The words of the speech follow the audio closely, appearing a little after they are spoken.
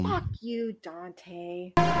Fuck you,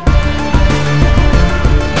 Dante.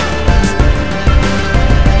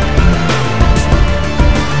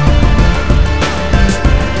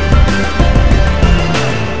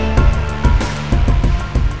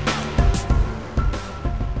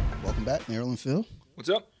 Welcome back, Maryland Phil. What's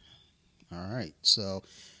up? All right, so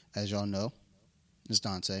as y'all know, it's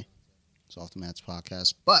Dante. It's Off the Mats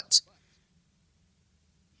podcast, but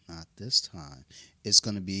not this time. It's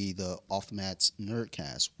going to be the Off the Mats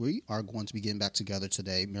Nerdcast. We are going to be getting back together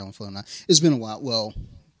today, Maryland Phil and I. It's been a while. Well,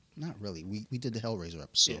 not really. We did the Hellraiser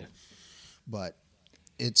episode, but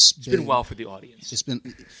it's been a while for the audience.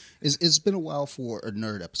 It's been a while for a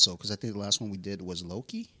nerd episode because I think the last one we did was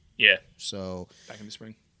Loki. Yeah. So back in the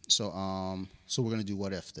spring. So we're gonna do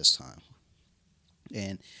What If this time,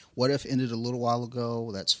 and What If ended a little while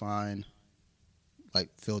ago. That's fine. Like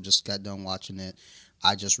Phil just got done watching it.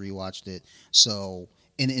 I just rewatched it. So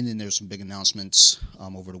and then there's some big announcements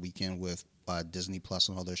over the weekend with Disney Plus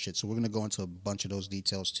and all their shit. So we're gonna go into a bunch of those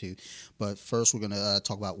details too. But first we're gonna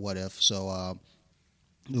talk about What If. So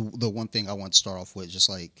the one thing I want to start off with, just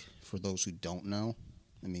like for those who don't know,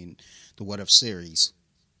 I mean the What If series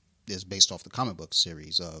is based off the comic book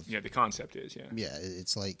series of... Yeah, the concept is, yeah. Yeah,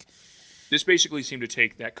 it's like... This basically seemed to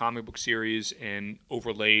take that comic book series and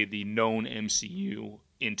overlay the known MCU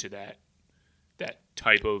into that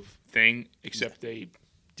type of thing, except they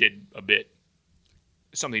did a bit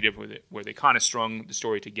something different with it, where they kind of strung the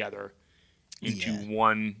story together into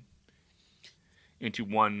one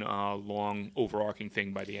long overarching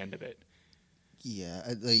thing by the end of it. Yeah,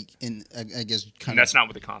 I guess kind of... And that's not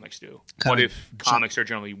what the comics do. What if comics are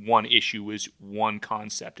generally one issue is one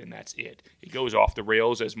concept and that's it? It goes off the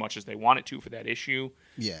rails as much as they want it to for that issue.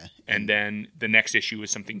 Yeah. And then the next issue is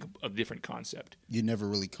something a different concept. You never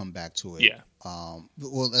really come back to it. Yeah.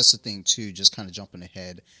 Well, that's the thing too, just kind of jumping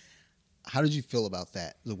ahead. How did you feel about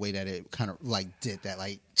that? The way that it kind of like did that,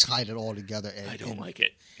 like tied it all together. I don't like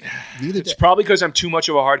it. It's probably because I'm too much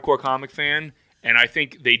of a hardcore comic fan. And I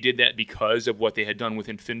think they did that because of what they had done with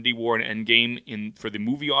Infinity War and Endgame for the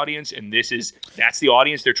movie audience. And that's the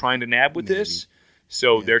audience they're trying to nab with this.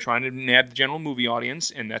 So they're trying to nab the general movie audience,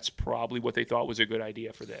 and that's probably what they thought was a good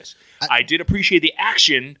idea for this. I did appreciate the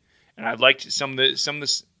action, and I liked some of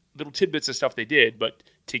the little tidbits of stuff they did. But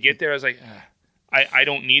to get there, I was like, I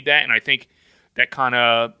don't need that. And I think that kind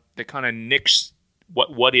of nicks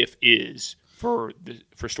what if is for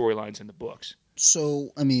storylines in the books.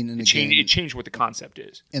 So, I mean, and it changed what the concept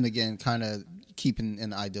is. And again, kind of keeping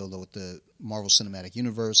an ideal though with the Marvel Cinematic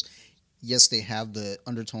Universe. Yes, they have the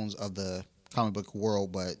undertones of the comic book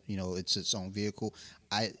world, but it's its own vehicle.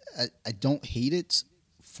 I don't hate it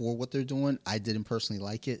for what they're doing. I didn't personally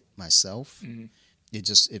like it myself. Mm-hmm.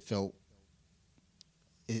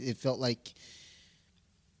 It felt like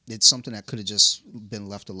it's something that could have just been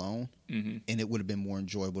left alone, mm-hmm. and it would have been more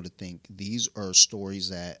enjoyable to think these are stories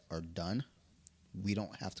that are done. We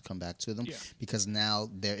don't have to come back to them because now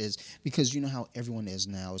because you know how everyone is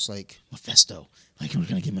now. It's like Mephisto. Like, we're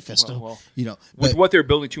going to get Mephisto. Well, with what they're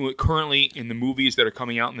building to currently in the movies that are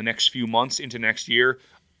coming out in the next few months into next year,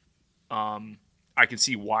 I can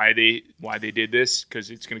see why they did this,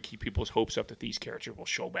 because it's going to keep people's hopes up that these characters will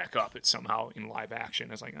show back up. It's somehow in live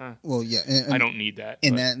action. It's like, well, yeah, and I don't need that.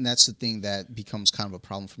 And that's the thing that becomes kind of a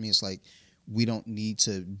problem for me. It's like, we don't need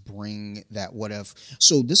to bring that what if.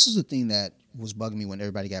 So this is the thing that was bugging me when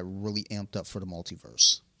everybody got really amped up for the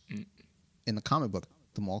multiverse. Mm. In the comic book,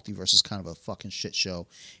 the multiverse is kind of a fucking shit show,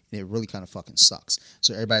 and it really kind of fucking sucks.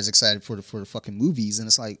 So everybody's excited for the fucking movies, and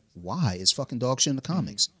it's like, why? It's fucking dog shit in the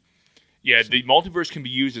comics. Yeah, the multiverse can be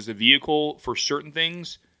used as a vehicle for certain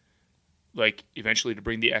things, like eventually to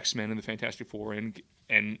bring the X-Men and the Fantastic Four in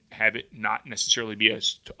and have it not necessarily be a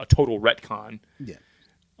total retcon. Yeah.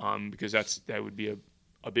 Because that would be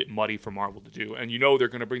a bit muddy for Marvel to do, and they're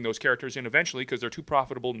going to bring those characters in eventually because they're too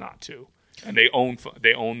profitable not to, and they own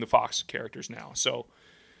the Fox characters now. So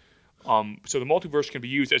the multiverse can be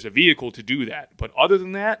used as a vehicle to do that. But other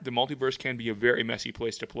than that, the multiverse can be a very messy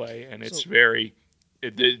place to play, and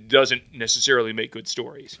it doesn't necessarily make good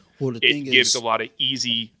stories. Well, it gives a lot of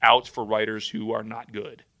easy outs for writers who are not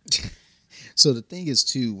good. So the thing is,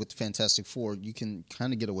 too, with the Fantastic Four, you can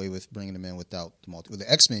kind of get away with bringing them in without the multiverse. With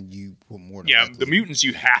the X-Men, you were more than likely. The mutants,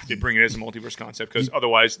 you have to bring it as a multiverse concept, because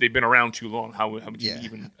otherwise they've been around too long. How would you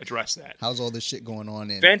even address that? How's all this shit going on?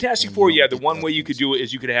 Fantastic Four, the one way you could do it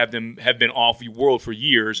is you could have them have been off the world for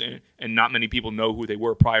years, and not many people know who they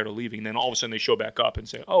were prior to leaving. Then all of a sudden they show back up and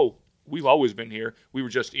say, oh, we've always been here. We were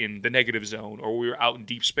just in the negative zone, or we were out in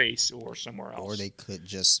deep space, or somewhere else. Or they could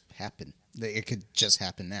just happen. It could just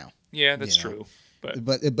happen now. Yeah, that's true.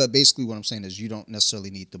 But basically what I'm saying is you don't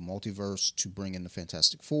necessarily need the multiverse to bring in the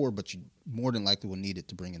Fantastic Four, but you more than likely will need it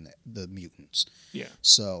to bring in the mutants. Yeah.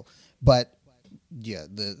 So, but yeah,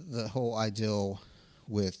 the whole ideal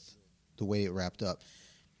with the way it wrapped up,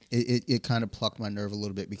 it kind of plucked my nerve a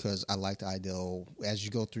little bit because I like the ideal. As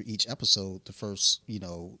you go through each episode, the first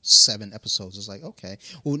 7 episodes, it's like, okay,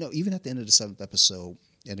 well, no, even at the end of the 7th episode,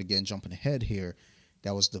 and again jumping ahead here,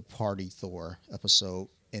 that was the Party Thor episode.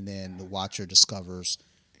 And then the Watcher discovers,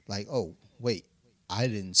 like, oh, wait, I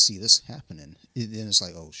didn't see this happening. Then it's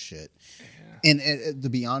like, oh, shit. Yeah. And to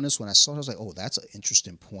be honest, when I saw it, I was like, oh, that's an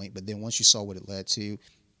interesting point. But then once you saw what it led to,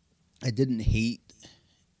 I didn't hate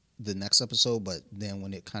the next episode. But then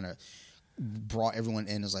when it kind of brought everyone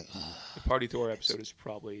in, it's like, the Party Thor episode is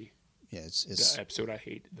probably it's the episode I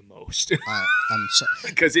hate the most. I'm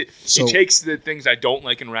sorry. Because it takes the things I don't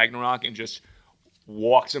like in Ragnarok and just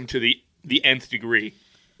walks them to the nth degree.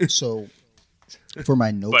 So, for my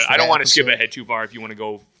notes, but I don't want to skip ahead too far. If you want to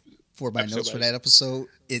go, for my notes for that episode,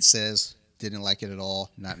 it says didn't like it at all.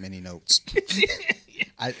 Not many notes.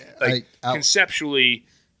 Conceptually,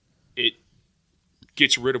 it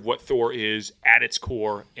gets rid of what Thor is at its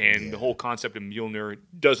core, and the whole concept of Mjolnir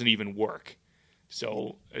doesn't even work.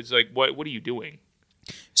 So it's like, what are you doing?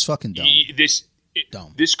 It's fucking dumb.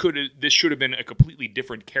 Dumb. This should have been a completely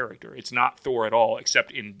different character. It's not Thor at all,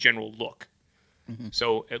 except in general look. Mm-hmm.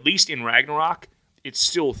 So at least in Ragnarok, it's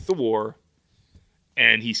still Thor,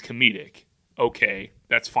 and he's comedic. Okay,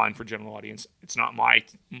 that's fine for general audience. It's not my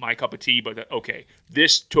cup of tea, but okay.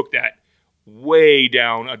 This took that way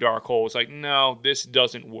down a dark hole. It's like, no, this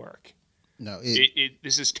doesn't work. No,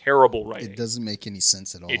 this is terrible writing. It doesn't make any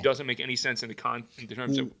sense at all. It doesn't make any sense in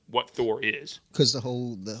terms of what Thor is. Because the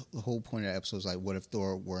whole point of the episode is like, what if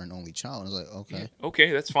Thor were an only child? And I was like, okay,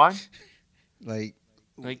 okay, that's fine.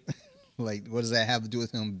 like, what does that have to do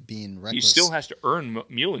with him being reckless? He still has to earn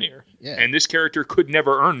Mjolnir. Yeah. And this character could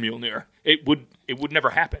never earn Mjolnir. It would never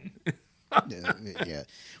happen. yeah.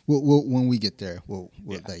 When we get there, we're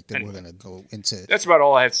gonna go into. That's about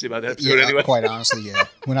all I have to say about that episode. Anyway, quite honestly, yeah.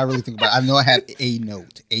 When I really think about it, I know I have a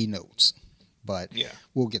notes, but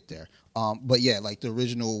we'll get there. But yeah, like the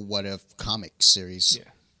original What If comic series. Yeah.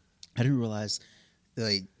 I didn't realize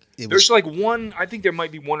there's like one. I think there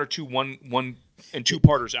might be one or two one and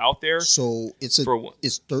two-parters out there. So it's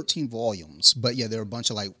 13 volumes, but yeah, there are a bunch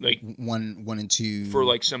of like one and two for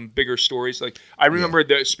like some bigger stories. Like I remember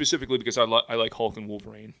that specifically because I like Hulk and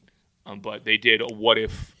Wolverine, but they did a What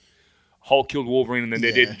If Hulk killed Wolverine, and then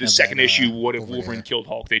they did the second issue What If Wolverine killed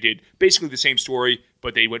Hulk. They did basically the same story,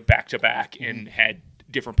 but they went back to back and had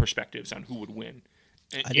different perspectives on who would win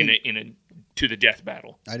in a to the death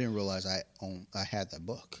battle. I didn't realize I had that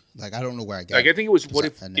book. Like I don't know where I got it. I think it was What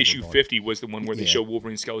If issue 50 was the one where they show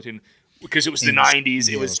Wolverine's skeleton because it was the 90s.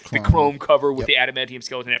 It was the chrome cover with the adamantium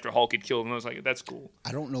skeleton after Hulk had killed him. I was like, that's cool.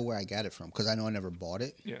 I don't know where I got it from because I know I never bought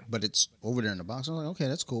it. Yeah. But it's over there in the box. I was like, okay,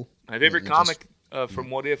 that's cool. My favorite comic from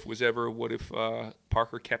What If was ever What If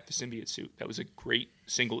Parker kept the symbiote suit. That was a great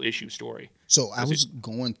single issue story. So I was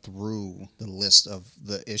going through the list of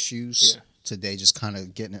the issues today, just kind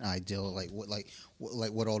of getting an idea of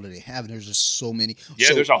what all do they have, and there's just so many. Yeah,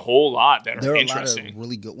 so there's a whole lot that are interesting. There are a lot of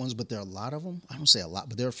really good ones, but there are a lot of them. I don't say a lot,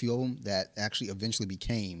 but there are a few of them that actually eventually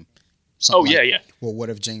became something. Well, what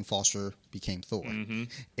if Jane Foster became Thor? Mm-hmm.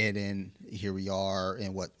 And then here we are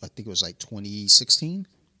in what I think it was like 2016.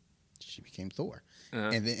 She became Thor,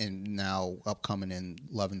 and now upcoming in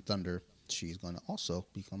Love and Thunder, she's going to also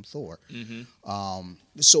become Thor. Mm-hmm.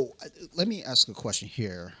 So let me ask a question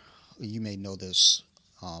here. You may know this,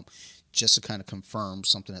 just to kind of confirm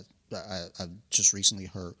something that I've just recently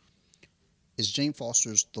heard. Is Jane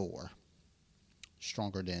Foster's Thor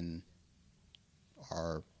stronger than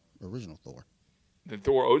our original Thor? The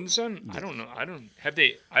Thor Odinson? Yeah. I don't know. I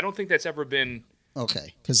don't think that's ever been.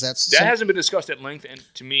 Okay, because that hasn't been discussed at length, and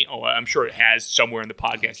to me, I'm sure it has somewhere in the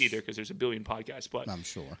podcast either, because there's a billion podcasts. But I'm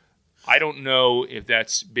sure. I don't know if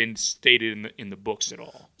that's been stated in the books at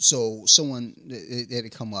all. So someone it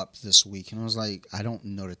had come up this week, and I was like, I don't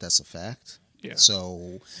know that that's a fact. Yeah.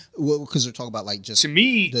 So, because they're talking about like just to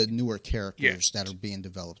me the newer characters that are being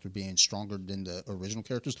developed are being stronger than the original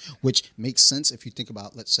characters, which makes sense if you think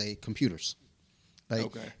about, let's say, computers.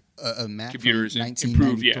 Like a Mac computers from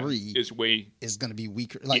 1993 is going to be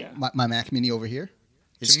weaker. Like my Mac Mini over here,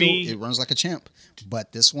 it runs like a champ,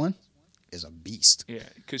 but this one is a beast. Yeah,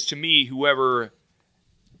 because to me, whoever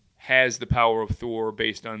has the power of Thor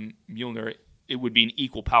based on Mjolnir, it would be an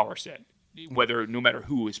equal power set, no matter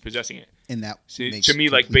who is possessing it. And that to me,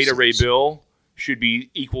 like Beta Ray Bill should be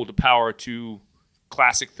equal to power to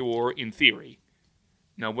classic Thor in theory.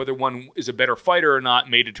 Now, whether one is a better fighter or not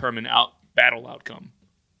may determine battle outcome.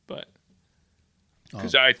 But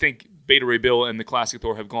because I think Beta Ray Bill and the classic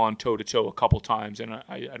Thor have gone toe to toe a couple times, and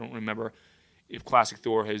I don't remember if classic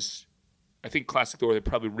Thor has. I think classic Thor they're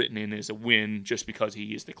probably written in as a win just because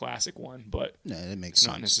he is the classic one, but it makes it's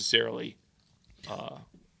sense. not necessarily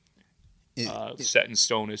set in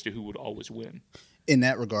stone as to who would always win. In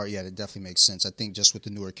that regard, yeah, it definitely makes sense. I think just with the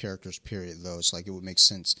newer characters, period, though, it's like it would make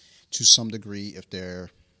sense to some degree if they're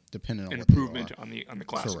dependent on An what improvement they are.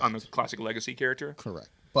 on the classic legacy character. Correct.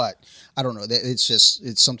 But I don't know.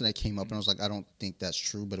 It's something that came up, and I was like, I don't think that's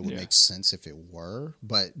true, but it would make sense if it were.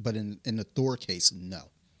 But in the Thor case, no.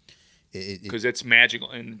 Because it's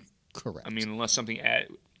magical, and correct. I mean, unless something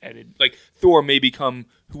added, like Thor may become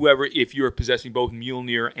whoever. If you're possessing both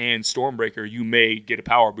Mjolnir and Stormbreaker, you may get a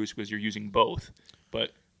power boost because you're using both.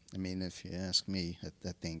 But I mean, if you ask me,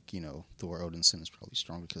 I think Thor Odinson is probably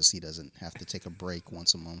stronger because he doesn't have to take a break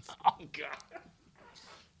once a month. Oh God,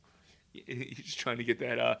 he's just trying to get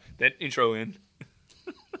that intro in.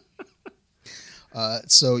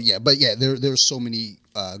 So yeah, but yeah, there's so many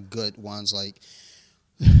good ones like.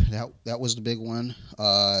 That was the big one.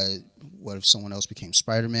 What if someone else became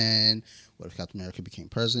Spider-Man? What if Captain America became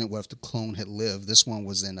president? What if the clone had lived? This one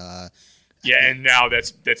was in. And now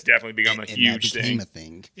that's definitely become a huge became thing. a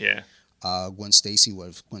thing. Yeah. Gwen Stacy. What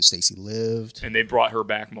if Gwen Stacy lived? And they brought her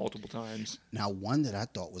back multiple times. Now, one that I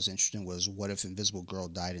thought was interesting was what if Invisible Girl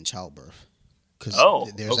died in childbirth?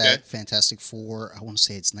 Because there's that Fantastic Four. I want to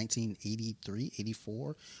say it's 1983,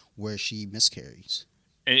 84, where she miscarries.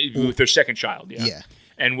 And with their second child, Yeah.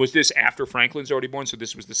 And was this after Franklin's already born? So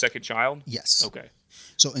this was the second child? Yes. Okay.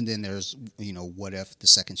 So, and then there's, what if the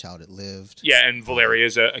second child had lived? Yeah, and Valeria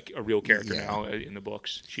is a real character now in the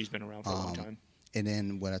books. She's been around for a long time. And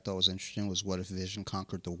then what I thought was interesting was what if Vision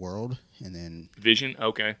conquered the world? And then... Vision?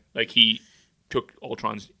 Okay. Like he took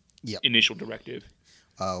Ultron's initial directive.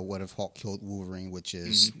 What if Hulk killed Wolverine, which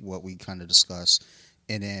is what we kind of discussed.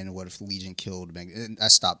 And then what if Legion killed Meg? And I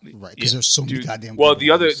stopped because there's so many goddamn. Well, good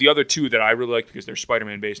ones. the other two that I really like because they're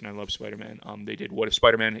Spider-Man based and I love Spider-Man. They did what if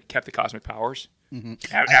Spider-Man kept the cosmic powers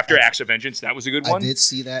after Acts of Vengeance? That was a good one. I did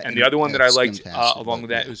see that. And the other one that I liked along with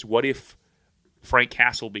that was what if Frank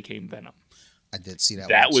Castle became Venom? I did see that.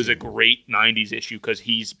 That was a great '90s issue because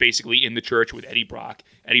he's basically in the church with Eddie Brock.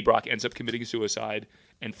 Eddie Brock ends up committing suicide,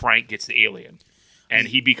 and Frank gets the alien, and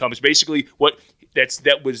he becomes basically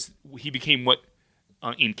he became what.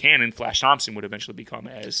 In canon, Flash Thompson would eventually become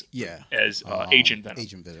as Agent Venom.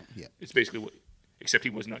 Agent Venom, yeah. It's basically except he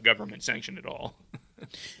was not government sanctioned at all.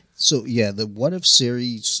 So yeah, the What If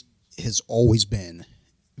series has always been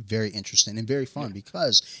very interesting and very fun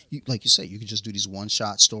because, like you say, you could just do these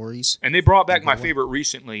one-shot stories. And they brought back my favorite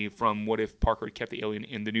recently from What If Parker had kept the alien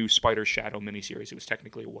in the new Spider Shadow miniseries. It was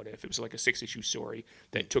technically a What If. It was like a 6-issue story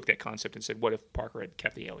that took that concept and said, what if Parker had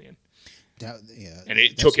kept the alien? And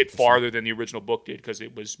it took it farther than the original book did because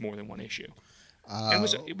it was more than one issue.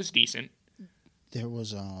 It was decent. There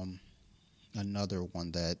was another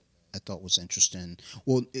one that I thought was interesting.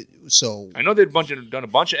 Well, I know they'd done a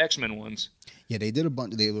bunch of X-Men ones. Yeah, they did a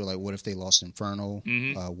bunch. They were like, "What if they lost Inferno?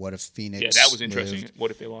 What if Phoenix?" Yeah, that was interesting. Lived? What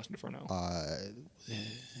if they lost Inferno?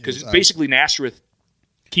 Because basically Nazareth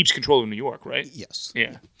keeps control of New York, right? Yes.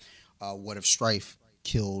 Yeah. What if Strife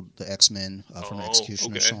killed the X-Men from the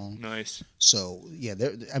Executioner song? Nice. So yeah,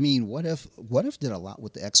 What If did a lot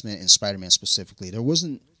with the X-Men and Spider-Man specifically. There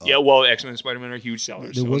wasn't. X-Men and Spider-Man are huge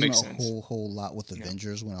sellers. There wasn't a whole lot with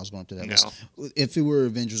Avengers when I was going through that list. If it were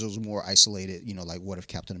Avengers, it was more isolated. Like what if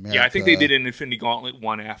Captain America? Yeah, I think they did an Infinity Gauntlet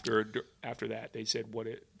one after that. They said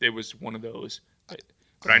there was one of those, but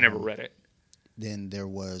I never read it. Then there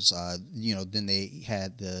was, then they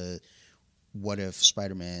had the. What if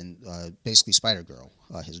Spider-Man, basically Spider-Girl,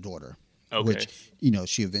 his daughter, which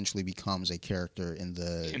she eventually becomes a character in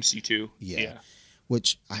the MC2. Yeah.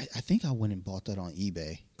 Which I think I went and bought that on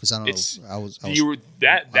eBay because I don't know.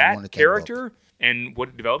 That character and what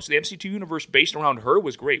it develops, the MC2 universe based around her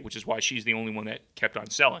was great, which is why she's the only one that kept on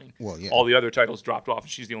selling. Well, yeah. All the other titles dropped off, and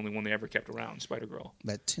she's the only one they ever kept around, Spider-Girl.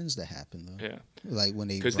 That tends to happen though. Yeah. Like when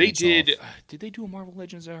because they did. Did they do a Marvel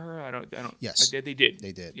Legends of her? I don't. Yes. They did.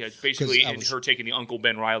 They did. Yeah. It's basically her taking the Uncle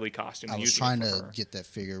Ben Reilly costume. I was trying to get that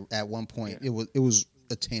figure at one point. It was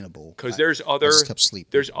attainable because I just kept sleeping.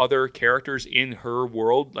 There's other characters in her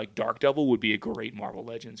world, like Dark Devil would be a great Marvel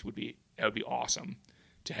Legends. That would be awesome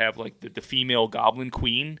to have. Like the female Goblin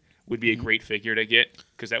Queen would be a great figure to get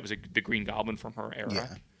because that was the Green Goblin from her era. Yeah.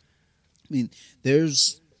 I mean, there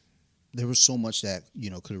was so much that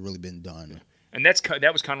could have really been done, and that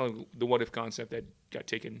was kind of the what if concept that got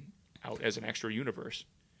taken out as an extra universe.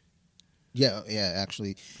 Yeah,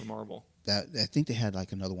 actually for Marvel. that I think they had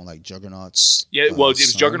like another one like Juggernaut's. Yeah, well, it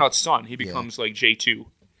was son. Juggernaut's son. He becomes like J2,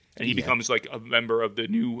 and he Yeah. becomes like a member of the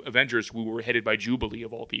new Avengers, who were headed by Jubilee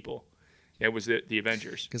of all people. That was the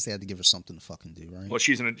Avengers. Because they had to give her something to fucking do, right? Well,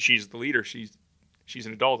 she's the leader. She's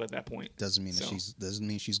an adult at that point. Doesn't mean So-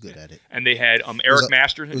 she's good at it. And they had Eric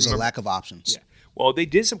Master. It was a remember? lack of options. Yeah. Well, they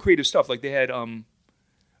did some creative stuff. Like they had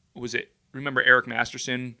was it? Remember Eric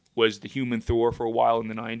Masterson was the human Thor for a while in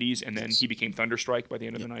the 90s, and then he became Thunderstrike by the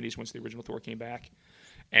end of the 90s once the original Thor came back.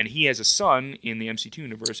 And he has a son in the MC2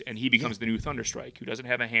 universe, and he becomes the new Thunderstrike, who doesn't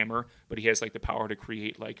have a hammer, but he has like the power to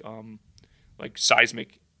create like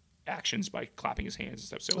seismic actions by clapping his hands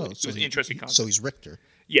and stuff. So it was an interesting concept. So he's Richter.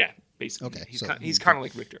 Yeah, basically. Okay, He's so kind of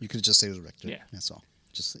like Richter. You could just say it was Richter. Yeah. That's all.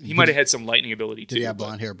 Just He might have had some lightning ability too. Did he have but-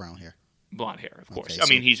 blonde hair, or brown hair? Blonde hair, of course. Okay, I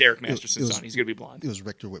mean, so he's Eric it Masterson's was- son. He's gonna be blonde. It was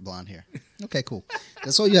Richter with blonde hair. Okay, cool.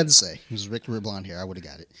 That's all you had to say. It was Richter with blonde hair. I would have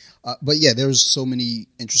got it. But yeah, there was so many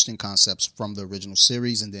interesting concepts from the original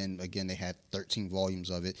series, and then again they had 13 volumes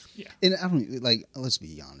of it. Yeah. And I don't like. Let's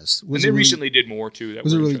be honest. And they recently did more too. That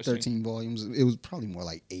Was it were really interesting. 13 volumes? It was probably more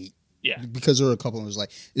like 8. Yeah. Because there were a couple of them was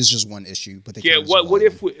like it's just one issue, but they Yeah. count as a What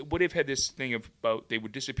volume. if had this thing about they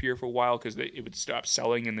would disappear for a while because it would stop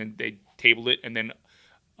selling, and then they tabled it, and then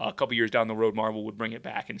a couple years down the road, Marvel would bring it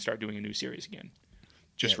back and start doing a new series again,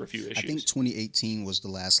 just for a few issues. I think 2018 was the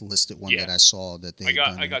last listed one Yeah. that I saw that they.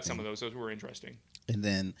 I got some of those. Those were interesting. And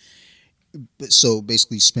then, so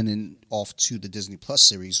basically spinning off to the Disney Plus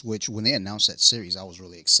series, which when they announced that series, I was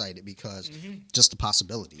really excited because just the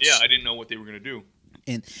possibilities. Yeah, I didn't know what they were gonna do.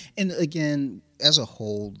 And again, as a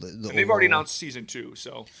whole, the And they've already overall- announced season 2,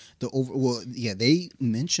 so they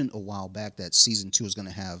mentioned a while back that season 2 is going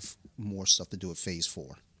to have more stuff to do with Phase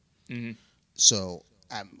 4. Mhm. So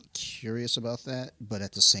I'm curious about that, but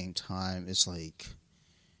at the same time, it's like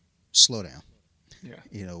slow down. yeah.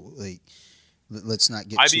 You know, like let's not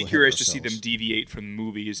get. I'd too be ahead of curious to see them ourselves. deviate from the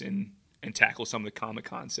movies and tackle some of the comic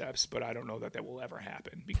concepts, but I don't know that will ever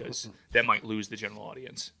happen because that might lose the general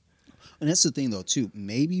audience. And that's the thing, though, too.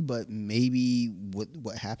 Maybe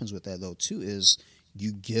what happens with that, though, too, is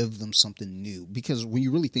you give them something new. Because when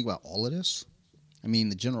you really think about all of this, I mean,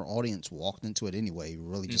 the general audience walked into it anyway.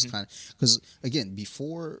 Really, just kind of because again,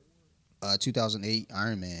 before 2008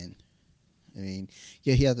 Iron Man, I mean,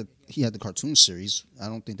 yeah, he had the cartoon series. I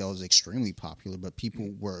don't think that was extremely popular, but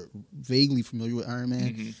people were vaguely familiar with Iron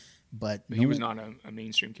Man. But He was not a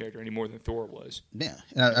mainstream character any more than Thor was. Yeah,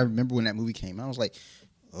 and I remember when that movie came out, I was like,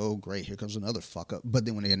 "Oh, great, here comes another fuck up." But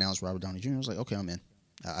then when they announced Robert Downey Jr., I was like, "Okay, I'm in.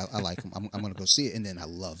 I like him. I'm going to go see it." And then I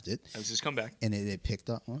loved it, That was his comeback. and it picked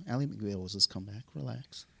up. Well, Ally McBeal was his comeback.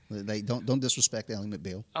 Relax. Like, don't disrespect Ally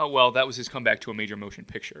McBeal. Oh, well, that was his comeback to a major motion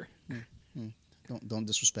picture. Don't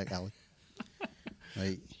disrespect Ally.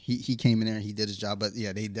 Like he came in there and he did his job, but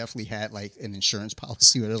yeah, they definitely had like an insurance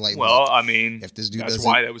policy where they're like, Well, "Look, I mean, if this dude that's doesn't-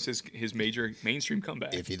 why that was his major mainstream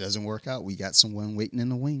comeback. if he doesn't work out, we got someone waiting in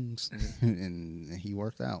the wings," and he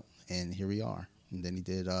worked out, and here we are. And then he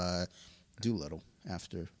did Doolittle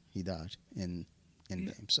after he died in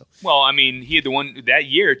Endgame. So Well, I mean, he had the one that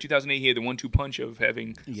year, 2008. He had the 1-2 punch of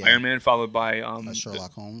having Yeah. Iron Man folled by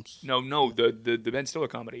Sherlock Holmes. the Ben Stiller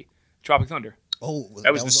comedy, Tropic Thunder. Oh,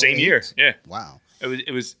 That was the same 08? year. Yeah, Wow.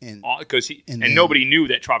 it was And- because and then- nobody knew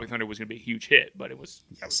that Tropic Thunder was going to be a huge hit, but it was.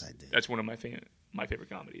 Yes, I did. That's one of my favorite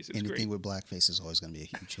comedies. It's Anything great, with blackface is always going to be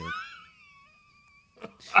a huge hit.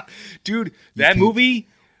 dude. That can't- movie,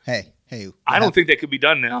 Hey, I don't think that could be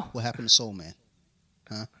done now. what happened to Soul Man?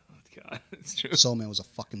 God, it's true. Soul Man was a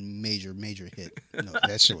fucking major hit. No,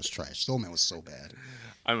 that shit was trash. Soul Man was so bad.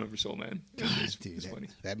 I remember Soul Man. It's Dude, funny.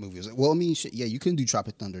 that movie was. Well, I mean, shit, yeah, you couldn't do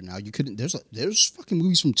Tropic Thunder now. You couldn't. There's fucking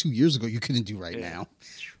movies from 2 years ago you couldn't do right Yeah. now.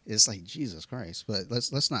 It's like Jesus Christ. But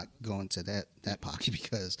let's not go into that pocket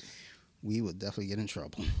because we would definitely get in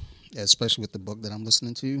trouble, especially with the book that I'm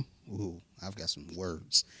listening to. Ooh, I've got some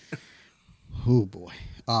words. Oh boy.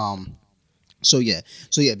 So yeah,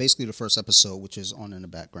 basically the first episode, which is on in the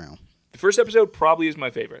background. The first episode probably is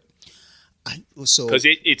my favorite So because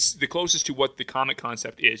it's the closest to what the comic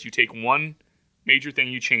concept is. You take one major thing,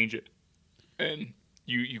 you change it, and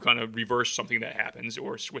you kind of reverse something that happens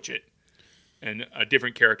or switch it, and a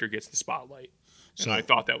different character gets the spotlight. And So- I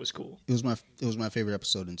thought that was cool. it was my favorite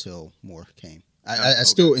episode until more came. I okay.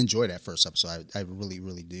 still enjoy that first episode. I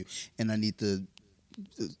really do, and I need to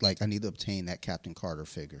obtain that Captain Carter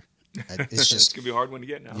figure. It's It's just gonna be a hard one to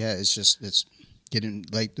get now. yeah, it's getting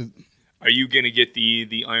like Are you gonna get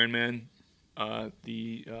the Iron Man,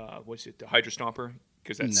 what's it, the Hydra Stomper?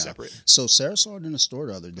 Because that's no. separate. So Sarah saw it in the store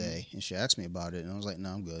the other day, and she asked me about it, and I was like, "No,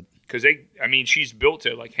 I'm good." Because she's built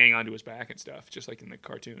to like hang onto his back and stuff, just like in the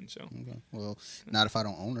cartoon. So Okay. Well, not if I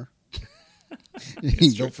don't own her.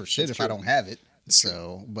 You don't for shit That's if I true. don't have it.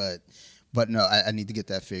 So, but no, I need to get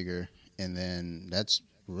that figure, and then that's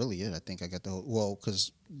really it. I think I got the whole,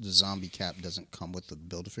 because the zombie cap doesn't come with the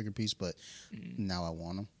Build-A-Figure piece, but now I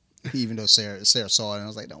want them. Even though Sarah saw it, and I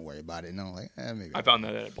was like, "Don't worry about it." And I'm like, maybe. I found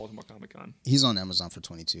that at Baltimore Comic Con. He's on Amazon for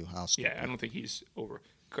 $22. Yeah, I don't think he's over.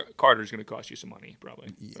 Carter's going to cost you some money,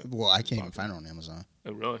 probably. But- Well, I can't even find it on Amazon.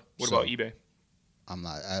 Oh, really? What So- about eBay? I'm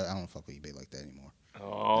not. I don't fuck with eBay like that anymore.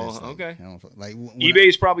 Oh, It's like, okay. I don't fuck, like when eBay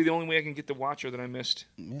is probably the only way I can get the Watcher that I missed.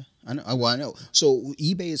 Yeah, I know. Well, I know. So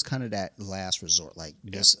eBay is kind of that last resort. Like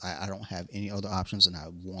this, I don't have any other options, and I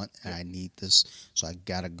want and I need this, so I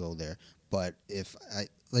gotta go there. But if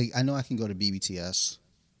I know I can go to BBTS,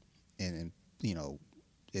 and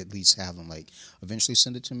at least have them like eventually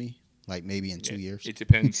send it to me, like maybe in 2 years. It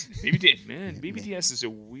depends. BBTS is a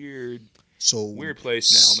weird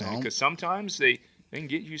place now, man. Because sometimes they can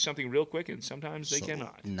get you something real quick, and sometimes they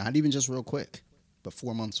cannot. Not even just real quick, but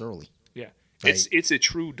 4 months early. Yeah, Like, it's a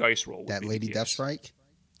true dice roll. With That Lady BBTS. Deathstrike.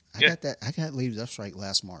 Yeah. I got Lady Deathstrike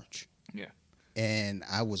last March. Yeah. And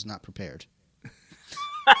I was not prepared.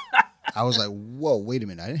 I was like, "Whoa, wait a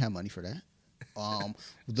minute! I didn't have money for that."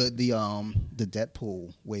 The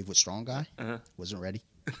Deadpool wave with Strong Guy wasn't ready,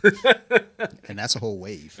 and that's a whole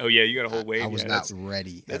wave. Oh yeah, you got a whole wave. I was yeah, not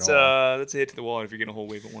ready That's at all. that's a hit to the wall if you're getting a whole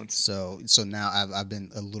wave at once. So now I've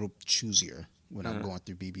been a little choosier when I'm going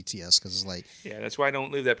through BBTS, because it's like, Yeah, that's why I don't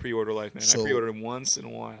live that pre-order life, man. So- I pre-order them once in a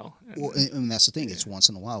while. well, and that's the thing. It's once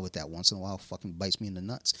in a while. With that once in a while, fucking bites me in the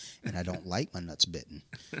nuts, and I don't like my nuts bitten.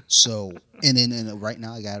 So and then right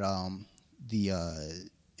now I got the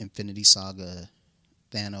Infinity Saga,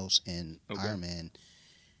 Thanos, and Iron Man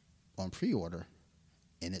on pre-order,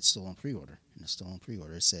 and it's still on pre-order.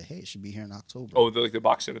 It said, "Hey, it should be here in October." Oh, the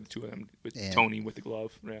box set of the two of them with And- Tony with the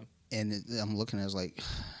glove. Yeah. And I'm looking at it, I was like,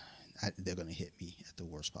 they're gonna hit me at the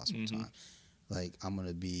worst possible time. Like I'm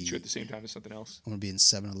gonna be Sure, at the same time as something else. I'm gonna be in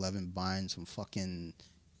 7-Eleven buying some fucking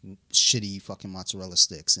shitty fucking mozzarella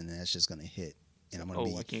sticks, and that's just gonna hit. And I'm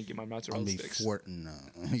gonna I can't get my I'm mozzarella gonna be sticks.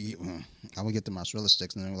 I'm gonna get the mozzarella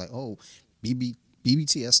sticks, and they're like, "Oh,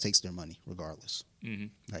 BBTS takes their money regardless.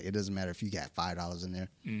 Like it doesn't matter if you got $5 in there,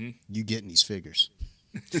 you getting these figures."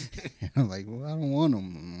 And I'm like, "Well, I don't want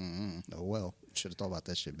them." Oh well, should have thought about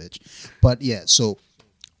that shit, bitch. But yeah, so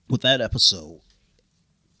with that episode,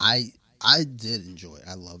 I did enjoy it.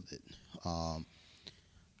 I loved it.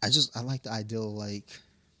 I like the idea of like,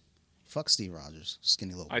 fuck Steve Rogers,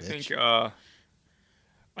 skinny little bitch.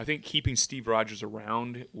 I think keeping Steve Rogers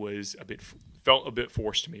around felt a bit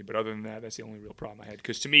forced to me. But other than that, that's the only real problem I had.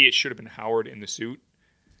 Because to me, it should have been Howard in the suit.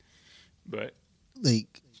 But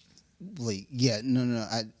like yeah, no,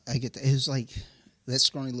 I get that. It was like that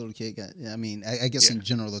scrawny little kid got. I mean, I guess in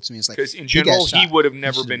general, to me, it's like because in got general, he shot. would have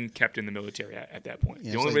never should've- been kept in the military at that point. Yeah, The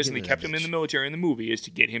it's only like, reason get they rid of kept him that in the bitch. military in the movie is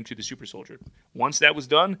to get him to the super soldier. Once that was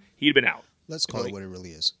done, he'd been out. Let's call it what it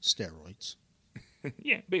really is: steroids,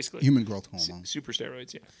 Yeah, basically. human growth hormone. Super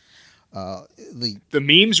steroids, yeah. The The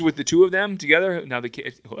memes with the two of them together, now the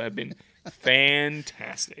kids have been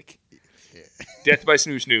fantastic. Death by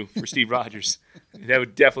Snoo Snoo for Steve Rogers. That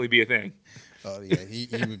would definitely be a thing. oh yeah, he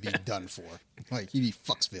would be done for. Like he'd be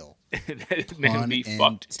Fucksville. That man would be Pun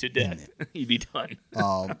fucked to intended. death. He'd be done.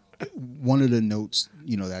 One of the notes,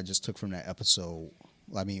 that I just took from that episode.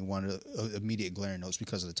 I mean, one of the immediate glaring notes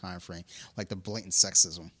because of the time frame, like the blatant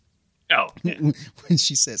sexism. Oh, yeah. When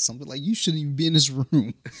she said something like, "You shouldn't even be in this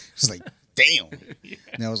room," it's like, damn.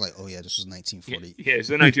 And I was like, "Oh yeah, this was 1940." Yeah, it's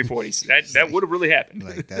the 1940s. That would have really happened.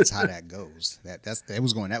 Like that's how that goes. That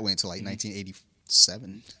was going that way until like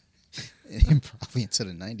 1987, and probably into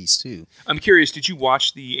the 90s too. I'm curious, did you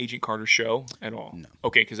watch the Agent Carter show at all? No.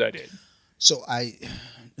 Okay, because I did. So I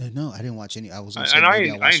didn't watch any. I was gonna And say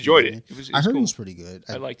maybe I watched enjoyed the it. It was I heard cool. it was pretty good.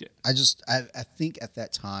 I liked it. I think at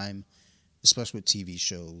that time, especially with TV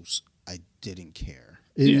shows, I didn't care.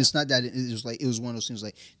 It's not that it was one of those things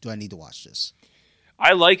like, do I need to watch this?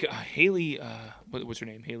 I like Haley. What's her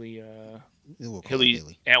name? Haley. We'll call her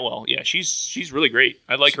Haley Atwell. Yeah, she's really great.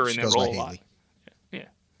 I like her in She that goes role by a lot. Haley. Yeah,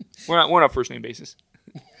 we're not first name basis.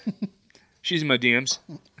 She's in my DMs.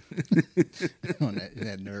 On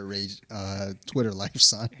that Nerd Rage Twitter life,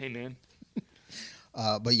 son. Hey man.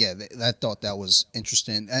 But yeah, I thought that was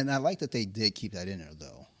interesting, and I like that they did keep that in there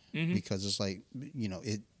though, because it's like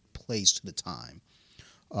it plays to the time.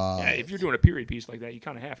 Yeah, if you're doing a period piece like that, you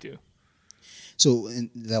kind of have to. So and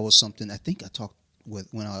that was something I think I talked with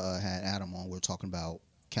when I had Adam on. We were talking about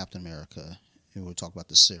Captain America, and we were talking about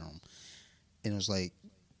the serum, and it was like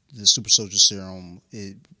the super soldier serum.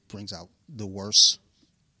 It brings out the worst,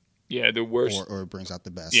 Yeah, the worst. or it brings out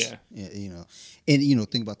the best. Yeah. And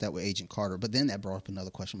think about that with Agent Carter. But then that brought up another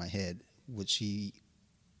question in my head. would she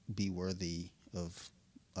be worthy of?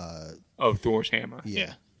 Of Thor's hammer.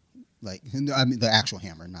 Yeah. Like, I mean, the actual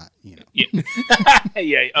hammer, not, you know. Yeah.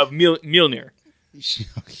 Yeah, of Mjolnir.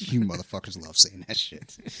 You motherfuckers love saying that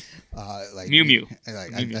shit. Like Mew Mew.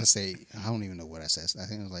 Like Mew Mew. I say, I don't even know what I said. I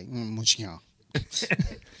think it was like, Muchion.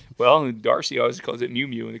 Well, Darcy always calls it Mew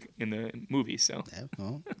Mew in the movie, so. Yeah,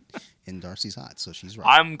 well, and Darcy's hot, so she's right.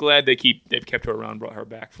 I'm glad they've kept her around, brought her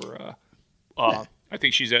back for, I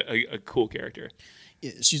think she's a cool character.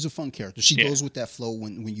 Yeah, she's a fun character. She Yeah. goes with that flow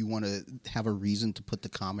when you want to have a reason to put the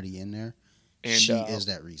comedy in there. And, she is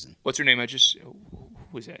that reason. What's her name? Who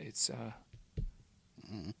was that? It's,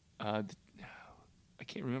 I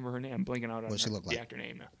can't remember her name. I'm blanking out on What's she look the like? actor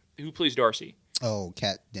name now. Who plays Darcy? Oh,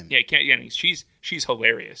 Kat Dennings. Yeah, Kat Dennings. She's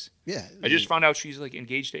hilarious. Yeah. I just found out she's like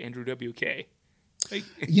engaged to Andrew WK. Like,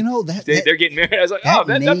 You know, that they're getting married. I was like, oh,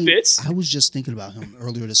 that name, fits. I was just thinking about him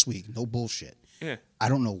earlier this week. No bullshit. Yeah. I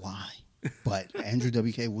don't know why, but Andrew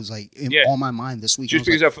WK was like Yeah. on my mind this week. Just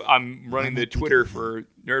I was because like, I'm running am I the thinking Twitter of him? for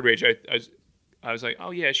Nerd Rage, I was like, oh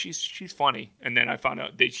yeah, she's funny. And then I found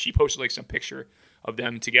out that she posted like some picture of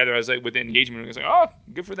them together. I was like, with the engagement, I was like, oh,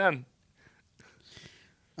 good for them.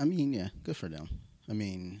 I mean, yeah, good for them. I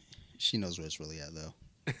mean, she knows where it's really at, though.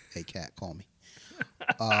 Hey, Kat, call me.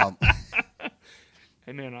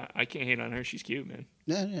 Hey man, I can't hate on her. She's cute, man.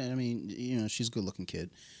 Yeah, I mean, you know, she's a good-looking kid.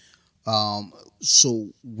 So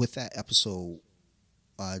with that episode,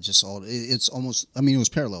 it's almost. I mean, it was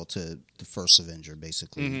parallel to the first Avenger,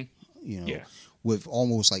 basically. You know, Yeah. with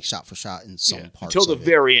almost like shot for shot in some parts Until the of it.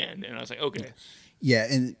 very end, and I was like, okay. Yeah,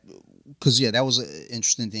 and because that was an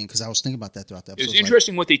interesting thing because I was thinking about that throughout the It episode. was Like,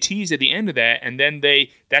 interesting what they teased at the end of that, and then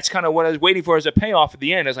that's kind of what I was waiting for as a payoff at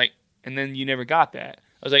the end. I was like, and then you never got that.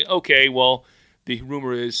 I was like, okay, well, the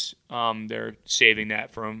rumor is they're saving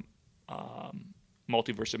that from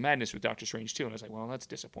Multiverse of Madness with Doctor Strange 2. And I was like, well, that's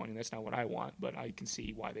disappointing. That's not what I want, but I can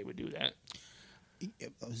see why they would do that.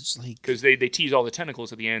 It's like, Because they tease all the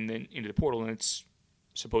tentacles at the end and into the portal, and it's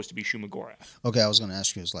supposed to be Shumagorath. okay, I was going to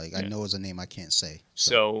ask you. It's like I Yeah. know it's a name I can't say.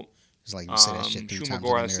 So It's like you say that shit 3 times in a Shumagorath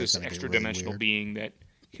mirror, is it's this gonna get extra really dimensional weird. being that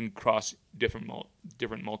can cross different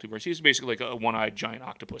multiverses. He's basically like a one-eyed giant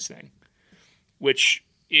octopus thing, which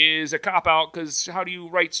is a cop-out because how do you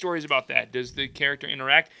write stories about that? Does the character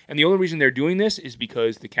interact? And the only reason they're doing this is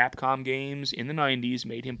because the Capcom games in the 90s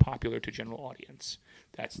made him popular to general audience.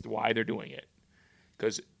 That's why they're doing it.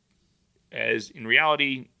 Because as in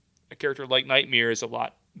reality, a character like Nightmare is a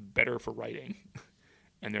lot better for writing.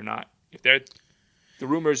 And they're not. If they're the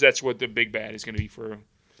rumors, that's what the big bad is going to be for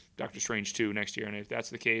Doctor Strange 2 next year. And if that's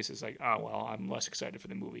the case, it's like, oh, well, I'm less excited for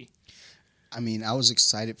the movie. I mean, I was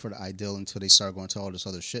excited for the ideal until they started going to all this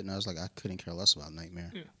other shit, and I was like, I couldn't care less about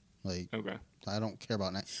Nightmare. Yeah. Like, Okay. I don't care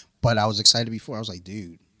about Nightmare. But I was excited before. I was like,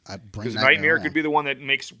 dude, I bring Because Nightmare, Nightmare on. could be the one that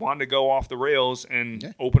makes Wanda go off the rails and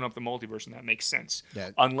Yeah. open up the multiverse, and that makes sense.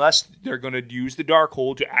 That- Unless they're going to use the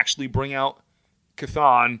Darkhold to actually bring out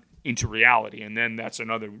Chthon into reality, and then that's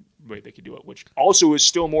another way they could do it, which also is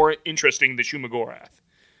still more interesting than Shumagorath.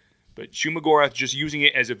 But Shumagorath, just using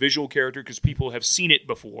it as a visual character because people have seen it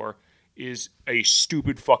before, is a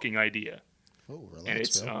stupid fucking idea, Oh, relax, and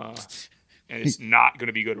it's Phil. and it's not going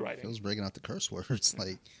to be good writing. Phil's breaking out the curse words.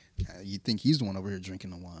 Like, you think he's the one over here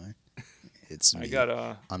drinking the wine. It's me. I got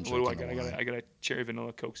I'm what do I drinking got? the wine. I got a cherry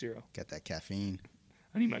vanilla Coke Zero. Got that caffeine.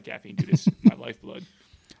 I need my caffeine, dude. It's my lifeblood.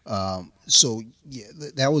 So yeah,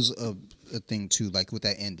 that was a thing too. Like with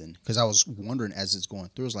that ending, because I was wondering as it's going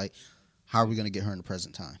through, it's like, how are we going to get her in the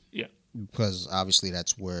present time? Yeah. Because obviously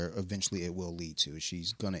that's where eventually it will lead to.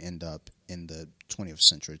 She's going to end up in the 20th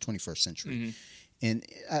century, 21st century. Mm-hmm. And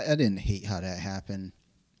I didn't hate how that happened.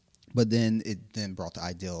 But then it then brought the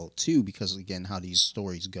ideal too, because again, how these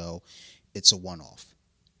stories go, it's a one-off.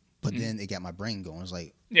 But then it got my brain going. It's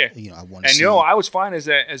like, Yeah. you know, I want to And see. I was fine as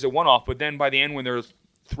a one-off, but then by the end when they're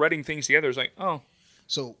threading things together, it's like, oh,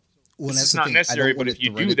 So, well, this that's is the not thing. I necessary. don't But want if it you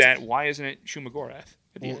do threaded that, why isn't it Shumagorath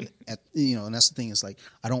at the Well, end? and that's the thing. Is like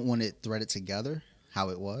I don't want it threaded together how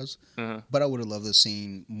it was, Uh-huh. but I would have loved to have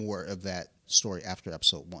seen more of that story after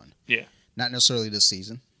episode 1. Yeah, Not necessarily this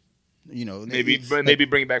season. You know, maybe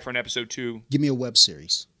bring it back for an episode 2. give me a web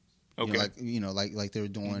series. Okay, Like they were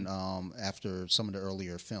doing after some of the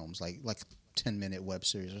earlier films, like 10-minute web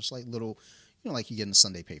series. It's like little, like you get in the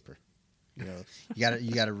Sunday paper. You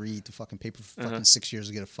gotta read the fucking paper for fucking 6 years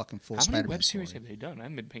to get a fucking full how many Spider-Man web series story. have they done? I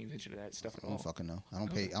haven't been paying attention to that stuff at I all. don't fucking know. I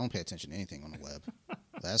don't pay attention to anything on the web.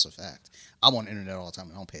 That's a fact. I'm on the internet all the time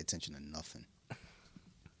and I don't pay attention to nothing. I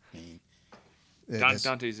mean,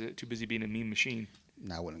 Dante's too busy being a meme machine.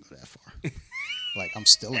 I wouldn't go that far. Like I'm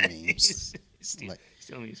still in memes. Still Like-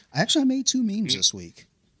 memes. Actually, I made 2 memes this week.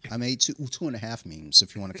 I made 2.5 memes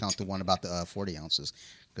if you want to count the one about the 40 ounces,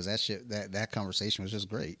 because that conversation was just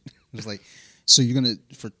great. It was like, so you're gonna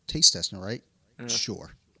for taste testing, right?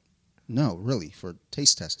 Sure. No, really, for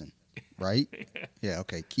taste testing, right? Yeah,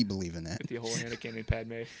 okay. Keep believing that. The whole Anakin and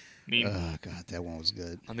Padme meme. Oh God, that one was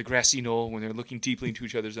good. On the grassy knoll when they're looking deeply into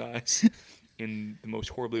each other's eyes in the most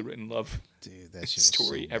horribly written love Dude, that shit was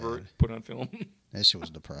story so ever bad. put on film. That shit was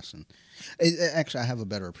depressing. Actually, I have a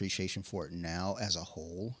better appreciation for it now as a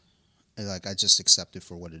whole. Like, I just accept it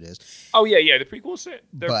for what it is. Oh yeah, the prequels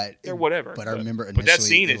they're whatever. But I remember initially, but that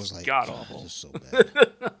scene it is was like, god God, awful. it was so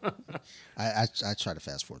bad. I try to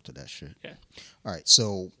fast forward to that shit. Yeah. All right,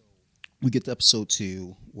 so we get to episode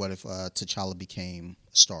 2. What if T'Challa became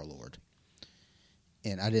Star-Lord?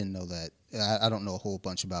 And I didn't know that. I don't know a whole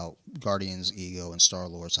bunch about Guardians, Ego, and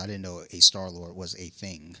Star-Lord, so I didn't know a Star-Lord was a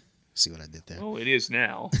thing. See what I did there? Oh, it is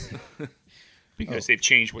now. Because they've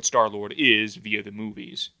changed what Star-Lord is via the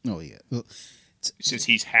movies. Oh, yeah. Well, Since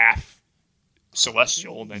he's half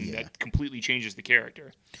celestial, then Yeah. that completely changes the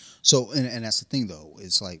character. so, and that's the thing, though.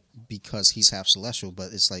 It's like, because he's half celestial,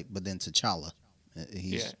 but it's like, but then T'Challa,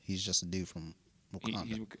 he's just a dude from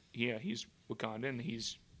Wakanda. He's Wakandan.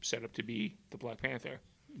 He's set up to be the Black Panther.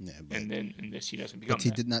 Yeah, but, And then in this, he doesn't become but he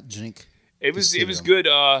that. did not drink. It was serum. good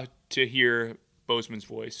to hear Boseman's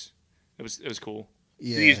voice. It was cool.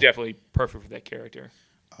 Yeah. He's definitely perfect for that character.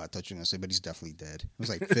 I thought you were gonna say, but he's definitely dead. I was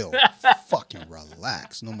like, Phil, fucking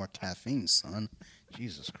relax. No more caffeine, son.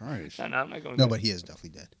 Jesus Christ. No, I'm not going. No, there. but he is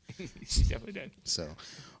definitely dead. He's definitely dead. So,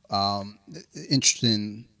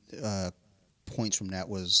 interesting points from that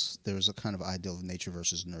was there was a kind of ideal of nature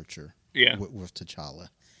versus nurture. Yeah. With T'Challa,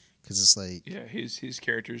 because it's like, Yeah, his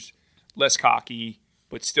character's less cocky,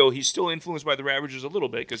 but he's still influenced by the Ravagers a little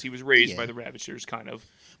bit because he was raised Yeah. by the Ravagers, kind of.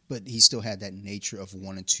 but he still had that nature of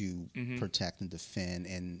wanting to Mm-hmm. protect and defend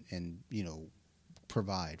and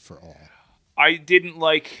provide for all. I didn't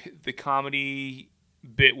like the comedy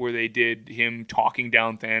bit where they did him talking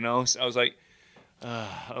down Thanos. I was like,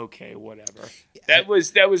 okay, whatever. That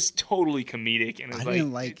was totally comedic, and it was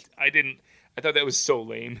I thought that was so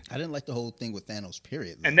lame. I didn't like the whole thing with Thanos.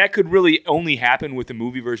 Period. And that could really only happen with the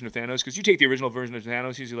movie version of Thanos, because you take the original version of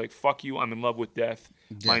Thanos, he's like, "Fuck you, I'm in love with death.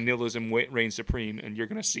 My Yeah. nihilism reigns supreme, and you're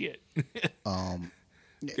gonna see it."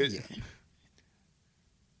 Yeah.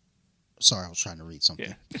 Sorry, I was trying to read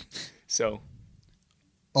something. Yeah. So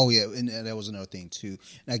Oh yeah, and that was another thing too.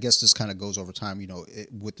 And I guess this kind of goes over time.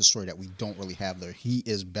 With the story that we don't really have there, he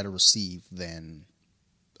is better received than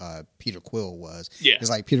Peter Quill was. Yeah. It's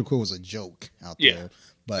like Peter Quill was a joke out Yeah. there,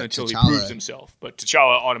 but until T'Challa, he proves himself, but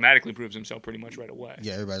T'Challa automatically proves himself pretty much right away.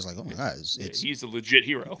 Yeah, everybody's like, oh my god, He's the legit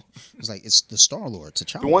hero. it's like it's the Star-Lord,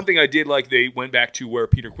 T'Challa. The one thing I did like, they went back to where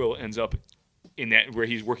Peter Quill ends up in that, where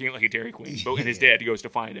he's working at like a Dairy Queen, and his dad goes to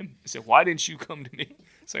find him. He said, "Why didn't you come to me?"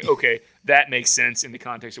 It's like, okay, that makes sense in the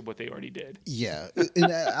context of what they already did. Yeah, and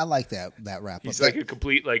I like that wrap He's up. like a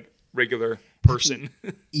complete regular person.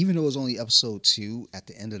 Even though it was only episode 2, at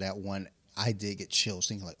the end of that one, I did get chills,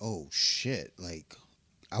 thinking like, oh shit, like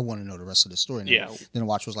I want to know the rest of the story. And Yeah. Then the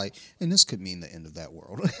watch was like, and this could mean the end of that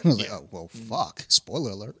world. I was like, oh well, fuck.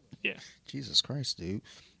 Spoiler alert. Yeah. Jesus Christ, dude.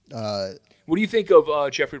 What do you think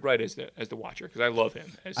of Jeffrey Wright as the Watcher? Because I love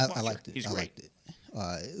him as the Watcher. I liked it. He's I great. liked it.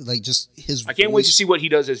 Like just his. I can't wait to voice, see what he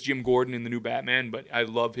does as Jim Gordon in the new Batman, but I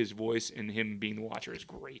love his voice, and him being the Watcher is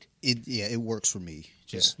great. It works for me.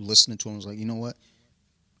 Just listening to him, I was like, you know what?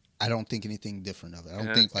 I don't think anything different of it. I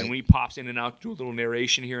don't think like and when he pops in and out, do a little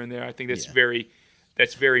narration here and there, I think that's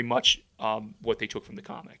very much what they took from the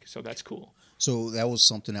comic. So that's cool. So that was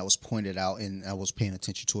something that was pointed out, and I was paying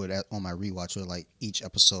attention to it on my rewatch. Where like each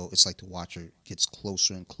episode, it's like the Watcher gets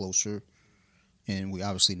closer and closer, and we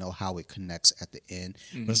obviously know how it connects at the end.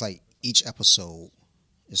 But it's like each episode,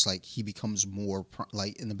 it's like he becomes more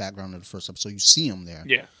like in the background of the first episode. You see him there,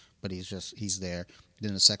 Yeah. but he's there.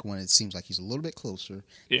 Then the second one, it seems like he's a little bit closer.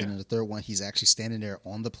 Yeah. Then in the third one, he's actually standing there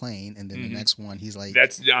on the plane, and then the next one, he's like,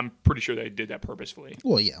 I'm pretty sure they did that purposefully.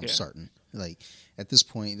 well, yeah, I'm certain. Like at this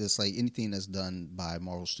point, it's like anything that's done by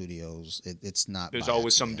Marvel Studios, it's not. There's by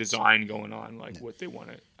always some accident. design going on, like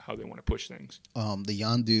how they want to push things. The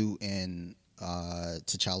Yondu and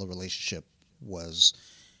T'Challa relationship was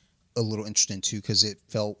a little interesting too because it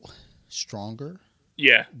felt stronger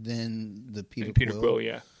Yeah. than the Peter Quill,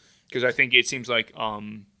 yeah. Because I think it seems like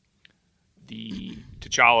the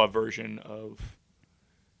T'Challa version of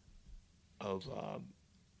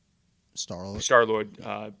Star-Lord. Star-Lord,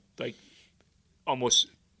 like almost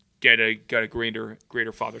got a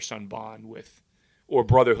greater father-son bond with, or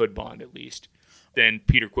brotherhood bond at least, than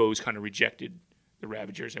Peter Quill, who's kind of rejected the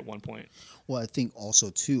Ravagers at one point. Well, I think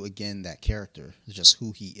also too, again, that character, just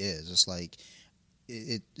who he is. It's like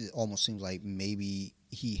it almost seems like maybe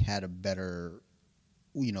he had a better,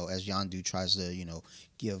 as Yondu tries to,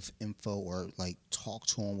 give info or like talk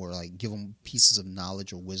to him or like give him pieces of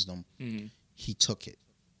knowledge or wisdom, he took it.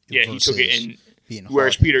 Yeah, he took it, and being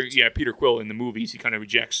whereas hard-headed. Peter Quill in the movies, he kind of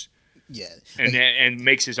rejects Yeah, and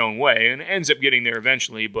makes his own way and ends up getting there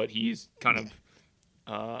eventually, but he's kind of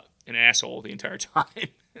an asshole the entire time.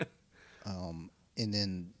 and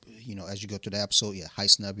then as you go through the episode,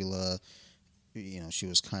 Heist Nebula, she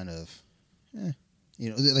was kind of,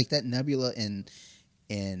 like that Nebula and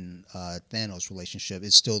Thanos relationship.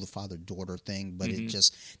 It's still the father-daughter thing, but it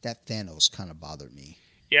just that Thanos kind of bothered me.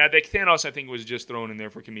 Yeah, the Thanos I think was just thrown in there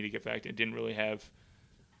for comedic effect. It didn't really have,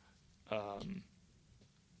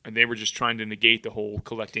 and they were just trying to negate the whole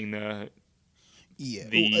collecting the. Yeah,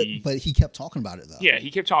 but he kept talking about it though. Yeah,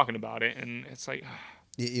 he kept talking about it, and it's like.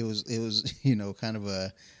 It was kind of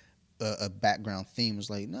a background theme. It was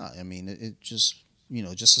like, no, I mean it just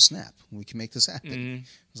just a snap. We can make this happen. Mm-hmm.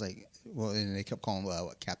 It's like, well, and they kept calling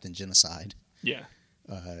Captain Genocide. Yeah.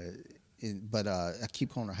 But I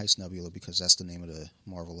keep calling her Heist Nebula because that's the name of the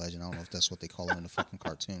Marvel Legend. I don't know if that's what they call her in the fucking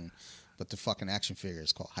cartoon. But the fucking action figure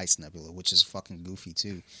is called Heist Nebula, which is fucking goofy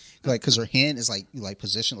too. Like, because her hand is like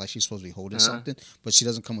positioned like she's supposed to be holding something, but she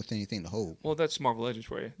doesn't come with anything to hold. Well, that's Marvel Legends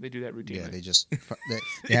for you. They do that routinely. Yeah,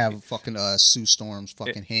 they have fucking Sue Storm's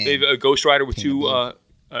fucking hand. They have a Ghost Rider with two, a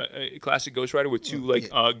classic Ghost Rider with two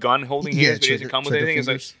gun holding hands, but it doesn't come with anything.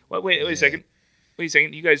 It's like, wait a second. Wait a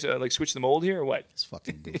second, you guys like switch the mold here or what? It's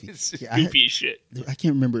fucking goofy. It's goofy as shit. I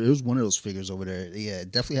can't remember. It was one of those figures over there. Yeah,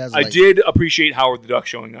 it definitely has. I did appreciate Howard the Duck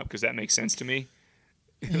showing up because that makes sense to me.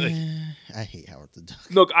 I hate Howard the Duck.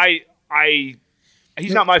 Look,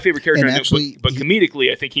 he's not my favorite character, actually, but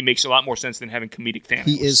comedically, I think he makes a lot more sense than having comedic Thanos.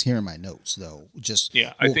 He is here in my notes though. Just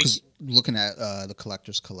I think looking at the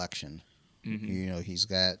collector's collection. He's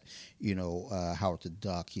got Howard the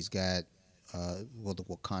Duck. He's got. The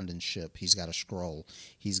Wakandan ship. He's got a scroll.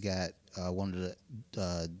 He's got one of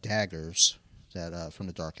the daggers that from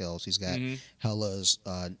the Dark Elves. He's got Hela's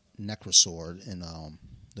Necrosword and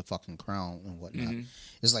the fucking crown and whatnot.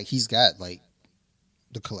 It's like he's got like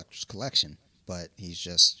the collector's collection, but he's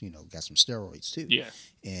just got some steroids too. Yeah,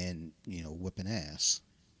 and whipping ass.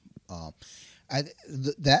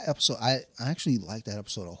 That episode, I actually liked that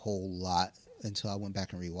episode a whole lot. Until I went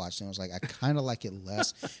back and rewatched it. I was like, I kind of like it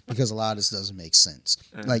less because a lot of this doesn't make sense.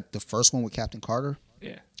 Like the first one with Captain Carter,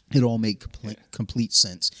 it all made complete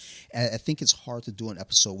sense. And I think it's hard to do an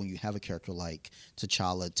episode when you have a character like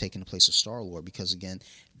T'Challa taking the place of Star-Lord because, again,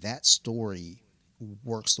 that story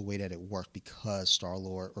works the way that it worked because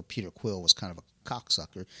Star-Lord or Peter Quill was kind of a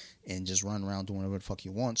cocksucker and just running around doing whatever the fuck he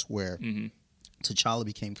wants, where T'Challa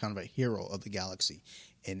became kind of a hero of the galaxy.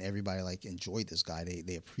 And everybody like enjoyed this guy.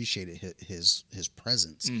 They appreciated his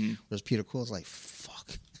presence. Whereas Peter Quill's like,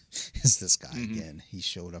 fuck, is this guy again? He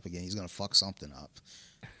showed up again. He's gonna fuck something up.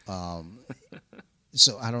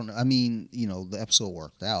 So I don't know. I mean, the episode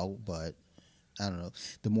worked out, but I don't know.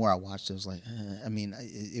 The more I watched it, I was like, I mean,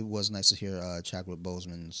 it was nice to hear Chadwick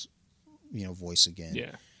Boseman's voice again.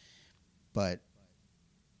 Yeah. But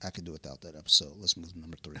I could do without that episode. Let's move to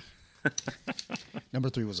number 3.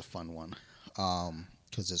 Number 3 was a fun one.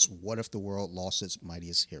 Because it's what if the world lost its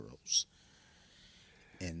mightiest heroes,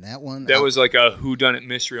 and that one was like a whodunit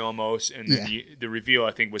mystery almost, and then the reveal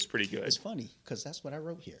I think was pretty good. It's funny because that's what I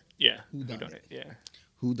wrote here. Yeah, whodunit. Yeah,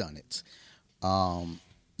 whodunit. And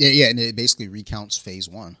it basically recounts Phase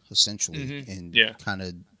 1 essentially, and kind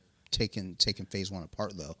of taking Phase 1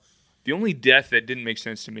 apart though. The only death that didn't make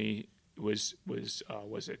sense to me was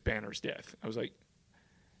it Banner's death. I was like,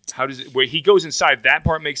 how does it? Where he goes inside, that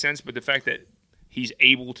part makes sense, but the fact that he's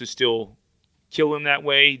able to still kill him that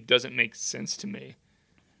way doesn't make sense to me.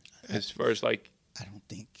 As far as like, I don't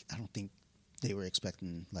think they were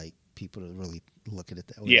expecting like people to really look at it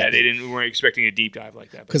that way. Yeah, they weren't expecting a deep dive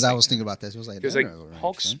like that. Because I was thinking about this. It was like,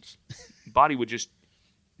 Hulk's body would just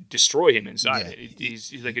destroy him inside. Yeah.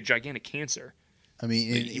 He's like a gigantic cancer. I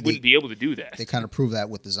mean, he wouldn't be able to do that. They kind of proved that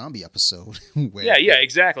with the zombie episode. Yeah,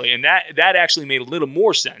 exactly, and that actually made a little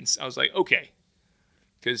more sense. I was like, okay,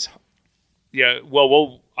 because. Yeah,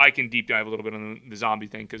 well, I can deep dive a little bit on the zombie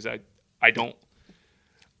thing because I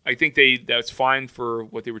think that's fine for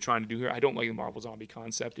what they were trying to do here. I don't like the Marvel zombie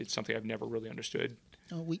concept. It's something I've never really understood.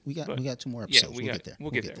 Oh, we got 2 more episodes. Yeah, we'll get there.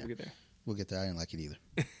 We'll get there. I didn't like it either.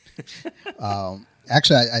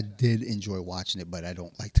 Actually, I did enjoy watching it, but I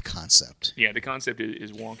don't like the concept. Yeah, the concept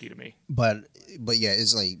is wonky to me. But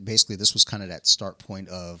it's like basically this was kind of that start point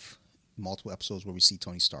of multiple episodes where we see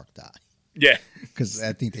Tony Stark die. Yeah. because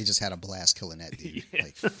I think they just had a blast killing that dude. Yeah.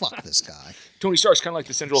 Like, fuck this guy. Tony Stark's kind of like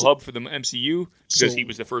the central hub for the MCU because So- he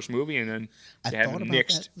was the first movie, and then I they have thought him about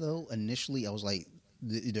nixed. that though. Initially, I was like,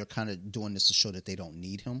 they're kind of doing this to show that they don't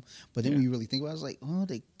need him. But then when you really think about it, I was like, oh,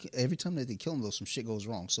 every time that they kill him, though, some shit goes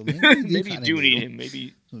wrong. So maybe Maybe you kinda do need him. him.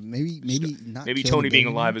 Maybe Not. maybe kill Tony him, being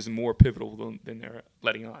baby. alive is more pivotal than they're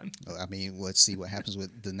letting on. I mean, let's see what happens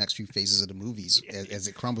with the next few phases of the movies as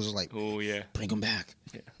it crumbles. It's like, Oh yeah, bring him back.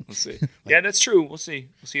 yeah. We'll see. Yeah, that's true. We'll see.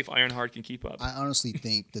 We'll see if Ironheart can keep up. I honestly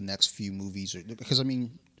think the next few movies are because I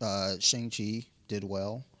mean, Shang-Chi did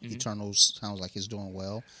well. Mm-hmm. Eternals sounds like it's doing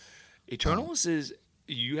well. Eternals is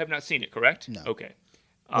you have not seen it, correct? No. Okay.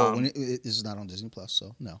 Well, when it is not on Disney Plus,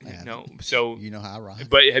 so no, I haven't. No. So, You know how I ride.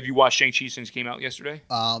 but have you watched Shang-Chi since it came out yesterday?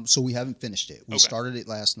 So we haven't finished it. We Okay. started it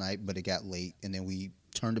last night, but it got late, and then we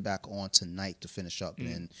turned it back on tonight to finish up. And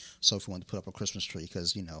then Sophie wanted to put up a Christmas tree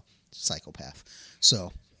because psychopath.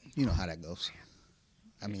 So you know how that goes.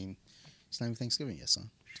 I mean, it's not even Thanksgiving yet, son.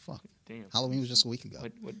 Fuck. Damn. Halloween was just a week ago.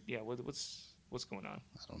 What's going on?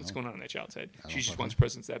 don't What's know. going on in that child's head? don't She just fucking wants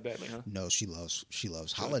presents that badly, huh? No, she loves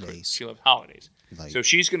holidays. She loves holidays. Like- So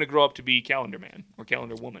she's gonna grow up to be Calendar Man or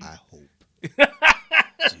Calendar Woman. I hope.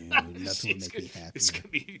 Dude, nothing would It's make me happy. It's gonna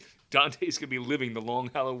be Dante's gonna be living the long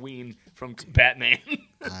Halloween from Batman.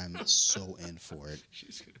 I'm so in for it.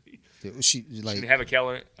 She's gonna be. Dude, she like She's gonna have a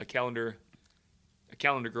calendar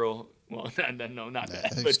girl. Well, no, not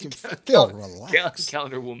that. But Phil, relax.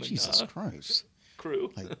 calendar woman. Jesus Christ.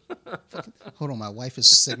 Crew. Like, hold on, my wife is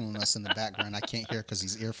signaling us in the background. I can't hear because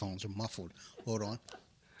these earphones are muffled. Hold on.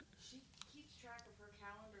 She keeps track of her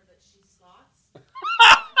calendar that she slots.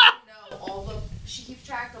 She keeps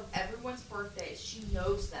track of everyone's birthdays. She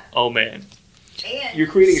knows them. Oh man, And you're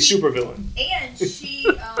creating a she- supervillain. And she,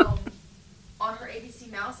 on her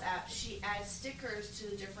ABC Mouse app, she adds stickers to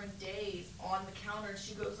the different days on the calendar.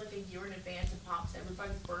 She goes like a year in advance and pops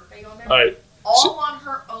everybody's birthday on there. All right. All on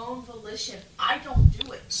her own volition. I don't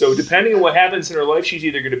do it. So depending on what happens in her life, she's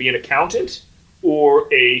either going to be an accountant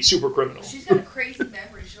or a super criminal. She's got a crazy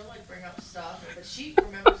memory. She'll like bring up stuff, but she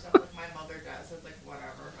remembers stuff like my mother does. It's like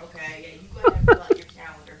whatever. Okay, yeah, you go ahead and fill out your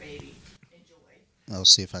calendar, baby. Enjoy. I'll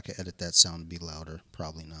see if I can edit that sound to be louder.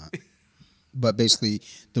 Probably not. But basically,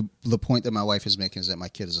 the point that my wife is making is that my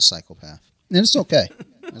kid is a psychopath, and it's okay.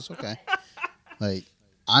 It's okay. Like,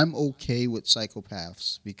 I'm okay with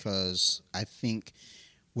psychopaths because I think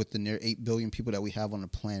with the near 8 billion people that we have on the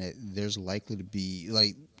planet, there's likely to be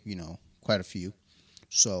quite a few.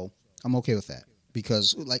 So I'm okay with that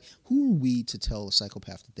because who are we to tell a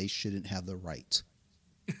psychopath that they shouldn't have the right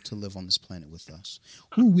to live on this planet with us?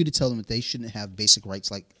 Who are we to tell them that they shouldn't have basic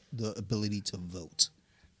rights like the ability to vote?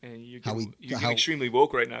 And you're How getting, we- you're how- getting extremely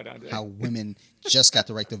woke right now, Dante. How women just got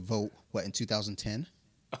the right to vote, in 2010?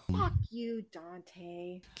 Fuck you,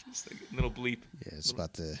 Dante. It's like a little bleep. Yeah, it's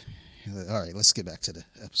about to. All right, let's get back to the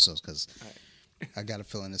episodes because I got a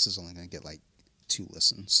feeling this is only going to get like 2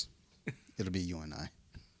 listens. It'll be you and I.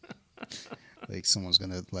 Like, someone's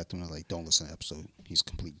going to let them know, like, don't listen to the episode. He's a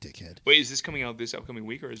complete dickhead. Wait, is this coming out this upcoming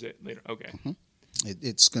week or is it later? Okay.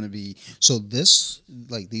 It's going to be. So, these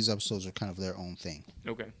episodes are kind of their own thing.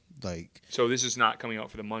 Okay. Like, So this is not coming out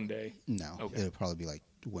for the Monday. no, Okay. it'll probably be like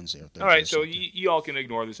Wednesday or Thursday. All right, or so something. you all can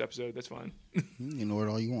ignore this episode. That's fine. You can ignore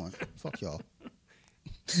it all you want. Fuck y'all.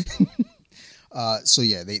 So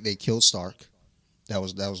yeah, they killed Stark. That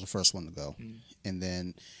was the first one to go, and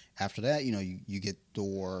then after that, you get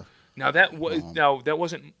Thor. Now that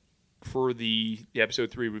wasn't for the episode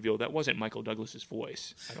 3 reveal. That wasn't Michael Douglas's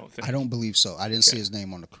voice. I don't think. I don't believe so. I didn't see Okay. his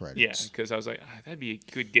name on the Yeah, credits. because I was like, that'd be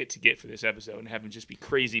a good get for this episode, and have him just be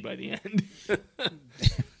crazy by the end.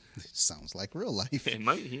 Sounds like real life. He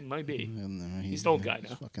might be. And, He's an old guy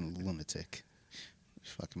now. Fucking lunatic.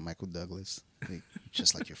 Fucking Michael Douglas,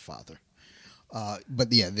 just like your father.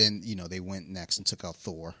 But yeah, then they went next and took out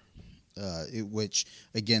Thor, which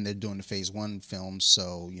again they're doing the Phase 1 films.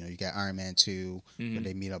 So you got Iron Man 2, where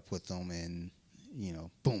they meet up with them and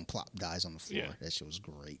boom, plop, dies on the floor. Yeah. That shit was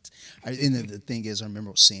great. And the thing is, I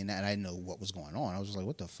remember seeing that and I didn't know what was going on. I was just like,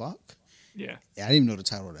 what the fuck? Yeah. I didn't even know the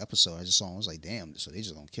title of the episode. I just saw him. I was like, damn, so they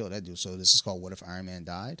just gonna kill that dude. So this is called What If Iron Man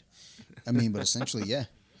Died? I mean, but essentially, yeah.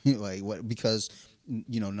 Like, what? Because,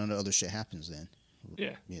 none of the other shit happens then.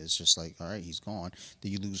 Yeah. It's just like, all right, he's gone.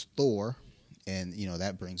 Then you lose Thor, and,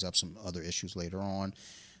 that brings up some other issues later on.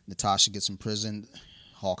 Natasha gets imprisoned.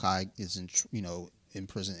 Hawkeye is in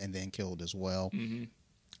prison and then killed as well. Mm-hmm.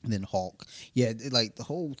 And then Hulk. Yeah, like, the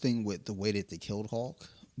whole thing with the way that they killed Hulk,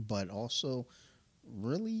 but also,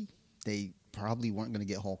 really, they probably weren't going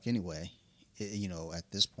to get Hulk anyway, at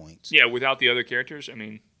this point. Yeah. Without the other characters, I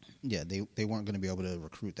mean, Yeah, they weren't going to be able to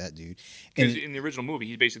recruit that dude. Because And in the original movie,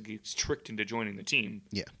 he basically gets tricked into joining the team.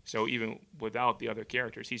 yeah, So even without the other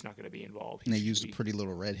characters, he's not going to be involved. and they He's used a gonna pretty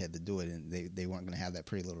little redhead to do it, and they weren't going to have that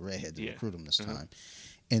pretty little redhead to Yeah. recruit him this Uh-huh. time.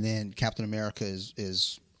 And then Captain America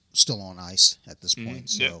is still on ice at this Mhm.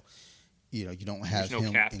 point, Yeah. so you know you don't have There's no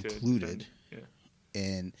him cap to included. defend.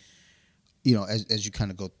 And you know, as you kind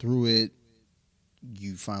of go through it,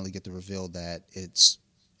 you finally get the reveal that it's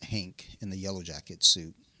Hank in the Yellow Jacket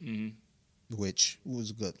suit, Yeah. hmm which was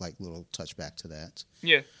a good like little touchback to that.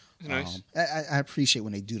 Yeah. It's nice. I appreciate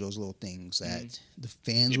when they do those little things that the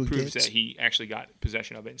fans It would proves get. that he actually got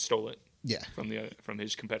possession of it and stole it Yeah, from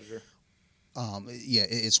his competitor. yeah,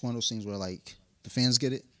 it's one of those things where like the fans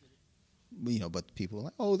get it, you know, but people are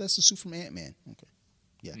like, "Oh, that's the suit from Ant-Man." Okay,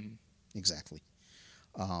 yeah, Mhm. exactly.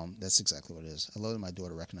 That's exactly what it is. I love that my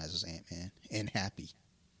daughter recognizes Ant-Man and Happy,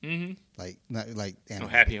 Mm-hmm. like not like Oh,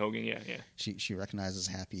 animated. Happy Hogan. Yeah. Yeah. She recognizes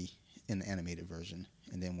Happy in the animated version,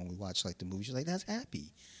 and then when we watch like the movie, she's like, "That's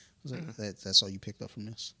Happy." I was like, "That's all you picked up from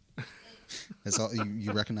this? That's all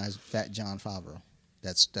you recognize Fat John Favreau?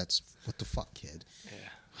 That's what the fuck, kid?"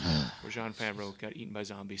 Yeah. Where John Favreau got eaten by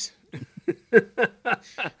zombies.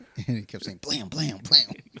 And he kept saying, "Blam, blam, blam."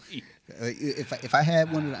 If I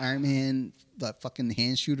had one of the Iron Man fucking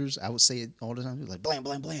hand shooters, I would say it all the time, like blam,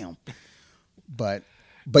 blam, blam. But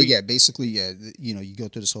yeah, basically, yeah, you know, you go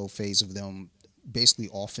through this whole phase of them basically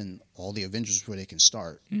offing all the Avengers where they can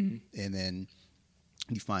start, and then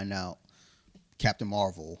you find out Captain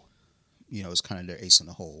Marvel, you know, is kind of their ace in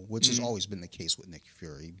the hole, which has always been the case with Nick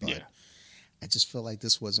Fury. But Yeah. I just feel like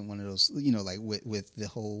this wasn't one of those, you know, like with the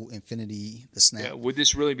whole Infinity, the snap. Yeah. Would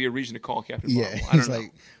this really be a reason to call Captain Yeah, Marvel? I don't it's know.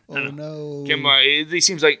 like, oh no. It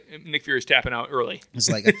seems like Nick Fury's tapping out early.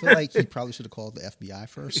 It's like I feel like he probably should have called the FBI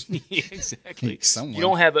first. Yeah, exactly. Someone. You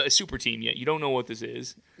don't have a super team yet. You don't know what this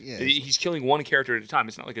is. Yeah. He's killing one character at a time.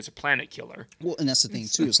 It's not like it's a planet killer. Well, and that's the thing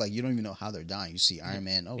too. It's like you don't even know how they're dying. You see Iron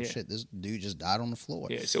Man. Oh Yeah. shit, this dude just died on the floor.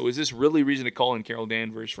 Yeah. So is this really reason to call in Carol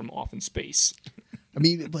Danvers from Off in Space? I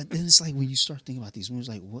mean, but then it's like when you start thinking about these movies,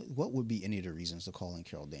 like what would be any of the reasons to call in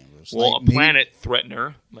Carol Danvers? Well, like, a planet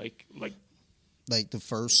threatener, like like the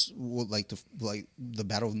first, well, like the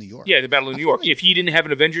Battle of New York. yeah, the Battle of New York. like- If he didn't have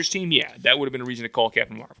an Avengers team, yeah, that would have been a reason to call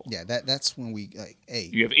Captain Marvel. Yeah, that's when we like, hey,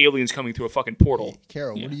 You have aliens coming through a fucking portal.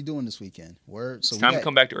 Carol, Yeah. what are you doing this weekend? Word. So It's time to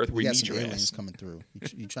come back to Earth. We We got need some your aliens ass. coming through.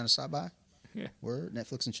 You trying to stop by? Yeah. Word.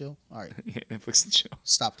 Netflix and chill. All right, Yeah, Netflix and chill.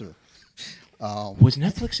 stop through. Was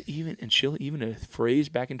Netflix and chill even a phrase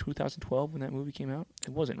back in 2012 when that movie came out? It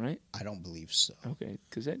wasn't, right? I don't believe so. Okay,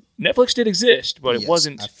 because Netflix did exist, but it Yes,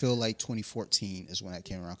 wasn't. I feel like 2014 is when that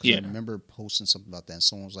came around because Yeah. I remember posting something about that. And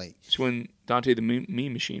someone was like, It's when Dante the meme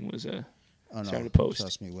machine was "Oh no, started to post.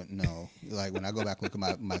 trust me, no." Like when I go back and look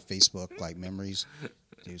at my Facebook like memories,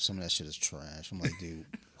 dude, some of that shit is trash. I'm like, dude,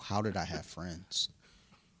 how did I have friends?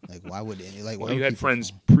 Like, why would any like? Well, why you would had people friends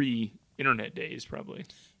phone? pre-internet days, probably.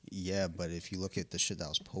 Yeah, but if you look at the shit that I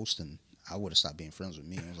was posting, I would have stopped being friends with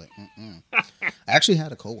me. I was like, mm-mm. I actually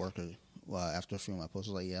had a coworker after a few of my posts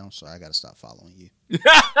was like, "Yeah, I'm sorry, I got to stop following you."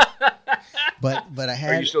 but I Are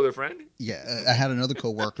had you still their friend? Yeah, I had another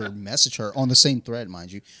coworker message her on the same thread,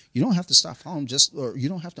 mind you. You don't have to stop following them, or you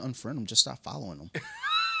don't have to unfriend them. Just stop following them.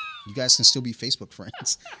 You guys can still be Facebook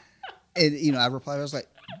friends. And you know, I replied, I was like,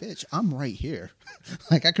 "Bitch, I'm right here.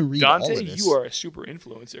 Like I can read all of Dante, this." you are a super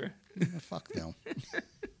influencer. Fuck them.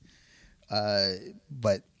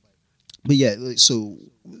 But yeah, so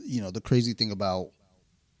you know, the crazy thing about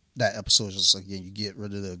that episode is just again, you get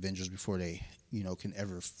rid of the Avengers before they, you know, can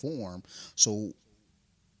ever form. So,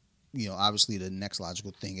 you know, obviously the next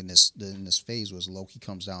logical thing in this phase was Loki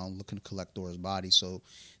comes down looking to collect Thor's body, so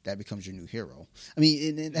that becomes your new hero. I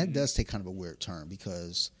mean, and that does take kind of a weird turn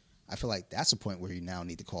because I feel like that's a point where you now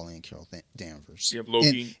need to call in Carol Danvers. You have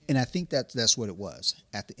Loki. And I think that's what it was.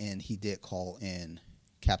 At the end, he did call in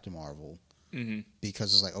Captain Marvel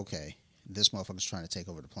because it's like, okay, this motherfucker's trying to take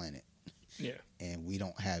over the planet, Yeah, and we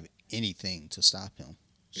don't have anything to stop him.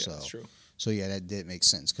 yeah, So, that's true. so yeah, that did make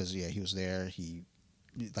sense because yeah, he was there. He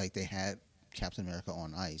like they had Captain America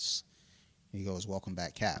on ice. He goes, "Welcome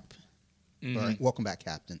back, Cap," or "Welcome back,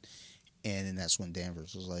 Captain," and then that's when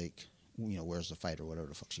Danvers was like, you know, "Where's the fight?" or whatever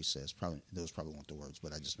the fuck she says. Probably those probably weren't the words,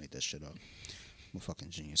 but I just made that shit up. I'm a fucking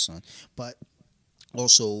genius, son. But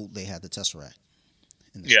also they had the Tesseract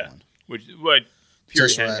in this Yeah, one. which what Fury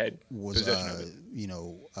Tesseract had was, possession of it. you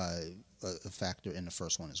know, a factor in the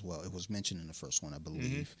first one as well. It was mentioned in the first one, I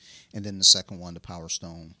believe, and then the second one, the Power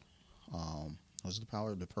Stone. Was it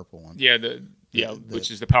the purple one? Yeah, which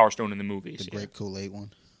is the Power Stone in the movies. The yeah. grape Kool-Aid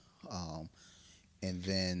one. And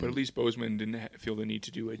then But at least Bozeman didn't feel the need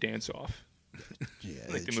to do a dance off yeah,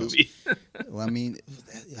 like the trust- movie. Well, I mean,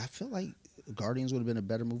 I feel like Guardians would have been a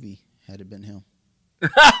better movie had it been him.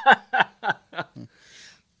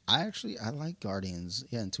 I like Guardians.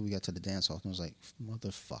 Yeah, until we got to the dance hall, and I was like,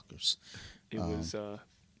 motherfuckers. It was a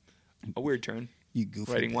weird turn, You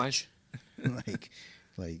goofy writing bitch. wise.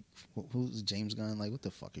 like who's James Gunn? Like, what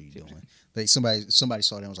the fuck are you doing? Like, somebody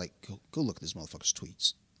saw that and was like, go look at this motherfucker's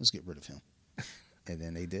tweets. Let's get rid of him. And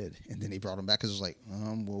then they did. And then they brought him back because it was like,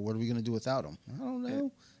 well, what are we gonna do without him? I don't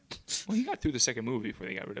know. Well, he got through the second movie before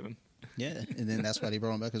they got rid of him. Yeah, and then that's why they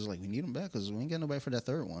brought him back because like, we need him back because we ain't got nobody for that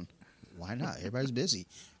third one. Why not? Everybody's busy.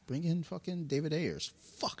 Bring in fucking David Ayers.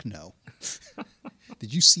 Fuck no.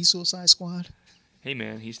 Did you see Suicide Squad? Hey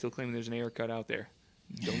man, he's still claiming there's an air cut out there.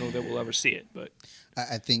 Don't know that we'll ever see it, but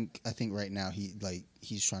I think right now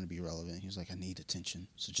he's trying to be relevant. He's like, I need attention,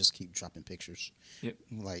 so just keep dropping pictures. Yep.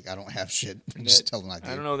 Like, I don't have shit. And Just tell them I do.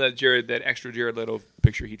 I don't know that extra Jared Leto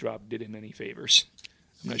picture he dropped did him any favors.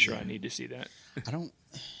 I'm not sure I need to see that. I don't.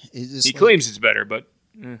 He claims it's better, but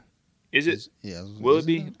is it? Yeah. Will it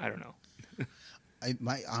be? I don't know.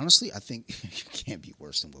 Honestly, I think you can't be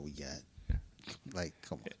worse than what we got. Like,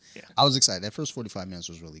 come on. Yeah. I was excited. That first 45 minutes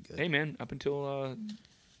was really good. Hey man, up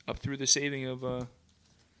through the saving of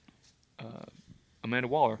Amanda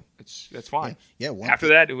Waller, that's fine. Yeah. After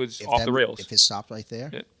that, it was off the rails. If it stopped right there,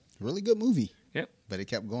 Yep. really good movie. Yep. But it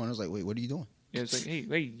kept going. I was like, wait, what are you doing? Yeah, it's like,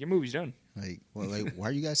 hey, your movie's done. Like, well, like, why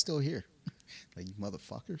are you guys still here? Like, you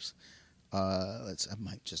motherfuckers. I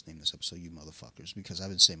might just name this episode "You Motherfuckers" because I've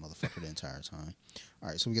been saying "motherfucker" the entire time. All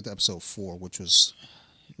right, so we get to episode 4, which was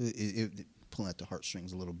it pulling at the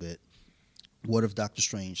heartstrings a little bit. What if Doctor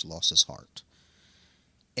Strange lost his heart?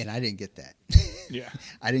 And I didn't get that. Yeah.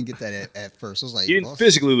 I didn't get that at first. I was like, He didn't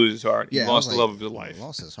physically lose his heart. He I lost was the like, love of his life.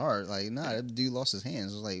 Lost his heart? Like, nah, that dude lost his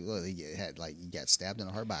hands. It was like, well, he got stabbed in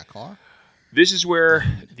the heart by a car. This is where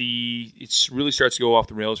it really starts to go off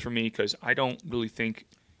the rails for me because I don't really think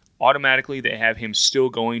automatically they have him still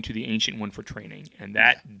going to the Ancient One for training, and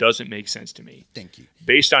that doesn't make sense to me. Thank you.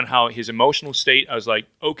 Based on how his emotional state, I was like,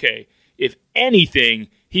 okay, if anything,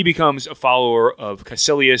 he becomes a follower of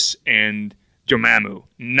Caecilius and Dormammu,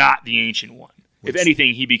 not the Ancient One. If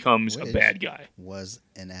anything, he becomes a bad guy. Was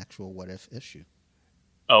an actual what if issue.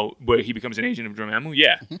 Oh, where he becomes an agent of Dormammu?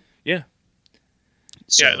 Yeah. Mm-hmm. Yeah.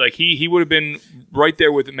 So, Yeah, like he would have been right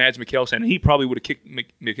there with Mads Mikkelsen, and he probably would have kicked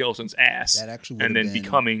Mikkelsen's ass. That actually would and have then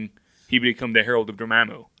been, he become the Herald of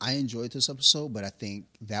Dormammu. I enjoyed this episode, but I think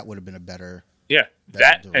that would have been a better. Yeah,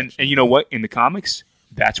 That and direction. you know what? In the comics,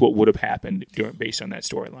 that's what would have happened based on that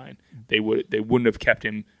storyline. They wouldn't have kept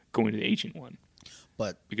him going to the Ancient One.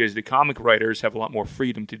 But Because the comic writers have a lot more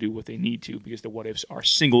freedom to do what they need to because the what ifs are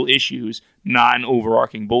single issues, not an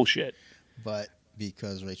overarching bullshit.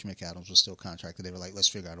 because Rachel McAdams was still contracted, they were like, let's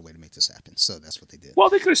figure out a way to make this happen. So that's what they did. Well,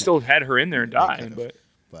 they could have still had her in there and died,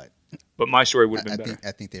 But but my story would have been better.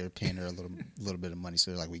 I think they were paying her a little bit of money,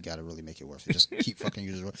 so they're like, we got to really make it worth it. Just keep fucking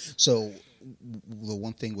using it. So the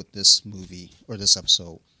one thing with this movie or this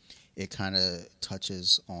episode, it kind of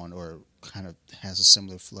touches on or kind of has a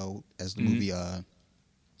similar flow as the movie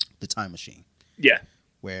The Time Machine, Yeah.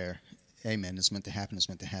 where, hey man, it's meant to happen. It's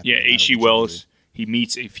meant to happen. Yeah, no matter H.G. what you Wells, he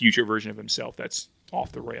meets a future version of himself that's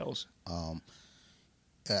off the rails. do.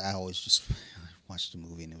 I always just watched the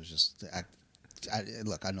movie and it was just,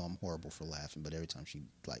 look, I know I'm horrible for laughing, but every time she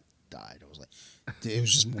like died, I was like, it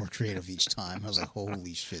was just more creative each time. I was like,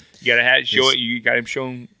 holy shit. You gotta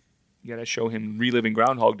show him reliving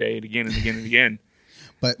Groundhog Day again and again and again.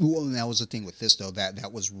 But well, that was the thing with this though,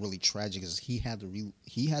 that was really tragic, is he had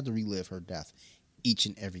to relive her death each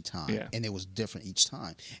and every time, Yeah. and it was different each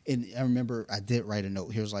time. And I remember I did write a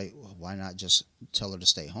note. He was like, well, why not just tell her to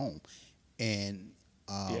stay home? And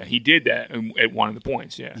Yeah, he did that at one of the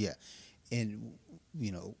points. Yeah. yeah, and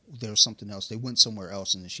there was something else. They went somewhere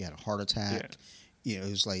else, and then she had a heart attack. It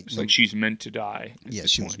was like It's like she's meant to die. yeah,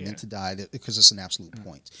 she was meant to die because it's an absolute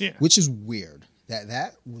point. Yeah. Which is weird.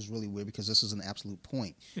 That was really weird because this is an absolute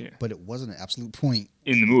point. Yeah. But it wasn't an absolute point.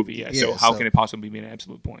 In the movie, yeah. So Yeah, how so- can it possibly be an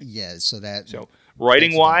absolute point? Yeah, so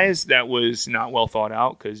Writing wise, that was not well thought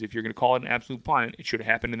out because if you're going to call it an absolute point, it should have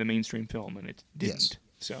happened in the mainstream film, and it didn't. Yes.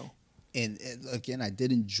 So and again, I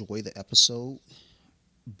did enjoy the episode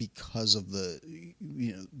because of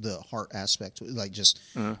the heart aspect. Like just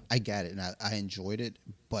I got it and I enjoyed it,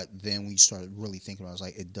 but then we started really thinking about it, I was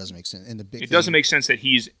like, it doesn't make sense. And it doesn't make sense that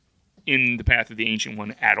he's in the path of the Ancient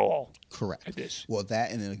One at all. correct. At this. Well,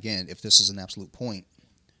 that, and then again, if this is an absolute point,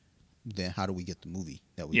 then how do we get the movie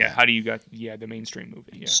that we Yeah, got? how do you got the mainstream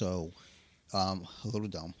movie? Yeah. So, a little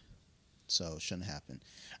dumb. So it shouldn't happen.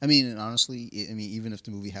 I mean, and honestly, even if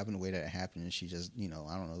the movie happened the way that it happened, and she just, I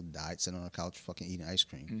don't know, died sitting on a couch, fucking eating ice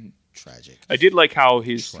cream, tragic. I did like how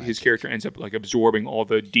his character ends up like absorbing all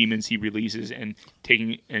the demons he releases and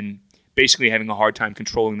taking and basically having a hard time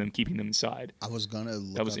controlling them, keeping them inside. I was gonna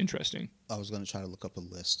look That was interesting. I was gonna try to look up a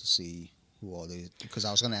list to see who all they, because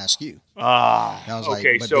I was gonna ask you.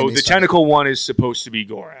 Okay. So the tentacle one is supposed to be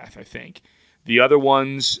Gorath, I think. The other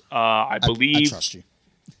ones, I believe. I trust you.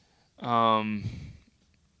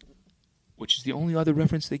 Which is the only other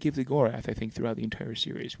reference they give to Gorath, I think, throughout the entire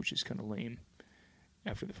series, which is kind of lame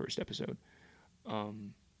after the first episode.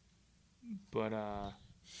 But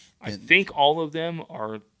I think all of them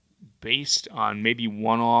are based on maybe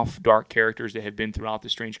one-off dark characters that have been throughout the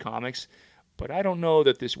Strange comics. But I don't know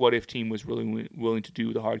that this What If team was really willing to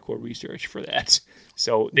do the hardcore research for that.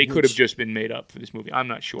 So they could have just been made up for this movie. I'm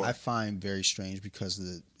not sure. I find very strange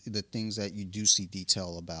because the things that you do see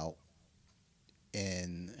detail about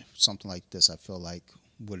in something like this, I feel like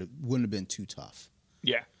wouldn't have been too tough.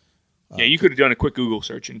 Yeah. Yeah, you could have done a quick Google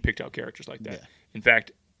search and picked out characters like that. Yeah. In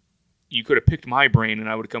fact, you could have picked my brain and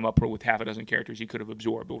I would have come up with half a dozen characters you could have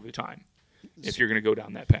absorbed over time if you're going to go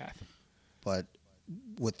down that path. But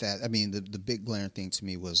with that, I mean, the big glaring thing to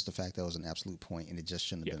me was the fact that it was an absolute point and it just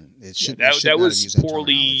shouldn't have been. That was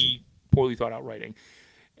poorly thought out writing.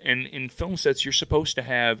 And in film sets, you're supposed to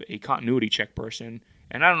have a continuity check person.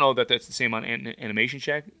 And I don't know that that's the same on animation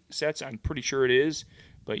check sets. I'm pretty sure it is.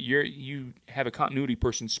 But you have a continuity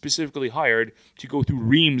person specifically hired to go through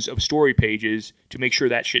reams of story pages to make sure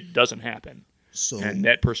that shit doesn't happen. And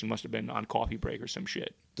that person must have been on coffee break or some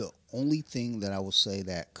shit. The only thing that I will say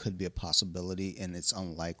that could be a possibility, and it's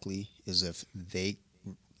unlikely, is if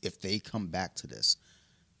they come back to this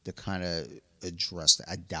to kind of address that.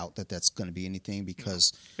 I doubt that that's going to be anything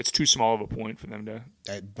because it's too small of a point for them to.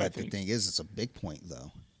 But the thing is, it's a big point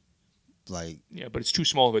though. Yeah, but it's too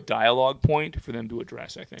small of a dialogue point for them to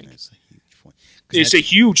address. I think it's a huge point. It's a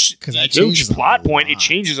huge plot point. It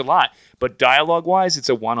changes a lot, but dialogue-wise, it's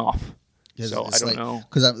a one-off. So I don't know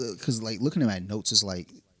because looking at my notes is like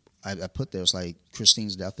I put there, it's like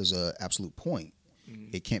Christine's death is an absolute point.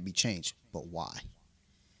 Mm-hmm. It can't be changed, but why?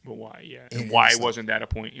 But why? Yeah, and why wasn't that a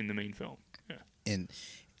point in the main film? Yeah, and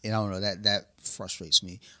I don't know, that frustrates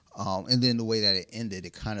me. And then the way that it ended,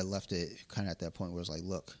 it kind of left it kind of at that point where it's like,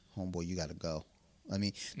 look, homeboy, you got to go. I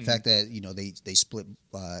mean, the fact that they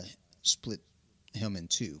split him in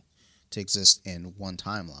two to exist in one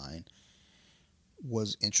timeline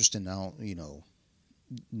was interesting. Now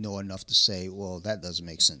know enough to say, well, that doesn't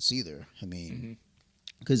make sense either. I mean,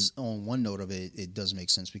 because on one note of it, it does make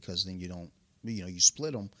sense because then you don't, you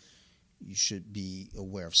split them, you should be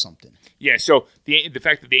aware of something. Yeah. So the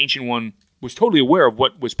fact that the Ancient One was totally aware of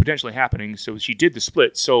what was potentially happening, so she did the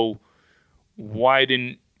split. So why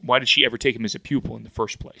did she ever take him as a pupil in the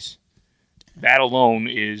first place? That alone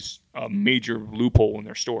is a major loophole in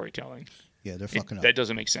their storytelling. Yeah, they're fucking up. That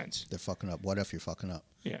doesn't make sense. They're fucking up. What if you're fucking up?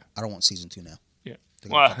 Yeah. I don't want season 2 now. Yeah.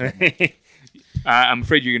 Well, I'm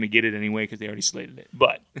afraid you're going to get it anyway because they already slated it.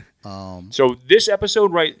 But so this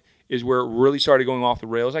episode, right, is where it really started going off the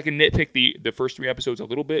rails. I can nitpick the first 3 episodes a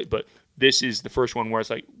little bit, but this is the first one where it's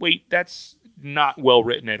like, wait, that's not well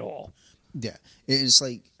written at all. Yeah. It's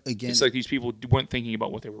like, again, it's like these people weren't thinking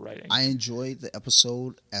about what they were writing. I enjoyed the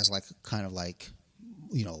episode as like kind of like,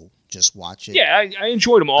 just watch it. Yeah, I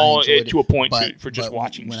enjoyed them all to a point for just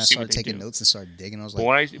watching. When I started taking notes and started digging, I was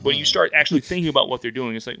like, but you start actually thinking about what they're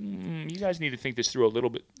doing, it's like, you guys need to think this through a little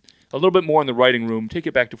bit more in the writing room. Take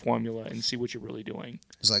it back to formula and see what you're really doing.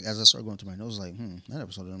 It's like, as I started going through my notes, like, that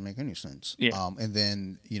episode didn't make any sense. Yeah. And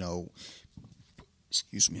then,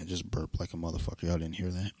 excuse me, I just burped like a motherfucker. Y'all didn't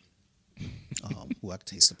hear that? I could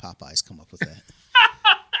taste the Popeyes come up with that.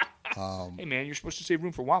 Hey man, you're supposed to save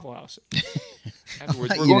room for Waffle House.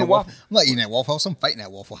 Afterwards, we're going to Waffle. I'm not eating at Waffle House. I'm fighting at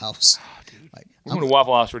Waffle House. Oh, dude. We're going to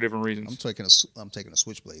Waffle House for different reasons. I'm taking a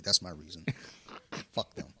switchblade. That's my reason.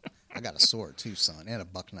 Fuck them. I got a sword too, son, and a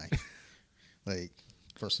buck knife. Like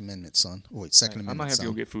First Amendment, son. Oh, wait, Second Amendment. I might have son.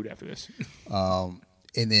 to go get food after this.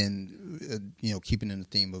 And then, keeping in the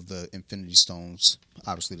theme of the Infinity Stones,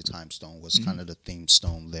 obviously the Time Stone was kind of the theme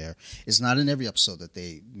stone there. It's not in every episode that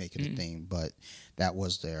they make it a theme, but that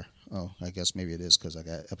was there. Oh, I guess maybe it is because I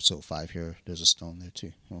got episode 5 here. There's a stone there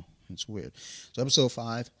too. Oh, it's weird. So episode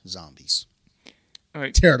 5, zombies. All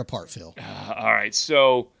right. Tear it apart, Phil. All right.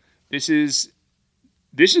 So this is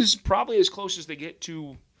probably as close as they get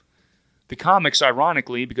to the comics,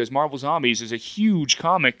 ironically, because Marvel Zombies is a huge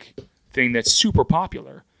comic thing that's super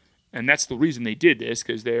popular, and that's the reason they did this,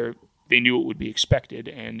 because they knew it would be expected,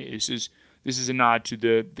 and this is a nod to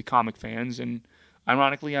the comic fans. And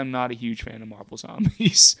ironically, I'm not a huge fan of Marvel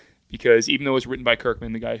Zombies because even though it was written by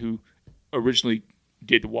Kirkman, the guy who originally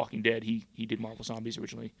did The Walking Dead, he did Marvel Zombies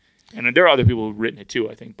originally, and there are other people who've written it too,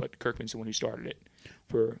 I think, but Kirkman's the one who started it.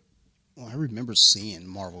 Well, I remember seeing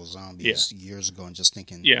Marvel Zombies years ago and just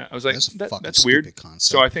thinking, I was like, that's weird. Concept.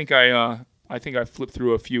 So I think I flipped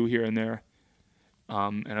through a few here and there,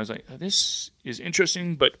 and I was like, this is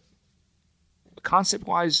interesting, but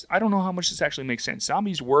concept-wise, I don't know how much this actually makes sense.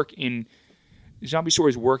 Zombie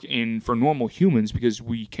stories work for normal humans because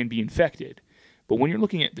we can be infected, but when you're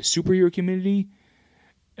looking at the superhero community,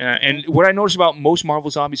 and what I notice about most Marvel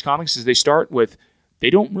Zombies comics is they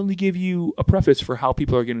don't really give you a preface for how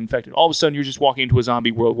people are getting infected. All of a sudden, you're just walking into a zombie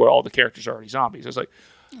world where all the characters are already zombies. I was like,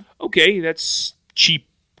 okay, that's cheap,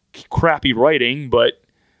 crappy writing, but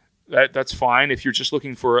that's fine. If you're just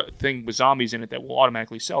looking for a thing with zombies in it that will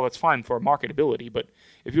automatically sell, that's fine for marketability. But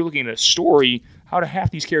if you're looking at a story, how do half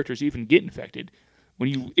these characters even get infected? When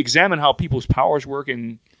you examine how people's powers work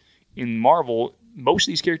in Marvel, most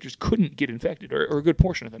of these characters couldn't get infected, or a good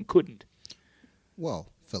portion of them couldn't. Well,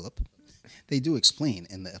 Philip, they do explain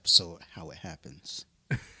in the episode how it happens.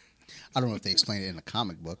 I don't know if they explain it in a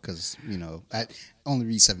comic book because, I only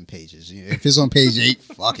read 7 pages. If it's on page 8,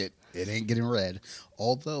 fuck it. It ain't getting read.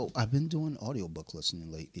 Although, I've been doing audiobook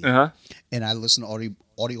listening lately. And I listen to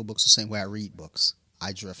audiobooks the same way I read books.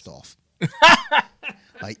 I drift off.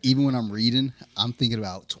 Like, even when I'm reading, I'm thinking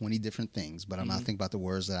about 20 different things, but I'm not thinking about the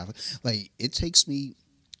words that it takes me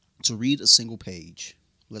to read a single page,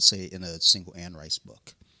 let's say in a single Anne Rice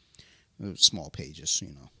book. Small pages,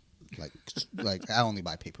 like I only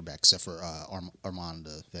buy paperback except for Armand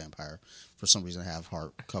the Vampire. For some reason, I have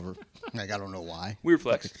hardcover. I don't know why. Weird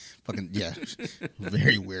flex. Fucking yeah,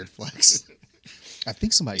 very weird flex. I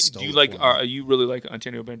think somebody stole. Do you you really like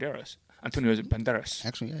Antonio Banderas? Antonio Banderas.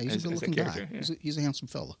 Actually, yeah, he's a good-looking guy. Yeah. He's a handsome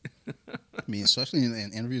fella. I mean, especially in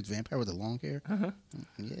an Interview with the Vampire with the long hair.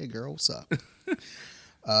 Yeah, girl, what's up?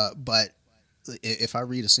 But if I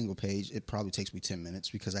read a single page, it probably takes me 10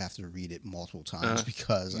 minutes because I have to read it multiple times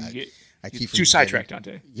because I keep too sidetracked,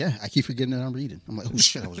 Dante. Yeah, I keep forgetting that I'm reading. I'm like, oh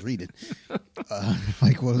shit, I was reading.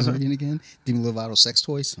 Like, what was I reading again? Demi Lovato sex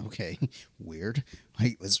toys? Okay, weird.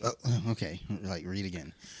 Like, okay, like read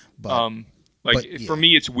again. But for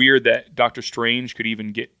me, it's weird that Doctor Strange could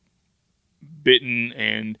even get bitten.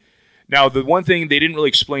 And now the one thing they didn't really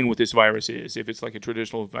explain what this virus is, if it's like a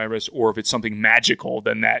traditional virus or if it's something magical,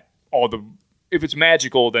 then if it's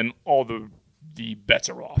magical, then all the bets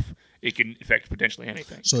are off. It can affect potentially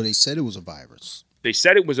anything. So they said it was a virus. They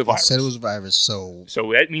said it was a virus. So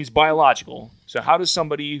that means biological. So how does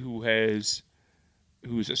somebody who's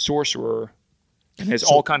a sorcerer and has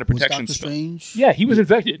all kind of protection was Dr. Strange? Yeah, he was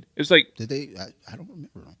infected. It was like, did they? I don't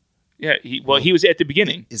remember. Yeah, he was at the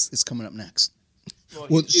beginning. It's coming up next.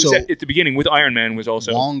 Well, so at the beginning with Iron Man was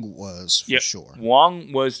also Wong was for sure.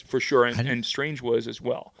 Wong was for sure, and Strange was as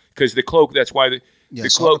well because the cloak. That's why the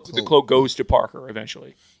cloak goes to Parker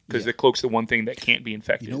eventually because the cloak's the one thing that can't be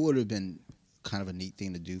infected. You know what would have been kind of a neat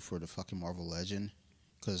thing to do for the fucking Marvel Legend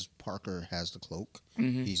because Parker has the cloak.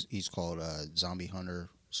 Mm-hmm. He's called Zombie Hunter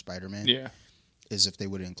Spider-Man. Yeah, is if they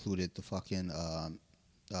would have included the fucking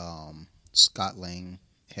Scott Lang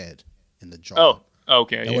head in the jar. Oh.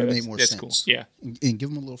 Okay, that would have made more sense. Cool. Yeah, and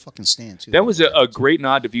give him a little fucking stand too. That was a great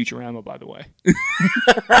nod to Futurama, by the way.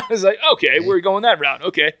 I was like, okay, we're going that route.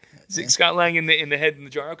 Okay, Scott Lang in the head in the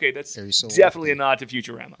jar. Okay, that's definitely a nod to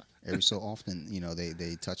Futurama. Every so often,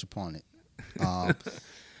 they touch upon it.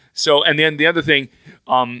 So, and then the other thing,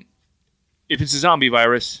 if it's a zombie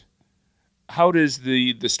virus, how does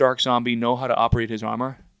the Stark zombie know how to operate his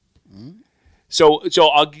armor? Mm-hmm. So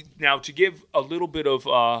now to give a little bit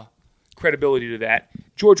of credibility to that,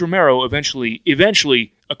 George Romero eventually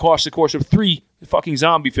across the course of 3 fucking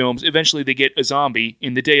zombie films, eventually they get a zombie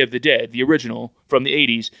in The Day of the Dead, the original from the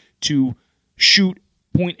 80s, to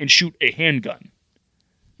point and shoot a handgun.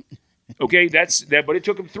 Okay, that's that. But it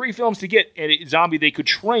took them 3 films to get a zombie they could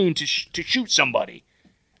train to shoot somebody.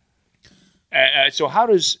 So how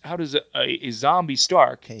does a zombie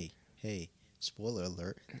Stark? Hey, spoiler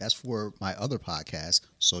alert! That's for my other podcast.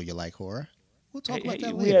 So you like horror? We'll talk about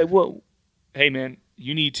that later. Yeah, well, hey man,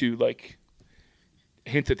 you need to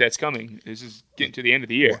hint that that's coming. This is getting to the end of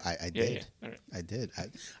the year. Well, I did. Yeah. Right. I did.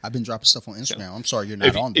 I've been dropping stuff on Instagram. I'm sorry you're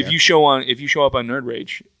not on there. If you show up on Nerd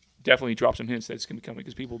Rage, definitely drop some hints that's going to be coming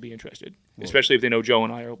because people will be interested, especially if they know Joe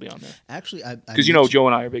and I will be on there. Actually, because Joe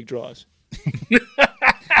and I are big draws.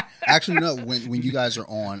 Actually, no. When you guys are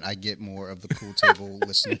on, I get more of the Cool Table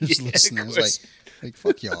listeners listening. It's like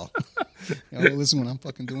fuck y'all. Y'all listen when I'm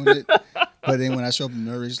fucking doing it. But then when I show up in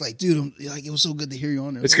Nerd Rage, it's like, dude, it was so good to hear you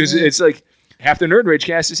on there. It's because it's like half the Nerd Rage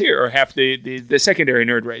cast is here, or half the secondary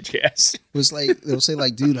Nerd Rage cast. It was like they'll say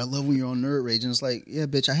like, dude, I love when you're on Nerd Rage, and it's like, yeah,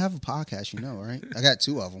 bitch, I have a podcast, you know, right? I got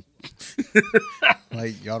 2 of them.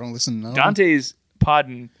 Like y'all don't listen to none of them? Dante's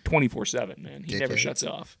podding 24/7, man. He never Dickhead. shuts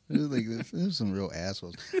off. It was like there's some real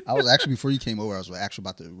assholes. I was actually before you came over, I was actually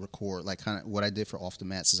about to record like kind of what I did for Off the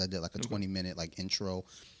Mats is I did like a 20-minute like intro,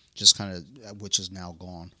 just kind of which is now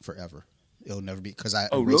gone forever. It'll never be because I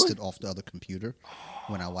erased really? it off the other computer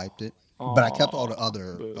when I wiped it. But I kept all the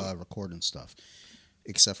other recording stuff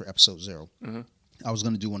except for episode 0. I was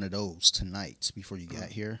gonna do one of those tonight before you got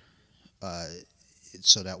here.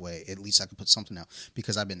 So that way, at least I could put something out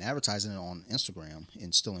because I've been advertising it on Instagram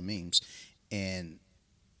and still in memes, and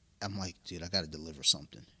I'm like, dude, I got to deliver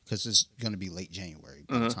something because it's gonna be late January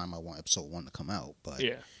by the time I want episode 1 to come out. But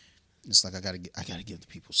Yeah. it's like I gotta give the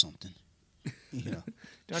people something, you know.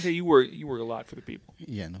 Dante, you work a lot for the people.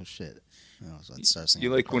 Yeah, no shit. So I'd start saying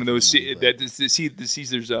You're I'm like one of proud those for the money, the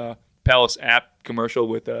Caesar's Palace app commercial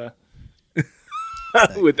with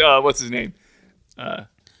with what's his name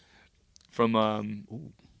from but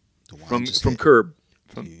the wine just hit. Curb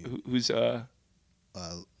You- who's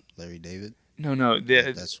Larry David. no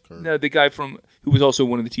That's Curb. no the guy from who was also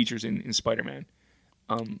one of the teachers in Spider-Man.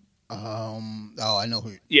 Oh, I know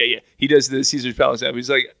who. Yeah, he does the Caesar's Palace app. He's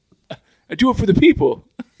like, I do it for the people.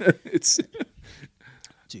 It's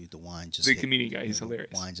Dude, the wine just the hit, comedian guy. He's the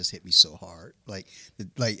hilarious. Wine just hit me so hard, like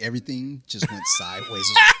everything just went sideways.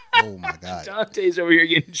 Oh my god! Dante's over here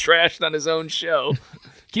getting trashed on his own show.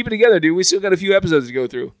 Keep it together, dude. We still got a few episodes to go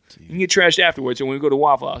through. You can get trashed afterwards, and when we go to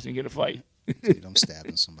Waffle House and get a fight. Dude, I'm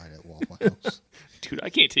stabbing somebody at Waffle House. Dude, I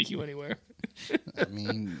can't take you anywhere. I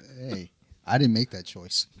mean, hey, I didn't make that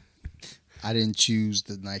choice. I didn't choose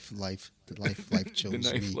the knife life. The life chose The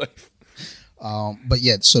knife me. life. But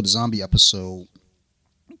yeah, so the zombie episode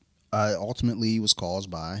ultimately was caused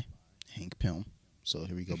by Hank Pym. So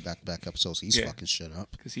here we go, back-to-back episodes. He's Yeah. fucking shit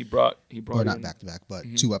up. Because he brought Or not in- back-to-back, but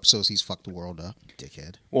 2 episodes he's fucked the world up.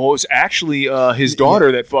 Dickhead. Well, it's actually his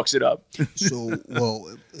daughter that fucks it up. So,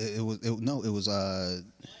 well, it was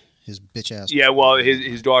his bitch ass. Yeah, well,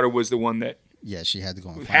 his daughter was the one that Yeah, she had to go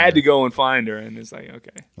and find had her. to go and find her, and it's like,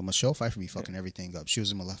 okay. Well, Michelle Pfeiffer be fucking everything up. She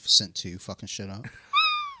was in Maleficent too, fucking shit up.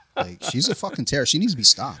 Like, she's a fucking terror. She needs to be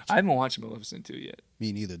stopped. I haven't watched Maleficent 2 yet.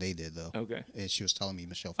 Me neither. They did though. Okay. And she was telling me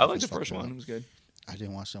Michelle I Pfeiffer. liked the first one. It was good. I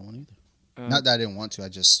didn't watch that one either. Not that I didn't want to. I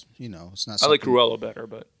just, it's not. I like something- Cruella better,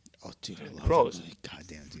 but Oh, dude, I love Cruella's- that movie.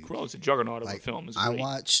 Goddamn, dude. Cruella's a juggernaut of a Like, film. It's I great.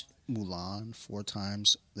 watched Mulan 4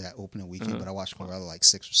 times that opening weekend, but I watched Cruella like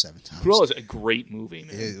 6 or 7 times. Cruella's a great movie,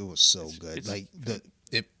 man. It was so good. it's- Like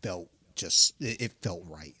it felt just it felt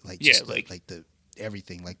right. Like Yeah, just like- the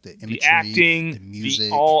everything, like the imagery, The acting, the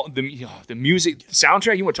music. the music, the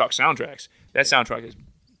soundtrack. You want to talk soundtracks? That soundtrack is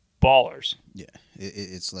ballers. Yeah,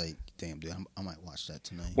 it's like damn, dude. I might watch that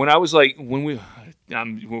tonight. When I was like, when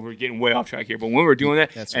we're getting way off track here, but when we were doing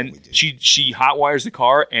that, That's what and we do. she hotwires the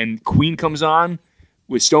car, and Queen comes on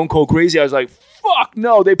with Stone Cold Crazy, I was like, fuck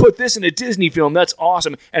no, they put this in a Disney film. That's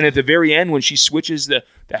awesome. And at the very end, when she switches the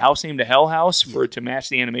house name to Hell House to match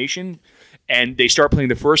the animation, and they start playing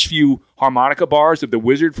the first few harmonica bars of the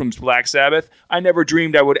Wizard from Black Sabbath, I never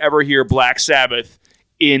dreamed I would ever hear Black Sabbath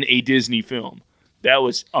in a Disney film. That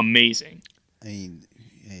was amazing. I mean,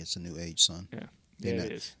 hey, it's a new age, son. Yeah, They yeah, know,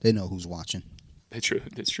 it is. They know who's watching. That's true.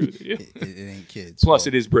 That's true. They do. It ain't kids. Plus, Well,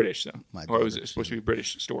 it is British, though. My Or was daughter, it supposed to be a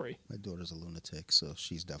British story? My daughter's a lunatic, so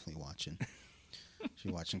she's definitely watching.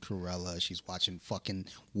 She's watching Cruella. She's watching fucking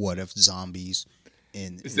What If Zombies.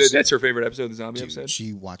 And That's her favorite episode, the zombie dude, episode?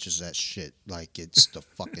 she watches that shit like it's the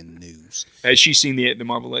fucking news. Has she seen the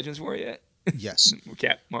Marvel Legends war yet? Yes.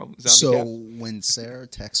 Marvel Zombie So Cap. when Sarah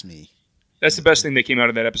texts me, That's the best thing that came out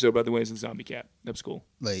of that episode, by the way, is the Zombie Cap. That was cool.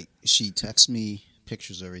 like she texts me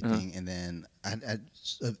pictures of everything, and then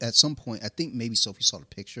at some point, I think maybe Sophie saw the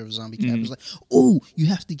picture of Zombie Cat. It was like, "Oh, you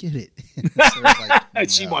have to get it." Sarah's like,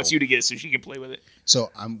 She "No." wants you to get it so she can play with it. So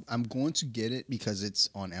I'm going to get it because it's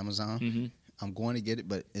on Amazon. Mm-hmm. I'm going to get it,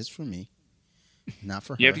 but it's for me, not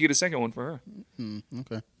for her. You have to get a second one for her.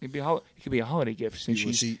 Okay. It could be a holiday gift since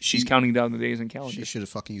Well, she's she- counting down the days and She calendar. should have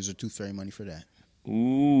fucking used her tooth fairy money for that.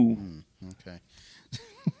 Ooh. Okay.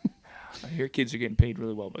 I hear kids are getting paid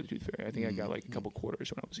really well by the Tooth Fairy. I think I got like a couple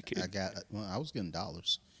quarters when I was a kid. I was getting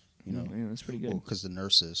dollars, you know, Yeah, that's pretty good. because the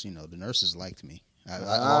nurses liked me. I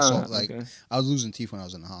also okay. I was losing teeth when I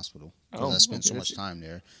was in the hospital because Oh, I spent okay, so much that's- time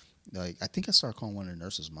there. Like I think I started calling one of the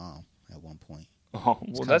nurses mom at one point. Oh, well,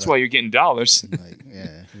 kinda that's like- why you're getting dollars. Like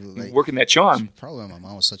yeah, You're like, working that charm. probably my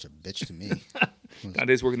mom was such a bitch to me.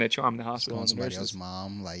 Nowadays, working that charm in the hospital. Calling and the somebody nurses. else's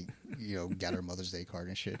mom, like, got her Mother's Day card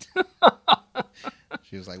and shit.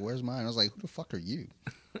 She was like, "Where's mine?" I was like, "Who the fuck are you?"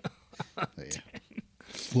 Like,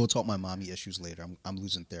 We'll talk my mommy issues later. I'm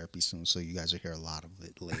losing therapy soon, so you guys will hear a lot of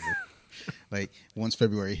it later. Like, once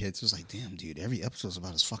February hits, it's like, damn, dude, every episode's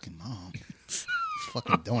about his fucking mom.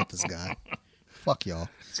 Fucking done with this guy. Fuck y'all.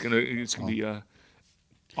 It's gonna be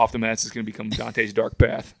off the mats. It's gonna become Dante's Dark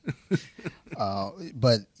Path.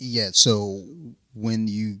 But yeah, so when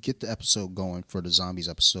you get the episode going for the zombies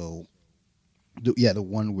episode, the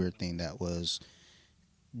one weird thing that was,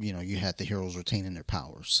 you had the heroes retaining their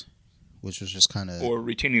powers, which was just kind of Or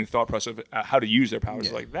retaining the thought process of how to use their powers.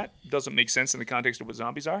 Yeah. Like, that doesn't make sense in the context of what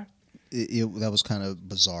zombies are. that was kind of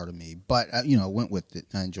bizarre to me. But I went with it.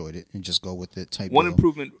 I enjoyed it, and just go with it. Type One deal.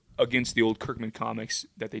 improvement against the old Kirkman comics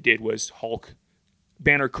that they did was Hulk.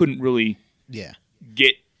 Banner couldn't really Yeah,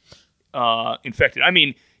 get infected. I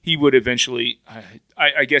mean, he would eventually.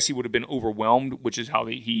 I guess he would have been overwhelmed, which is how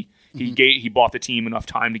he bought the team enough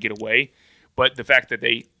time to get away. But the fact that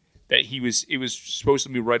it was supposed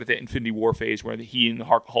to be right at the Infinity War phase where he and the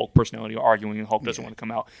Hulk personality are arguing, and Hulk doesn't want to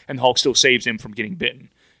come out, and Hulk still saves him from getting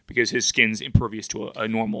bitten because his skin's impervious to a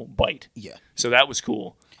normal bite. yeah. So that was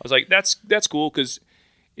cool. I was like, that's cool, because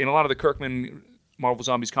in a lot of the Kirkman Marvel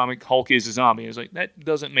Zombies comic, Hulk is a zombie. I was like, that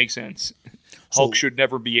doesn't make sense. Hulk should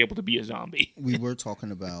never be able to be a zombie. We were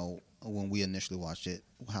talking about when we initially watched it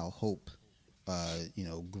how Hope,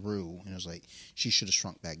 grew, and it was like she should have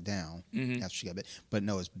shrunk back down after she got bit. But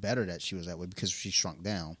no, it's better that she was that way because she shrunk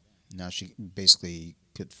down. Now she basically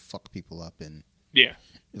could fuck people up and Yeah.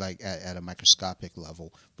 like at a microscopic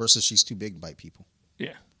level versus she's too big to bite people.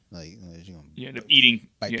 Yeah. Like You end up eating.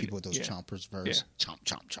 bite yeah, people with those yeah. chompers first. Chomp,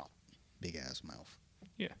 chomp, chomp. Big ass mouth.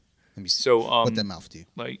 Yeah. Let me see So what that mouth do.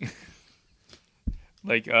 like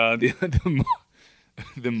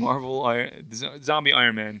the Marvel zombie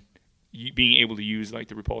Iron Man being able to use like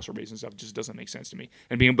the repulsor base and stuff just doesn't make sense to me.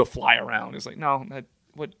 And being able to fly around is like, no,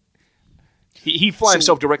 what. He fly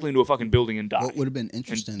himself directly into a fucking building and die. What would have been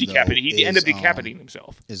interesting and though he ended up decapitating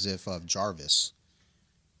himself. is if Jarvis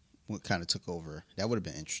kind of took over. That would have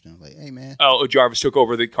been interesting. Like, hey man, Oh, Jarvis took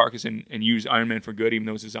over the carcass and used Iron Man for good, even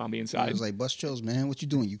though it's a zombie inside. I was like, Bust Chills, man, what you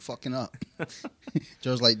doing? You fucking up.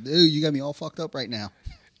 Jarvis like, dude, you got me all fucked up right now.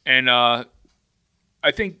 And I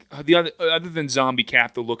think the other than Zombie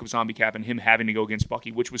Cap, the look of Zombie Cap, and him having to go against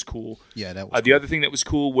Bucky, which was cool. Yeah, that was The other thing that was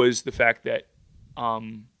cool was the fact that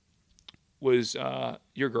was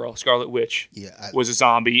your girl Scarlet Witch was a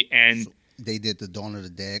zombie, and they did the Dawn of the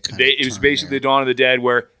Dead. it was basically the Dawn of the Dead,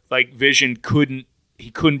 where like Vision couldn't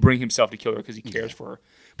bring himself to kill her because he cares for her.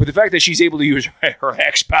 But the fact that she's able to use her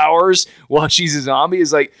hex powers while she's a zombie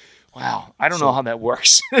is like, wow, I don't know how that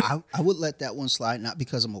works. I would let that one slide, not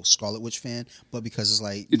because I'm a Scarlet Witch fan, but because it's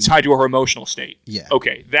like It's tied to her emotional state. Yeah.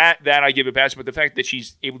 Okay, that I give it pass, but the fact that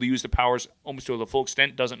she's able to use the powers almost to the full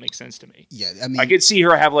extent doesn't make sense to me. Yeah, I mean, I could see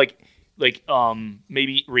her have like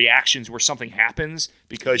maybe reactions where something happens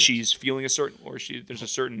because she's feeling a certain, or there's a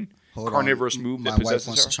certain carnivorous move that my wife possesses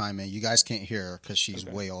wants her. to chime in. You guys can't hear her because she's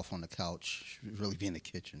way off on the couch. She would really be in the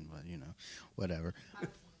kitchen, but whatever.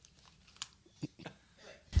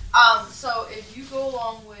 So if you go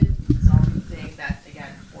along with the zombie thing, that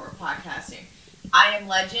again for podcasting, I Am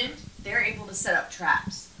Legend, they're able to set up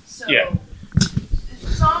traps. So Yeah.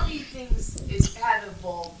 zombie things have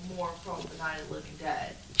evolved more from the Night of the Living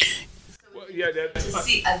Dead. So Well, yeah,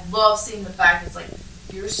 I love seeing the fact it's like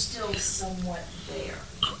you're still somewhat there.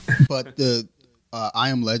 But the I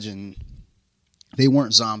Am Legend, they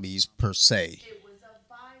weren't zombies per se. It was a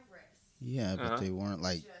virus, Yeah, but they weren't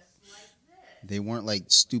like just like this. they weren't like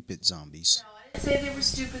stupid zombies. No, I didn't say they were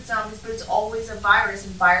stupid zombies, but it's always a virus,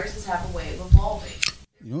 and viruses have a way of evolving.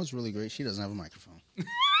 You know what's really great? She doesn't have a microphone.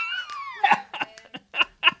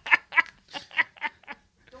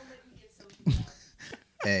 Don't make me get so deep.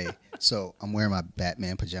 Hey, so I'm wearing my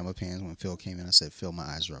Batman pajama pants. When Phil came in, I said, "Phil, my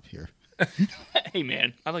eyes are up here." Hey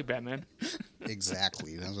man, I like Batman.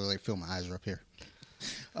 Exactly. That's what I feel. My eyes are up here.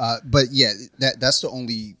 But yeah, that's the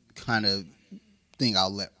only kind of thing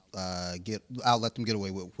I'll let them get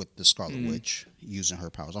away with the Scarlet Witch using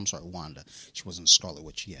her powers. I'm sorry, Wanda. She wasn't a Scarlet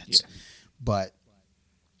Witch yet. Yeah. But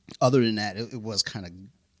other than that, it was kind of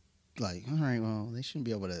like, all right, well, they shouldn't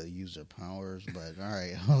be able to use their powers, but all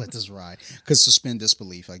right, I'll let this ride. Because suspend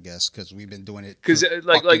disbelief, I guess, because we've been doing it. Because since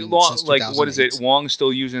what is it? 2008. Wong's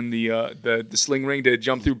still using the sling ring to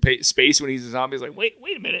jump through space when he's a zombie. He's like, wait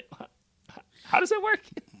a minute, how does that work?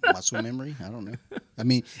 Muscle memory? I don't know. I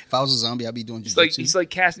mean, if I was a zombie, I'd be doing jiu-jitsu. He's like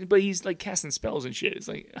casting spells and shit. It's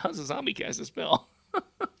like, how's a zombie cast a spell?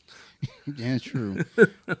 Yeah, true.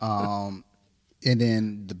 And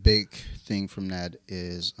then the big thing from that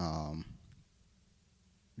is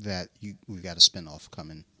that we got a spinoff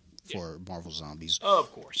coming for Marvel Zombies. Oh,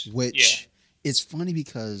 of course. Which it's funny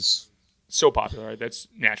because so popular. Right? That's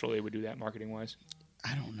natural they would do that marketing wise.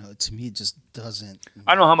 I don't know. To me, it just doesn't.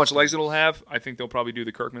 I don't know how much legs it'll have. I think they'll probably do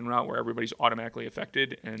the Kirkman route where everybody's automatically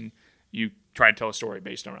affected, and you try to tell a story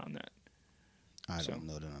based around that. I don't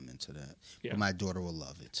know that I'm into that. Yeah. But my daughter will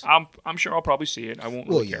love it. I'm sure I'll probably see it. I won't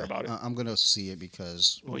really care about it. I'm gonna see it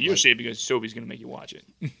because. Well, you'll see it because Sophie's going to make you watch it.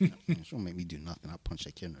 She won't make me do nothing. I'll punch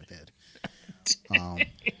that kid in her head.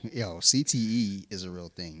 CTE is a real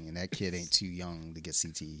thing, and that kid ain't too young to get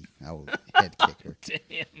CTE. I will head kick her.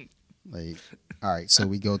 Damn. Like, all right, so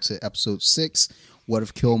we go to episode 6. What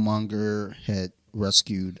if Killmonger had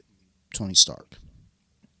rescued Tony Stark?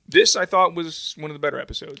 This I thought was one of the better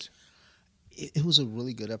episodes. It was a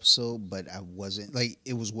really good episode, but I wasn't like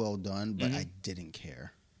it was well done, but I didn't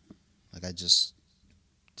care. Like I just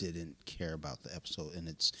didn't care about the episode, and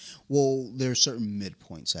there are certain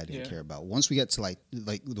midpoints I didn't care about. Once we got to like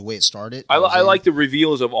the way it started, I like the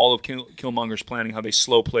reveals of all of Killmonger's planning, how they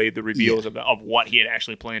slow played the reveals of what he had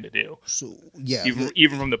actually planned to do. So yeah,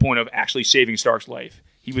 even from the point of actually saving Stark's life,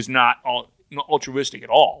 he was not altruistic at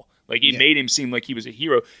all. Like it made him seem like he was a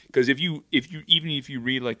hero. Because if you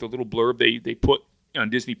read like the little blurb they put on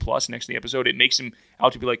Disney Plus next to the episode, it makes him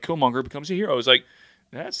out to be like Killmonger becomes a hero. It's like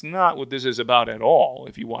that's not what this is about at all.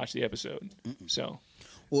 If you watch the episode, so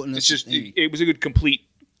it's just it was a good complete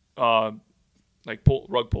rug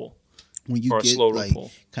pull. When you or a get slow like pull.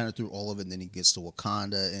 kind of through all of it, and then he gets to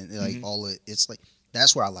Wakanda and like all it, it's like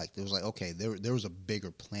that's where I liked it. It was like okay, there was a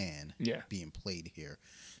bigger plan being played here.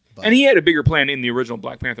 But, and he had a bigger plan in the original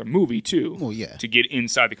Black Panther movie too. Well, yeah. To get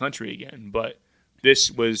inside the country again, but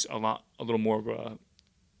this was a little more of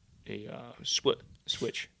a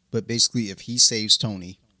switch. But basically, if he saves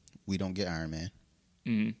Tony, we don't get Iron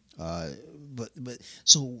Man. But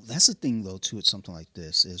so that's the thing though too. It's something like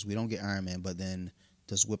this is we don't get Iron Man, but then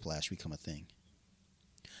does Whiplash become a thing?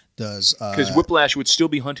 Because Whiplash would still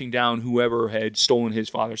be hunting down whoever had stolen his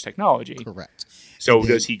father's technology. Correct. So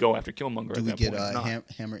does he go after Killmonger? Do we at get that point?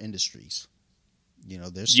 Hammer Industries?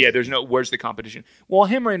 Where's the competition? Well,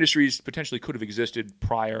 Hammer Industries potentially could have existed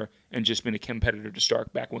prior and just been a competitor to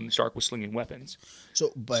Stark back when Stark was slinging weapons.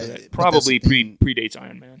 So that probably predates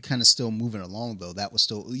Iron Man. Kind of still moving along though. That was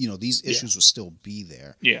still these issues would still be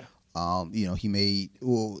there. Yeah. He made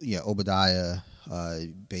Obadiah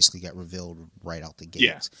basically got revealed right out the gate.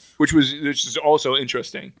 Yeah, which is also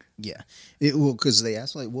interesting. Yeah, because they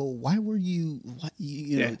asked like, well, why were you?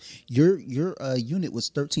 Your unit was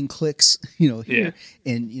 13 clicks, here,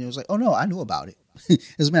 and it's like, oh no, I knew about it.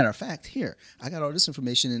 As a matter of fact, here I got all this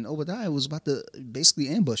information, and Obadiah was about to basically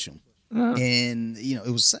ambush him, and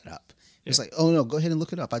it was set up. It's like, oh no, go ahead and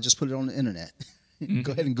look it up. I just put it on the internet.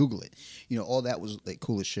 Go ahead and Google it. All that was like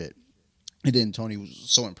cool as shit. And then Tony was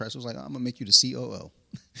so impressed. He was like, I'm going to make you the COO.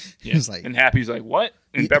 Yeah. Like, and Happy's like, what?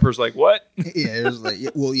 And Pepper's like, what? Yeah, it was like,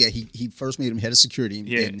 he first made him head of security.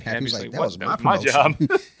 And Happy was like, that was my job.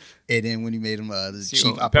 And then when he made him the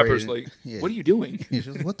chief operator. Pepper's like, what are you doing? She was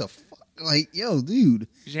like, what the fuck? Like, yo, dude.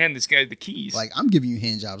 You hand this guy the keys. Like, I'm giving you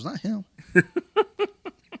hand jobs, not him.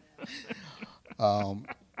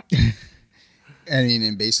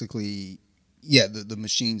 And basically, the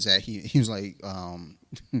machines that he was like,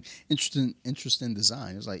 interesting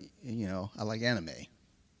design. It was like, I like anime.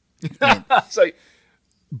 It's like,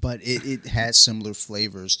 but it had similar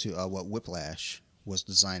flavors to what Whiplash was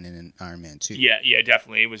designing in Iron Man 2. Yeah,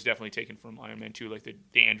 definitely. It was definitely taken from Iron Man 2, like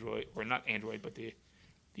the android, or not android, but the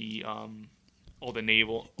all the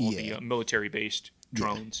naval, the military based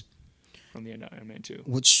drones. From the end of Iron Man 2.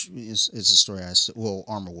 Which is a story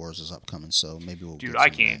Armor Wars is upcoming, so maybe we'll Dude, get I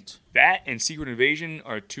can't. That and Secret Invasion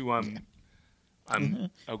are two okay.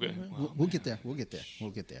 We'll get there. We'll get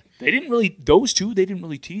there. They didn't really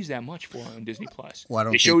tease that much for on Disney Plus. Well, I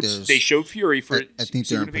don't they showed Fury for I think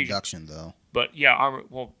they're in Invasion. production though. But yeah, Armor.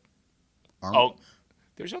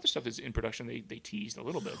 There's other stuff that's in production. They teased a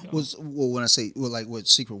little bit. When I say like with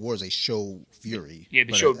Secret Wars, they show Fury. Yeah,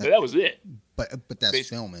 they showed, but that was it. But that's basically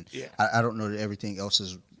filming. Yeah, I don't know that everything else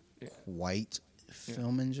is quite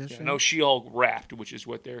filming just yet. No, She-Hulk wrapped, which is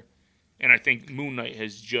what they're, and I think Moon Knight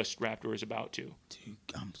has just wrapped or is about to. Dude,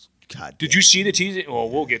 God. Did you see the teaser? Well,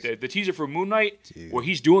 we'll get there. The teaser for Moon Knight, where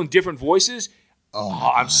he's doing different voices.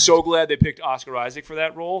 I'm so glad they picked Oscar Isaac for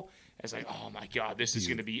that role. It's like, oh my God, this is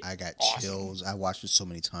going to be I got awesome. chills. I watched it so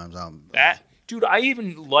many times. Dude, I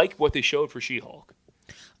even like what they showed for She-Hulk.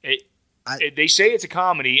 They say it's a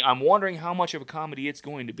comedy. I'm wondering how much of a comedy it's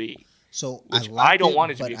going to be. So I don't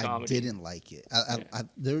want it to be a comedy. I didn't like it.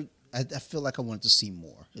 I feel like I wanted to see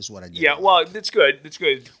more. Is what I did. Yeah, well, that's good. That's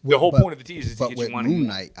good. The whole point of the tease is to get you wanting Moon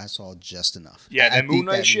Knight, I saw just enough. Yeah, that Moon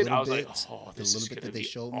Knight shit, I was like, oh, this is going to be that they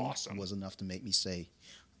showed awesome. me was enough to make me say,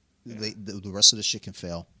 the rest of the shit can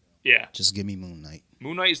fail. Yeah. Just give me Moon Knight.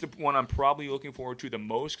 Moon Knight is the one I'm probably looking forward to the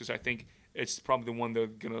most because I think it's probably the one they're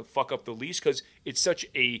going to fuck up the least because it's such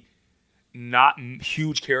a not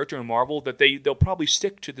huge character in Marvel that they'll probably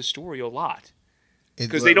stick to the story a lot.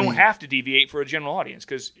 Because they don't have to deviate for a general audience.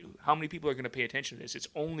 Because how many people are going to pay attention to this? It's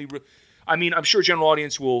only... I'm sure general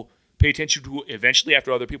audience will pay attention to it eventually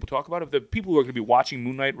after other people talk about it. The people who are going to be watching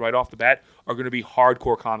Moon Knight right off the bat are going to be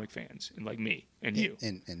hardcore comic fans, and like me and you.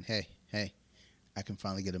 And hey, I can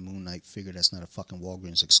finally get a Moon Knight figure that's not a fucking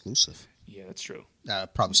Walgreens exclusive. Yeah, that's true. I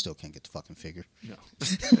probably still can't get the fucking figure. No.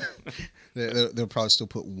 They'll probably still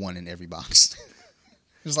put one in every box.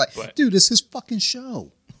 It's like, dude, it's his fucking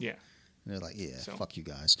show. Yeah. And they're like, yeah, fuck you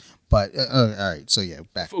guys. But all right, so yeah,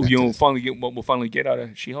 back. We'll finally get out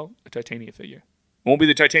of She-Hulk a Titania figure. Won't be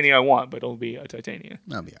the Titania I want, but it'll be a Titania.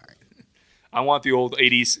 That'll be all right. I want the old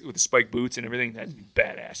 '80s with the spiked boots and everything. That'd be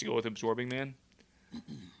badass. You go with Absorbing Man.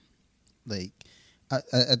 Like,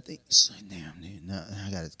 I think, damn, dude, no,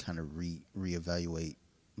 I gotta kind of reevaluate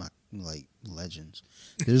my legends.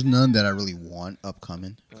 There's none that I really want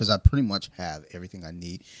upcoming because I pretty much have everything I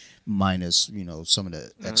need, minus some of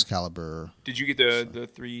the Excalibur. Did you get the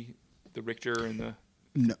Richter and the?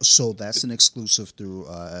 No, so that's an exclusive through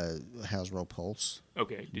Hasbro Pulse.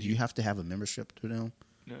 Okay. Do you have to have a membership to them?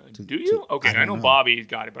 Do you? Okay, I know Bobby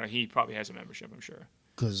got it, but he probably has a membership, I'm sure.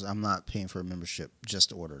 Because I'm not paying for a membership just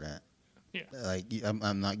to order that. Yeah. Like,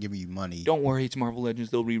 I'm not giving you money. Don't worry, it's Marvel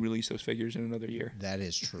Legends. They'll re-release those figures in another year. That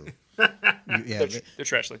is true. They're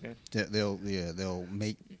trash like that. They'll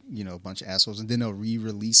make a bunch of assholes, and then they'll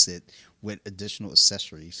re-release it with additional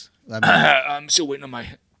accessories. I'm still waiting on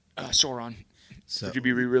my Sauron. So, to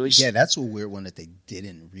be re-released. Yeah, that's a weird one that they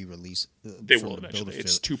didn't re-release. They will eventually.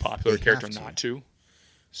 It's too popular a character not to.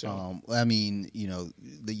 So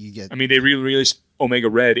you get. They re-released Omega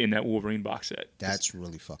Red in that Wolverine box set. That's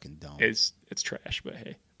really fucking dumb. It's trash, but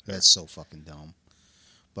hey, that's so fucking dumb.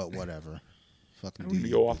 But whatever. Fucking. I'm gonna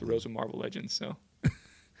go off the rails of Marvel Legends. So,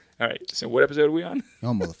 all right. So what episode are we on?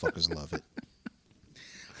 Y'all motherfuckers love it.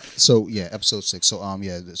 So yeah, episode 6. So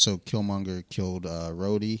so Killmonger killed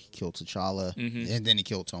Rhodey, killed T'Challa, and then he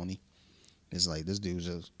killed Tony. It's like this dude's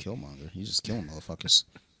a Killmonger. He's just killing motherfuckers.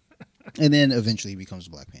 And then eventually he becomes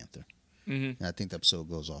Black Panther. And I think the episode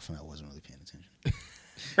goes off, and I wasn't really paying attention.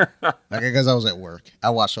 Because I was at work. I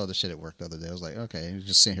watched all the shit at work the other day. I was like, okay,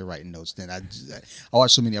 just sitting here writing notes. Then I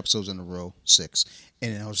watched so many episodes in a row, 6,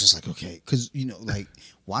 and then I was just like, okay, because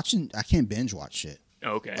watching, I can't binge watch shit.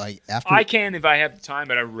 Okay. Like after I can if I have the time,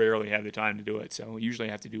 but I rarely have the time to do it. So usually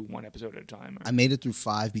I have to do one episode at a time. I made it through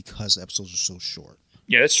 5 because the episodes are so short.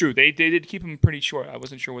 Yeah, that's true. They did keep them pretty short. I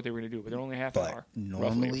wasn't sure what they were going to do, but they're only half an hour.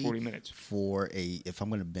 Normally, roughly 40 minutes. If I'm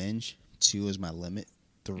going to binge, 2 is my limit.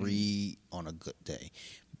 3 on a good day.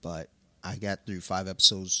 But I got through 5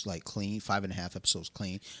 episodes clean, 5.5 episodes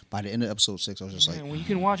clean. By the end of episode 6, I was just when you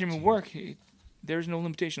can watch them at work, there's no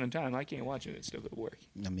limitation on time. I can't watch it. It's still at work.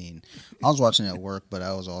 I was watching it at work, but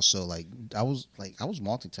I was also I was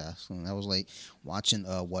multitasking. I was watching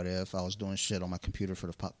What If. I was doing shit on my computer for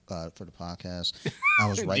the podcast. I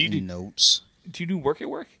was writing notes. Do you do work at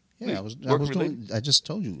work? Yeah, I was doing. I just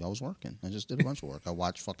told you I was working. I just did a bunch of work. I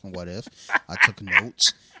watched fucking What If. I took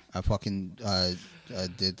notes. I fucking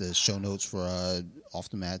did the show notes for Off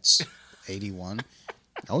the Mats 81.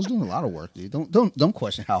 I was doing a lot of work, dude. Don't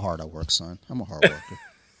question how hard I work, son. I'm a hard worker.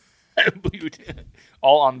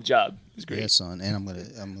 All on the job. It's great. Yeah, son, and I'm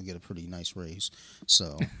gonna get a pretty nice raise.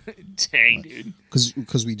 So, dang, dude.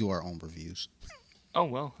 Because we do our own reviews. Oh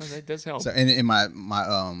well, that does help. So, and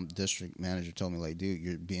my district manager told me dude,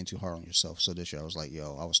 you're being too hard on yourself. So this year I was like,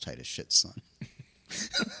 yo, I was tight as shit, son.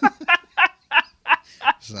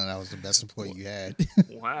 Son, I was the best employee you had.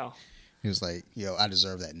 Wow. He was like, yo, I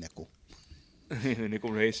deserve that nickel. The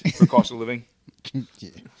nickel raise for cost of living.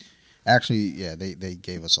 Yeah. Actually, yeah, they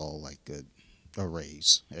gave us all a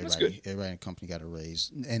raise. Everybody in the company got a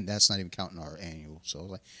raise, and that's not even counting our annual. So I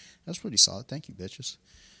was like, that's pretty solid. Thank you, bitches.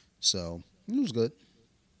 So it was good.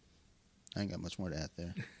 I ain't got much more to add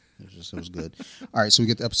there. It was good. All right, so we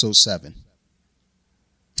get to episode 7.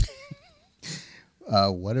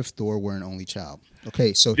 What if Thor were an only child?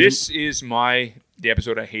 Okay, so this is the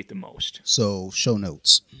episode I hate the most. So show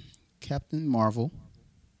notes. Captain Marvel,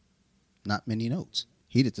 not many notes.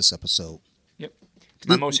 Hated this episode. Yep. It's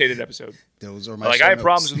my most hated episode. Those are my I have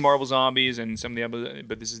problems with Marvel Zombies and some of the episodes,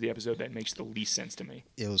 but this is the episode that makes the least sense to me.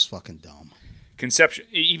 It was fucking dumb. Conception,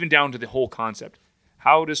 even down to the whole concept.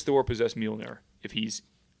 How does Thor possess Mjolnir if he's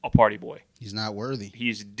a party boy? He's not worthy.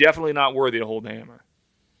 He's definitely not worthy to hold the hammer.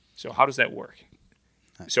 So how does that work?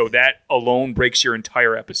 So that alone breaks your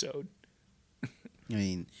entire episode.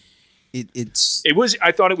 It's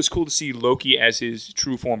I thought it was cool to see Loki as his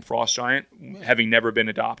true form Frost Giant, having never been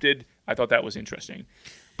adopted. I thought that was interesting.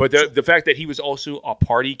 But the fact that he was also a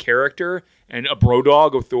party character and a bro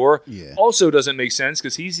dog of Thor also doesn't make sense,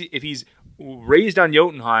 because if he's raised on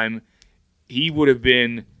Jotunheim, he would have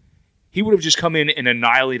just come in and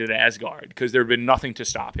annihilated Asgard, because there had been nothing to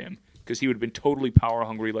stop him, because he would have been totally power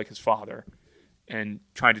hungry like his father and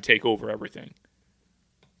trying to take over everything.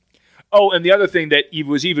 Oh, and the other thing that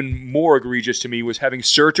was even more egregious to me was having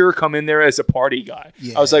Surtur come in there as a party guy.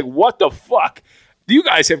 Yeah. I was like, what the fuck? You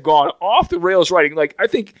guys have gone off the rails writing. Like, I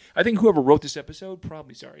think whoever wrote this episode,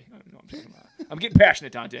 probably, sorry. I don't know what I'm talking about. I'm getting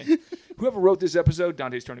passionate, Dante. Whoever wrote this episode,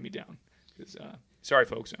 Dante's turning me down. Sorry,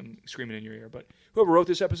 folks, I'm screaming in your ear. But whoever wrote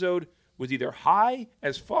this episode was either high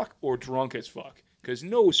as fuck or drunk as fuck, because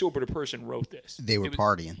no sober person wrote this. They were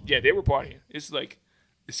partying. Yeah, they were partying. It's like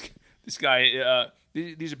this guy.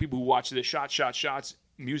 These are people who watched the Shots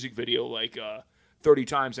music video like 30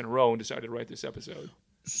 times in a row and decided to write this episode.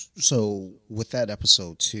 So with that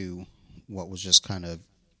episode too, what was just kind of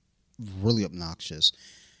really obnoxious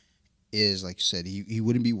is, like you said, he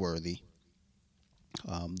wouldn't be worthy.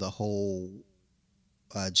 The whole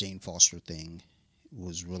Jane Foster thing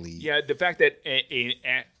was really... Yeah, the fact that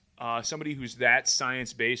somebody who's that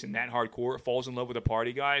science-based and that hardcore falls in love with a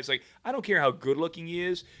party guy, it's like, I don't care how good-looking he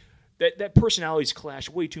is, that personalities clash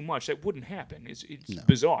way too much. That wouldn't happen. It's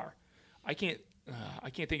bizarre. I can't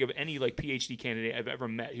think of any like PhD candidate I've ever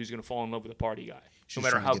met who's going to fall in love with a party guy, no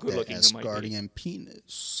matter how good-looking he might be. Asgardian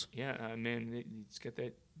penis. Yeah, man, he's got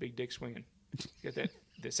that big dick swinging. He's got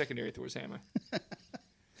the secondary Thor's hammer.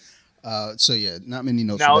 So yeah, not many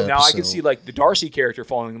notes. Now I can see like the Darcy character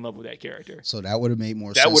falling in love with that character. So that would have made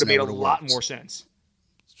more sense. That would have made a lot more sense.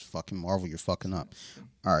 It's fucking Marvel, you're fucking up.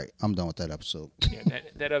 All right, I'm done with that episode. Yeah,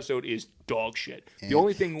 that episode is dog shit. The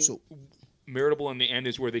only thing meritable in the end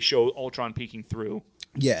is where they show Ultron peeking through.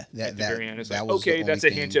 Yeah, at the very end. It's like, okay, that's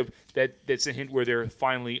a hint of that. That's a hint where they're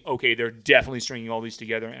finally they're definitely stringing all these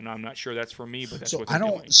together, and I'm not sure that's for me, but that's what they're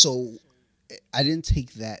doing. So I didn't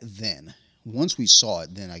take that then. Once we saw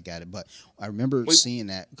it, then I got it. But I remember seeing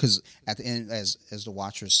that, because at the end, as the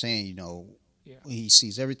watcher is saying, he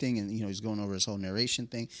sees everything, and he's going over his whole narration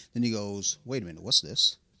thing. Then he goes, "Wait a minute, what's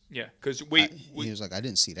this?" Yeah, because he was like, "I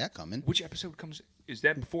didn't see that coming." Which episode comes? Is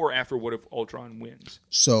that before or after What If Ultron wins?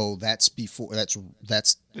 So that's before. That's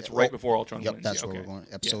right before Ultron wins. Yep, that's where we're going.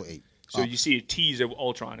 Episode 8. So you see a tease of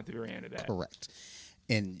Ultron at the very end of that. Correct.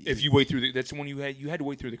 And if you wait through that's the one you had to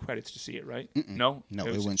wait through the credits to see it, right? No,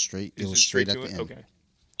 it went straight. It was straight at the end. Okay.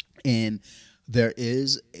 And there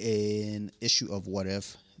is an issue of What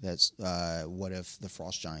If. That's what if the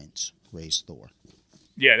Frost Giants raised Thor?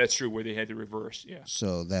 Yeah, that's true. Where they had to reverse. Yeah.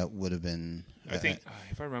 So that would have been. I think,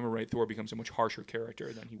 if I remember right, Thor becomes a much harsher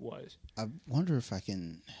character than he was. I wonder if I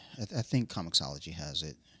can. I think Comixology has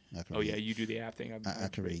it. Yeah, you do the app thing. I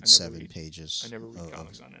could read 7 pages. I never read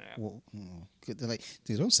comics on an app. Well,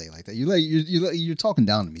 dude, don't say it like that. You're talking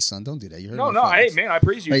down to me, son. Don't do that. You heard no. Hey, man, I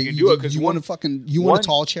praise you. You can do it because you want a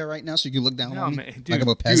tall chair right now so you can look down on me. Man, dude, like I'm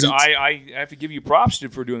a peasant. I have to give you props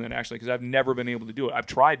for doing that actually, because I've never been able to do it. I've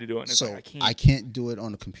tried to do it, and it's like I can't. I can't do it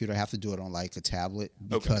on a computer. I have to do it on like a tablet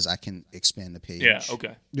because I can expand the page. Yeah.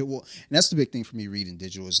 Okay. Well, and that's the big thing for me reading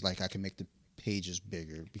digital is like I can make the pages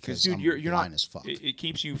bigger because dude, you're blind as fuck. It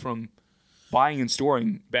keeps you from buying and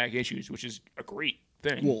storing back issues, which is a great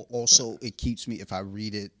thing. Well, also it keeps me, if I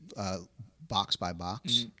read it box by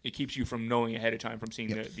box, it keeps you from knowing ahead of time, from seeing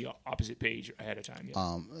the opposite page ahead of time.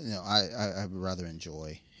 Yeah. I would rather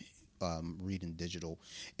enjoy reading digital,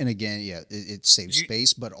 and again, it saves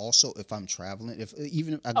space, but also if I'm traveling, if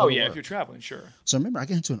I go to work. If you're traveling, sure. So I remember I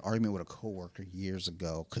got into an argument with a coworker years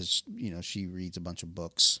ago because she reads a bunch of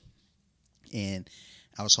books, and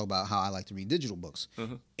I was talking about how I like to read digital books,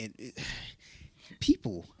 and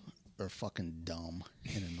people are fucking dumb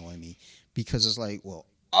and annoy me because it's like, well,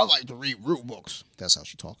 I like to read rule books. That's how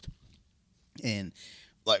she talked, and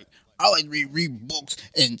like I like to read books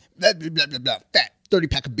and blah blah blah blah blah. Fat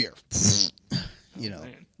 30-pack of beer.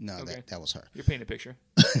 That was her. You're painting a picture.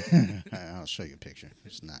 I'll show you a picture.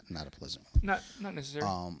 It's not a pleasant one. Not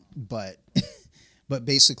necessarily. But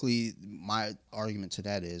basically, my argument to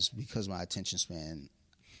that is because my attention span,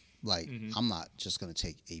 like, I'm not just going to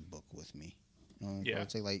take a book with me. I'm going to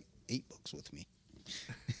take like 8 books with me.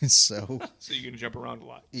 So you're going to jump around a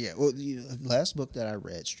lot. Yeah. Well, the last book that I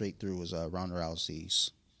read straight through was Ronda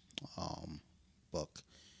Rousey's book.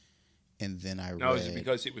 And then I read... Now, is it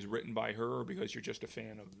because it was written by her or because you're just a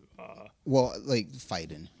fan of... Well, like,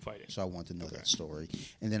 fighting. Fighting. So I wanted to know that story.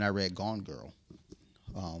 And then I read Gone Girl.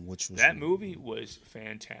 which was That movie was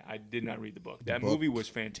fantastic. I did not read the book. That movie was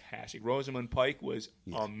fantastic. Rosamund Pike was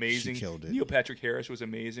amazing. She killed it. Neil Patrick Harris was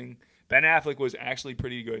amazing. Ben Affleck was actually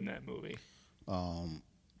pretty good in that movie.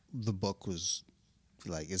 The book was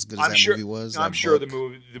like as good as I'm that sure, movie was. I'm that sure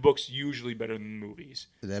book- the book's usually better than the movies.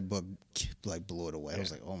 That book like blew it away. I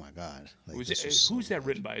was like, oh my god! Like, Was this it, was so who's that good.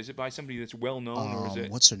 written by? Is it by somebody that's well known, or is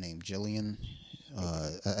it? What's her name? Jillian.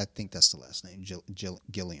 I think that's the last name.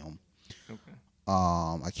 Gilliam. Okay.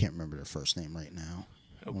 I can't remember their first name right now.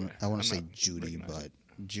 Okay. I want I'm to say not Judy, recognizing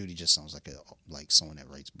but Judy just sounds like someone that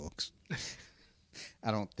writes books.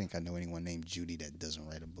 I don't think I know anyone named Judy that doesn't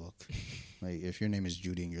write a book. Like, if your name is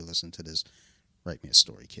Judy and you're listening to this, write me a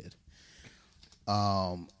story, kid.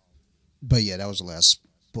 But yeah, that was the last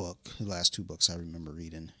book. The last two books I remember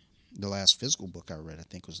reading. The last physical book I read, I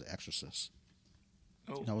think, was The Exorcist.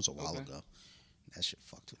 Oh, That was a while okay. ago. That shit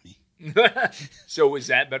fucked with me. So is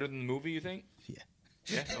that better than the movie? You think? Yeah.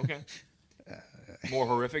 Yeah. Okay. More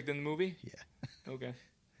horrific than the movie? Yeah. Okay.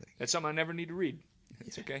 That's something I never need to read.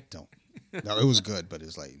 It's okay. Don't. No, it was good, but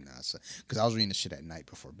it's like, nah. Because I was reading the shit at night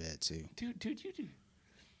before bed, too. Dude.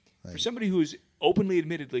 For Like- somebody who's openly,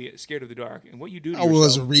 admittedly scared of the dark, and what you do to I yourself.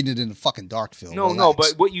 wasn't reading it in the fucking dark, Phil. No, Relax.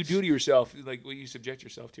 but what you do to yourself, like what you subject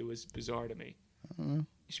yourself to, is bizarre to me. You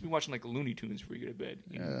should be watching like Looney Tunes before you go to bed.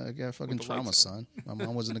 You know? I got fucking the trauma, lights son. My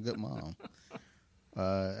mom wasn't a good mom.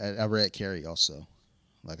 I read Carrie also.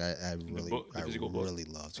 Like I physical book? really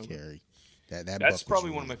loved Okay. Carrie. That book That's was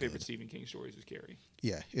probably one of really my favorite good. Stephen King stories is Carrie.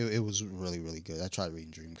 Yeah, it was really, really good. I tried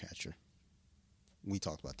reading Dreamcatcher. We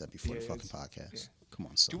talked about that before Yeah, the fucking it's- podcast. yeah. Come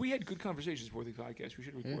on, son. Dude, we had good conversations before the podcast. We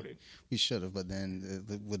should have recorded We should have, but then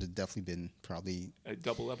it would have definitely been probably a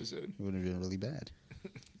double episode. it would have been really bad.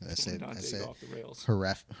 I said Dante off the rails.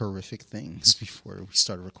 horrific things before we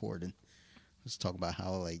started recording. Let's talk about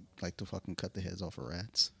how I like to fucking cut the heads off of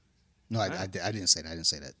rats. No, I didn't say that. I didn't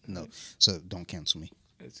say that. No, so don't cancel me.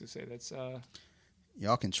 Let's just say that's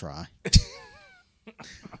Y'all can try.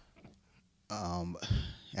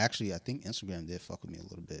 Actually, I think Instagram did fuck with me a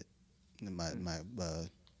little bit. My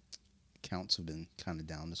accounts have been kind of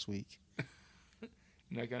down this week.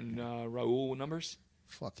 like on Raul numbers.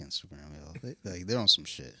 Fuck Instagram, yo. They're on some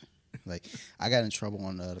shit. Like, I got in trouble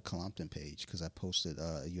on the Compton page because I posted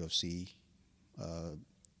a UFC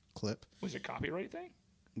clip. Was it a copyright thing?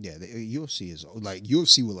 Yeah, the UFC is like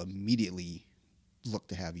UFC will immediately look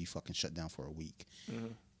to have you fucking shut down for a week.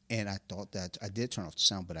 And I thought that I did turn off the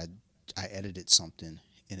sound, but I edited something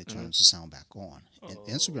and it turns the sound back on. And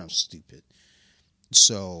Instagram's stupid.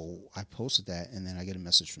 So I posted that, and then I get a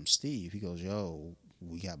message from Steve. He goes, "Yo,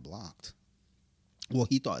 we got blocked." Well,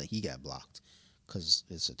 he thought that he got blocked because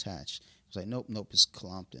it's attached. I was like, "Nope, it's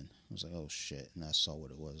Compton." I was like, "Oh shit!" And I saw what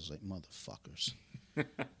it was. Like, motherfuckers.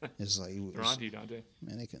 It's like They're on to you, Dante.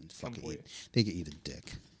 man, they can fucking for eat. you. They can eat a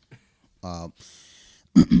dick.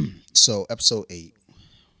 So episode 8.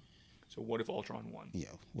 So what if Ultron won? Yeah.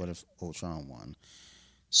 What if Ultron won?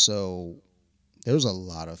 So there was a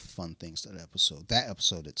lot of fun things to that episode. That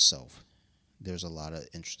episode itself, there's a lot of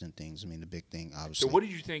interesting things. I mean, the big thing, obviously. So what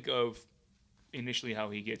did you think of initially how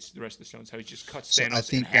he gets the rest of the stones? How he just cuts So I Thanos in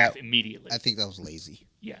think half that- immediately? I think that was lazy.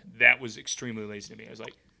 Yeah, that was extremely lazy to me. I was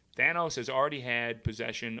like, Thanos has already had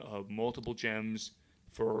possession of multiple gems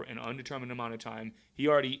for an undetermined amount of time. He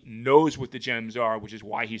already knows what the gems are, which is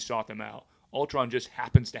why he sought them out. Ultron just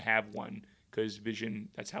happens to have one because Vision,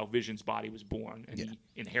 that's how Vision's body was born, and he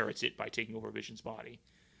inherits it by taking over Vision's body.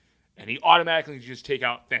 And he automatically just take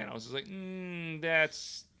out Thanos. It's like,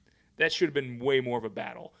 that should have been way more of a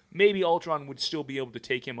battle. Maybe Ultron would still be able to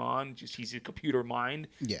take him on, just he's a computer mind.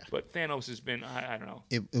 Yeah. But Thanos has been, I don't know.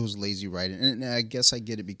 It was lazy writing, and I guess I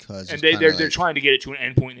get it because And it's they're kinda like- trying to get it to an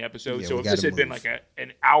end point in the episode. Yeah, So we if this gotta had been move. like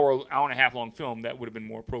an hour and a half long film, that would have been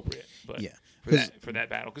more appropriate. But Yeah. for that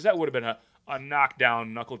battle, because that would have been a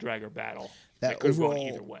knockdown knuckle dragger battle that could have gone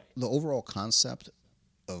either way. The overall concept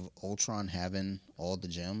of Ultron having all the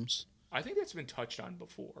gems, I think that's been touched on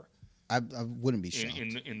before. I wouldn't be shocked. in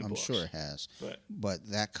the I'm books. sure it has. But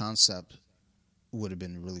that concept would have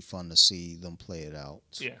been really fun to see them play it out.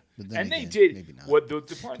 yeah, But then and they again, did. maybe not. What the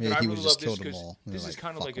part Maybe that I he really would've just love this killed them because all. And this they're is like,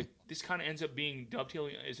 kind of "Fuck like 'em." this kind of ends up being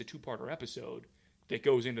dovetailing as a two-parter episode that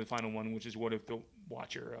goes into the final one, which is what if the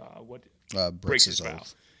Watcher breaks his vow.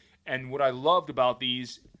 oath. And what I loved about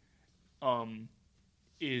these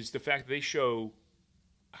is the fact that they show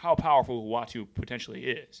how powerful Uatu potentially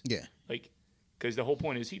is. Yeah. Like, because the whole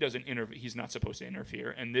point is he doesn't he's not supposed to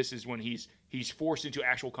interfere, and this is when he's forced into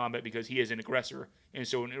actual combat because he is an aggressor, and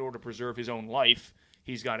so in order to preserve his own life,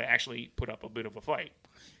 he's got to actually put up a bit of a fight.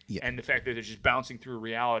 Yeah. And the fact that they're just bouncing through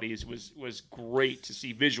realities was great to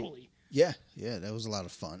see visually. Yeah, that was a lot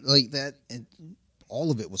of fun. Like that, and all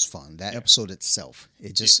of it was fun. That episode itself,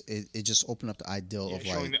 it just opened up the ideal of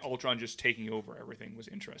showing like that Ultron just taking over everything was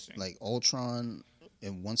interesting. like Ultron,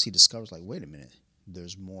 and once he discovers like, wait a minute,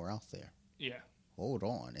 there's more out there. Yeah. Hold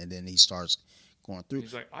on, and then he starts going through.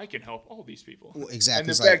 He's like, I can help all these people. Well, exactly. And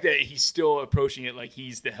the It's fact like- that he's still approaching it like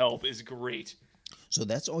he's the help is great. So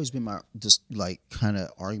that's always been my just like kind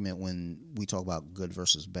of argument when we talk about good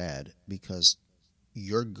versus bad, because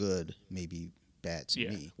your good may be bad to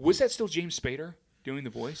me. Was that still James Spader doing the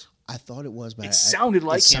voice? I thought it was, but It sounded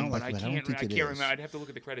like him, sounded but like I it, don't can't think it is. remember. I'd have to look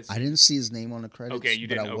at the credits. I didn't see his name on the credits, Okay, you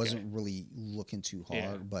but didn't, I okay. wasn't really looking too hard.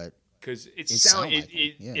 Yeah. But Because it sounded sounded, like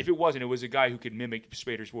him, yeah. if it wasn't, it was a guy who could mimic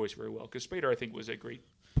Spader's voice very well. Because Spader, I think, was a great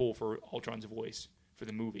pull for Ultron's voice for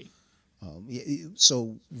the movie.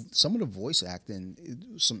 so some of the voice acting,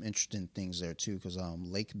 some interesting things there too. Because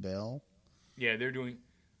Lake Bell, Yeah, they're doing.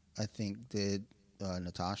 I think, did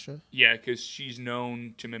Natasha, Yeah, because she's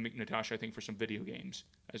known to mimic Natasha, I think, for some video games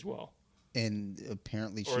as well, and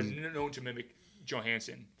apparently or she. known to mimic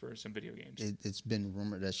Johansson for some video games. It's been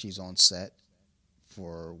rumored that she's on set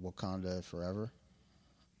for Wakanda Forever.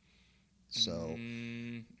 So,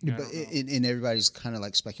 I but don't know. and everybody's kind of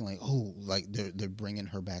like speculating, like, oh, like they're bringing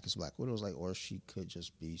her back as Black Widow. Like, or she could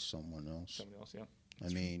just be someone else. Somebody else, yeah. I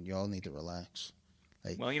mean, y'all need to relax.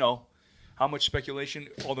 Well, how much speculation,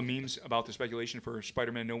 all the memes about the speculation for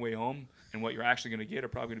Spider-Man No Way Home and what you're actually going to get are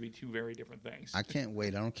probably going to be two very different things. I can't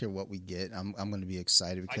wait. I don't care what we get. I'm going to be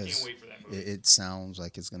excited I can't because wait for that movie. it sounds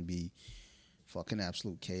like it's going to be fucking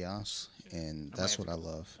absolute chaos, and that's what I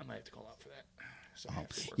love. I might have to call out for that. So I have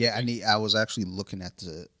to work. Yeah, I was actually looking at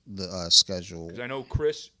the schedule. Because I know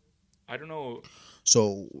Chris, I don't know,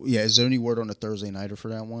 So yeah, is there any word on the Thursday nighter for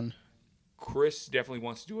that one? Chris definitely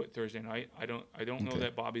wants to do it Thursday night. I don't know Okay.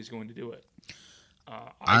 that Bobby's going to do it. I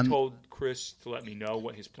I'm- told Chris to let me know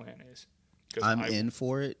what his plan is. 'Cause I'm in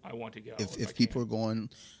for it. I want to go. If people are going,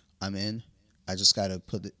 I'm in. I just gotta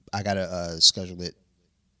schedule it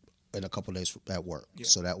in a couple days at work, Yeah.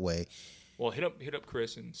 so that way. Well, hit up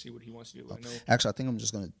Chris and see what he wants to do. I know Actually, I think I'm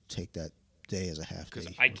just gonna take that day as a half day.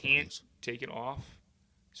 because I can't take it off,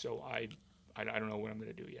 so I don't know what I'm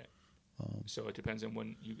going to do yet. So it depends on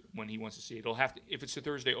when he wants to see it. It'll have to, if it's a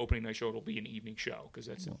Thursday opening night show, it'll be an evening show because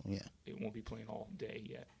it won't be playing all day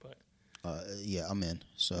yet. But yeah, I'm in.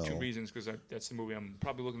 So two reasons, because that's the movie I'm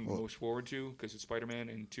probably looking most forward to because it's Spider-Man,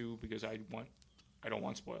 and two because I don't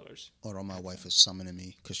want spoilers. although my wife is summoning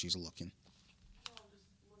me because she's looking.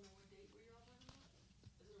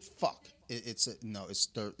 Fuck. It's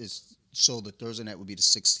so the Thursday night would be the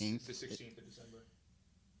 16th. The 16th of December.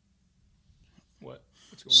 What?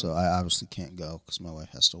 What's going So on? I obviously can't go because my wife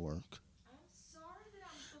has to work. I'm sorry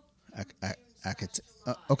that I'm booked I could.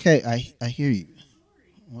 Okay, I hear you.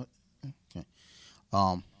 What? Okay.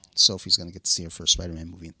 Sophie's gonna get to see her first Spider-Man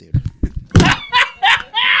movie in theater.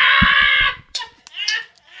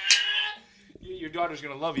 Your daughter's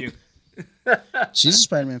going to love you. She's a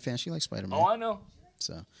Spider-Man fan. She likes Spider-Man. Oh, I know.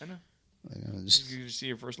 So I know. like, I was just, You see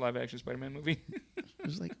your first live-action Spider-Man movie?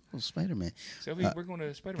 just like, oh, Spider-Man. Sophie, we're going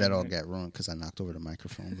to Spider-Man. That all tonight. got ruined because I knocked over the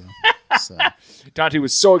microphone though. So Dante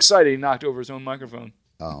was so excited he knocked over his own microphone.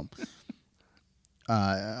 I'll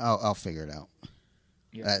figure it out.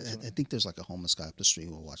 Yeah, I think there's like a homeless guy up the street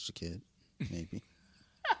who will watch the kid. Maybe.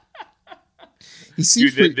 He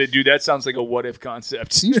seems pretty, dude, that sounds like a what-if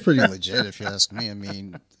concept. seems pretty legit if you ask me. I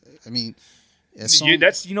mean, it's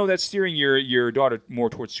That's steering your daughter more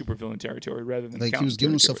towards supervillain territory rather than like he was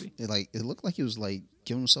giving himself territory. like it looked like he was like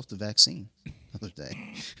giving himself the vaccine the other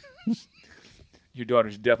day. Your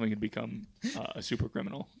daughter's definitely going to become a super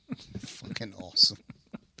criminal. Fucking awesome.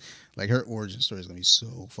 Like her origin story is gonna be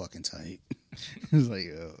so fucking tight. It's like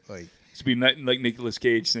It's be like Nicolas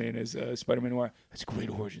Cage saying as Spider-Man Noir, that's a great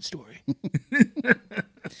origin story.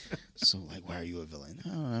 so like why are you a villain?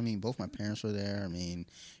 Oh, I mean both my parents were there. I mean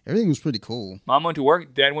everything was pretty cool. Mom went to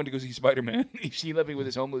work. Dad went to go see Spider-Man. She left me with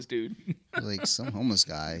this homeless dude. Like some homeless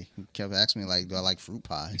guy who kept asking me like, do I like fruit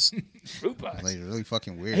pies? Fruit pies. Like really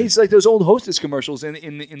fucking weird. Hey, it's like those old Hostess commercials in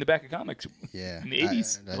the back of comics. Yeah, in the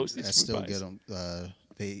 80s, I Hostess fruit still pies. get them.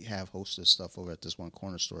 They have Hostess stuff over at this one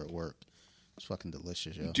corner store at work. It's fucking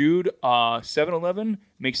delicious, yo. Dude, 7-Eleven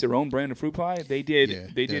makes their own brand of fruit pie. They did Yeah,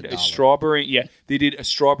 they they're did $1. a strawberry. Yeah, they did a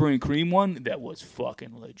strawberry and cream one that was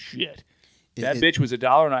fucking legit. That bitch was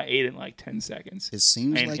 $1, and I ate it in like 10 seconds. It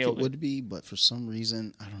seems I like it inhaled would be, but for some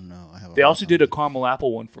reason, I don't know. They also did a caramel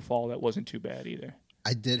apple one for fall that wasn't too bad either.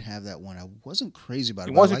 I did have that one. I wasn't crazy about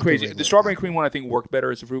it. It but I wasn't liked crazy. The regular strawberry and apple. cream one I think worked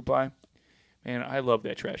better as a fruit pie. Man, I love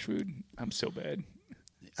that trash food. I'm so bad.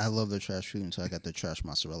 I love their trash food until I got their trash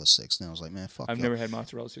mozzarella sticks. Then I was like, man, fuck. I've y'all. never had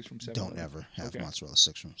mozzarella sticks from 7-Eleven. Don't ever have Okay. mozzarella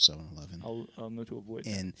sticks from 7-Eleven. I'll know to avoid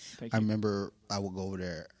that. And Thank I you. remember I would go over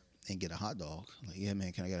there and get a hot dog. Like, yeah,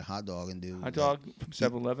 man, can I get a hot dog and do Hot dog from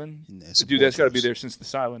 7-Eleven? and Dude, that's got to be support there since the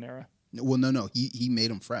silent era. Well, no, he made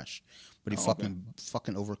them fresh, but he Oh,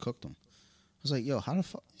 fucking overcooked them. I was like, yo, how the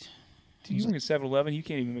fuck? Dude, you work at 7-Eleven, you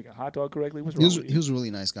can't even make a hot dog correctly? What's He wrong was, with he you? was a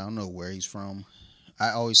really nice guy. I don't know where he's from.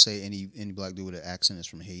 I always say any black dude with an accent is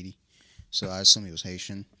from Haiti, so I assume he was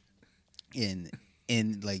Haitian.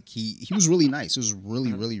 And like he was really nice. It was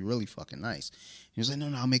really fucking nice. He was like,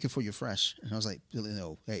 no, I'll make it for you fresh. And I was like,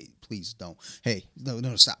 no, hey, please don't. Hey,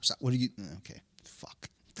 no, stop. What are you? Okay, fuck.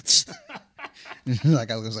 Like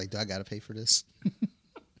I was like, do I gotta pay for this?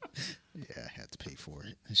 Yeah, I had to pay for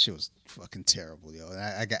it. That shit was fucking terrible, yo.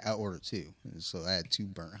 And I ordered two, and so I had 2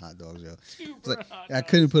 burnt hot dogs, yo. It's like I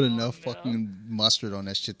couldn't put enough fucking mustard on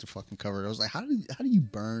that shit to fucking cover it. I was like, how do you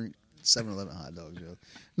burn 7-Eleven hot dogs, yo?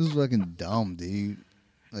 This is fucking dumb, dude.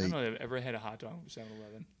 I don't Like, know if I've ever had a hot dog from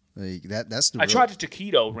 7-Eleven. that's the. I real, tried a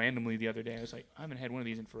taquito randomly the other day. I was like, I haven't had one of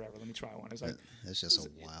these in forever. Let me try one. I was like, That's just so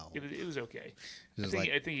wild. it was okay. I Just think,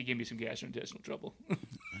 like- I think it gave me some gastrointestinal trouble.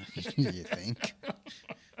 You think?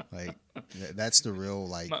 Like that's the real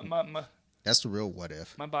like. my That's the real what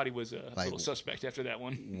if. my body was a Like- little suspect after that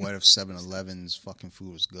one. What if 7-Eleven's fucking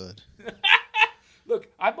food was good? Look,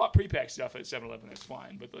 I bought pre-packed stuff at 7-Eleven. That's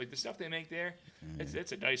fine, but like the stuff they make there,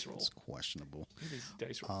 it's a dice roll. It's questionable. It is a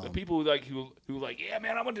dice roll. The people who like, yeah,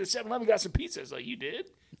 man, I went to 7-Eleven, got some pizzas. Like, you did?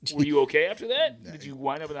 Were you okay after that? Did you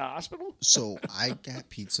wind up in the hospital? So I got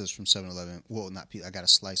pizzas from 7-Eleven. Well, not pizza. I got a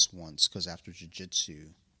slice once because after jiu-jitsu,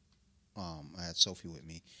 I had Sophie with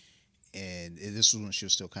me. And this was when she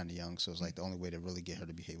was still kind of young. So it was like the only way to really get her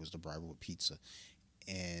to behave was to bribe her with pizza.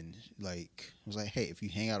 And like, I was like, hey, if you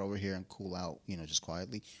hang out over here and cool out, just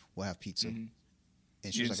quietly, we'll have pizza. Mm-hmm.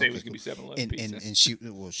 And You didn't was say like, it was okay, going to cool. be 7-Eleven pizza. And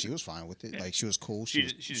she was fine with it. Like she was cool. She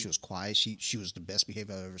was quiet. She was the best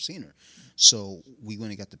behaved I've ever seen her. So we went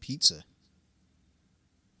and got the pizza.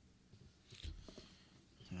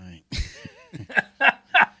 All right.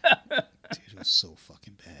 Dude, it was so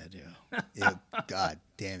fucking bad, yo. God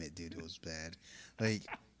damn it, dude, it was bad. Like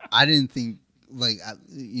I didn't think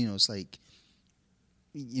it's like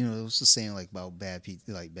it was the saying like about bad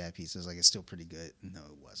pizza, like it's still pretty good. No,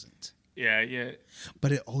 it wasn't. Yeah.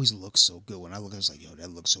 But it always looks so good. When I look, I was like, yo, that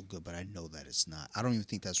looks so good. But I know that it's not. I don't even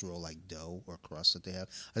think that's real like dough or crust that they have.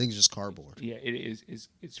 I think it's just cardboard. Yeah, it is.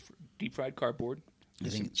 It's deep fried cardboard.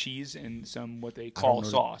 With some cheese and some what they I call don't know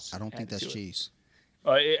sauce. I don't think added that's to it. cheese.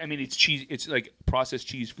 I mean, it's cheese. It's like processed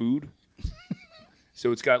cheese food.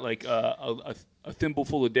 So it's got like a thimble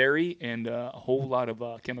full of dairy and a whole lot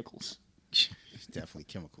of chemicals. Definitely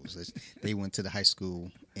chemicals. They went to the high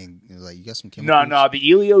school and it was like, you got some chemicals? No,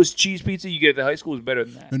 the Elio's cheese pizza you get at the high school is better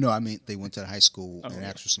than that. No, I mean, they went to the high school and yeah.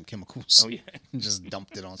 asked for some chemicals. Oh, yeah. And just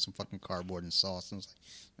dumped it on some fucking cardboard and sauce. And was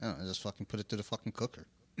like, I just fucking put it to the fucking cooker.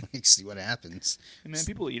 Like, see what happens. And man,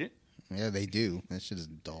 people eat it. Yeah, they do. That shit is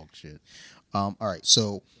dog shit. All right,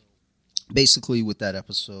 so basically with that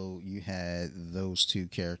episode, you had those 2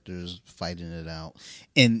 characters fighting it out.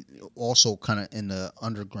 And also kind of in the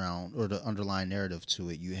underground or the underlying narrative to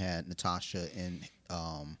it, you had Natasha and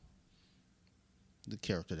the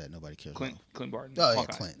character that nobody cares Clint about. Barton. Oh, yeah,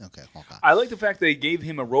 Hawkeye. Clint. Okay, Hawkeye. I like the fact they gave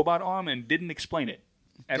him a robot arm and didn't explain it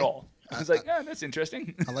at all. I was like, that's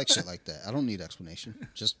interesting. I like shit like that. I don't need explanation.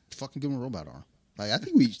 Just fucking give him a robot arm. Like I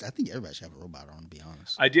think everybody should have a robot arm. To be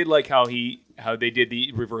honest. I did like how they did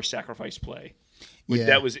the reverse sacrifice play. Yeah.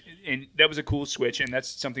 That was a cool switch, and that's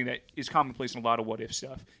something that is commonplace in a lot of what if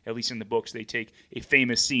stuff. At least in the books, they take a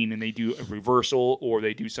famous scene and they do a reversal, or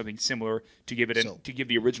they do something similar to give it to give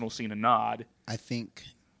the original scene a nod. I think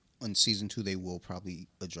on season 2 they will probably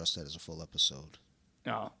address that as a full episode.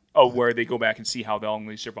 Where they go back and see how long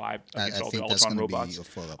they survived against I all the think that's Ultron gonna be robots. a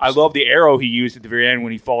full I episode. love the arrow he used at the very end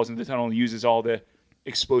when he falls into the tunnel and uses all the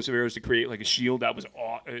explosive arrows to create like a shield. That was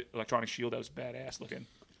electronic shield. That was badass looking.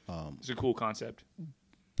 It's a cool concept.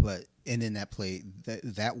 But and then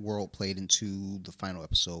that world played into the final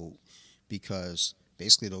episode because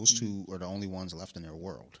basically those 2 are the only ones left in their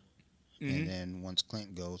world. And then once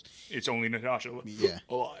Clint goes, It's only Natasha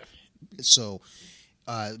alive. So,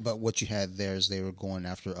 but what you had there is they were going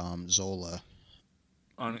after Zola.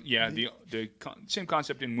 The same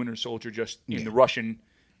concept in Winter Soldier, just in Yeah. the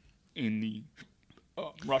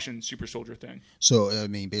Russian super soldier thing. So I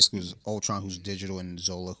mean, basically, it was Ultron who's digital and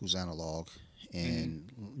Zola who's analog,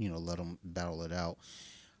 and let them battle it out.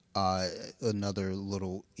 Another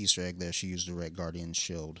little Easter egg there. She used the Red Guardian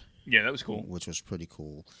shield, Yeah, that was cool. which was pretty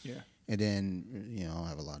cool. Yeah. And then, I don't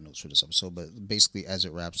have a lot of notes for this episode, but basically, as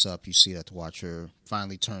it wraps up, you see that the Watcher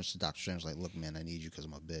finally turns to Doctor Strange like, look, man, I need you because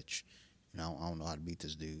I'm a bitch. I don't know how to beat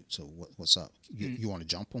this dude, so what's up? You want to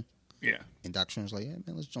jump him? Yeah. And Doctor Strange's like, yeah,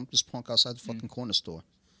 man, let's jump this punk outside the fucking corner store.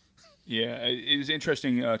 Yeah, it was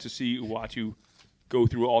interesting to see Uatu go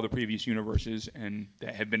through all the previous universes and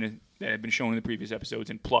that have been shown in the previous episodes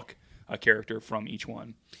and pluck a character from each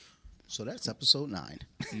one. So that's episode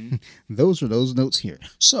 9. Those are those notes here.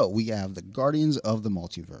 So we have the Guardians of the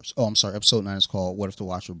Multiverse. Oh, I'm sorry. Episode 9 is called "What If the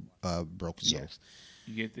Watcher Broke His Oath."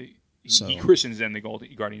 You get the So- he christens them the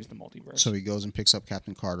Guardians of the Multiverse. So he goes and picks up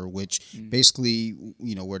Captain Carter, which basically,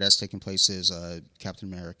 where that's taking place is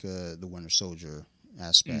Captain America, the Winter Soldier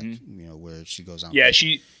aspect. Where she goes out. yeah,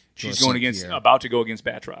 she's George going St. against Pierre. about to go against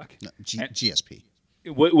Batroc. No, GSP.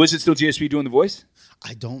 Was it still GSP doing the voice?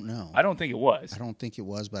 I don't know. I don't think it was. I don't think it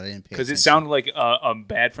was, but I didn't pay Because attention. it sounded like a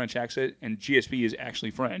bad French accent, and GSP is actually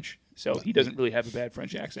French, so he doesn't really have a bad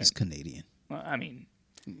French He's accent. Canadian. Well, I mean,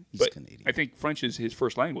 He's but Canadian. I think French is his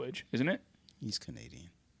first language, isn't it? He's Canadian.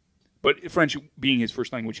 But French being his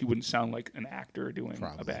first language, he wouldn't sound like an actor doing a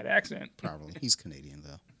Probably. bad accent. Probably. He's Canadian,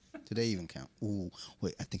 though. Do they even count? Ooh,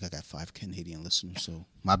 wait, I think I got 5 Canadian listeners, so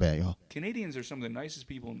my bad, y'all. Canadians are some of the nicest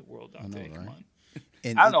people in the world, don't they? Come right? on.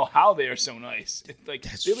 And I don't know how they are so nice. It's like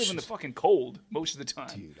That's they live in the just- fucking cold most of the time.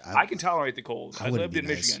 Dude, I can tolerate the cold. I wouldn't lived in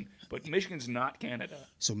be nice. Michigan, but Michigan's not Canada.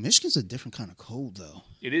 So Michigan's a different kind of cold, though.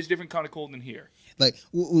 It is different kind of cold than here. Like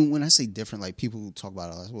when I say different, like people who talk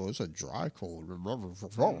about it, well, it's a dry cold.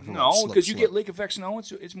 No, because you get lake effect snow.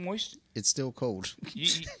 It's moist. It's still cold.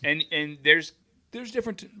 And there's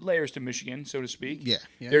different layers to Michigan, so to speak.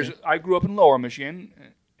 Yeah. I grew up in Lower Michigan,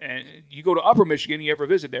 and you go to Upper Michigan, you ever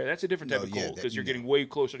visit there? That's a different type No, of yeah, cold because that- you're no. getting way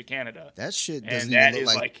closer to Canada. That shit And doesn't that even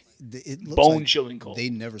look is like it looks bone-chilling cold. They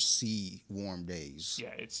never see warm days. Yeah,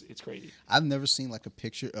 it's crazy. I've never seen like a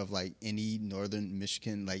picture of like any northern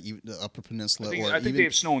Michigan, like even the Upper Peninsula, I think or they even.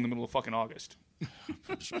 have snow in the middle of fucking August.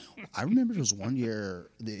 I remember there was one year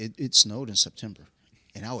it snowed in September,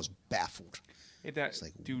 and I was baffled.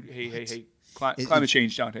 Like, dude, hey. It- Climate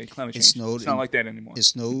change, Dante. Climate change. snowed It's not in- like that anymore. It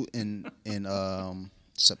snowed in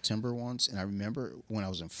September once, and I remember when I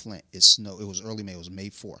was in Flint, it snowed. It was early May. It was May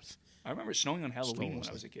 4th. I remember it snowing on Halloween when was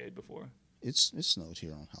I was a kid before. It snowed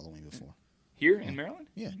here on Halloween before. Here in Maryland?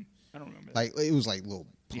 Yeah, I don't remember that. like it was like little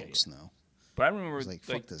Yeah, punk yeah. snow. But I remember, was like,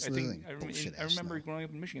 fuck this. I This think ain't I bullshit I ass remember snow. growing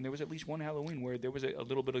up in Michigan, there was at least one Halloween where there was a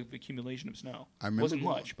little bit of accumulation of snow. I It remember wasn't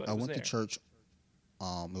much, but I it was went there. to church.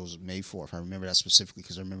 It was May 4th. I remember that specifically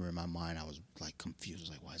because I remember in my mind I was like confused. I was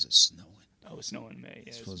like, why is it snowing? Oh, it was snowing in May.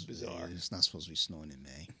 Yeah, it was bizarre. It's not supposed to be snowing in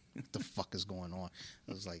May. What the fuck is going on?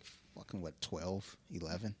 It was like fucking 12,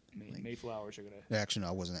 11. Mayflowers are gonna. Actually, no,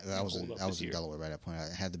 I wasn't. I was hold up I was this in year. Delaware by that point.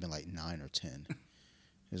 I had to been like 9 or 10. It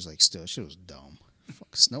was like still shit was dumb.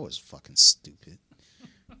 Fuck, snow is fucking stupid.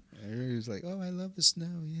 He was like, "Oh, I love the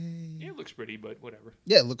snow, yay!" Yeah, it looks pretty, but whatever.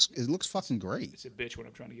 Yeah, it looks fucking great. It's a bitch when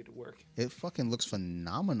I'm trying to get to work. It fucking looks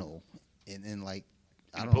phenomenal in like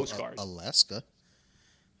I In don't know postcards. Alaska,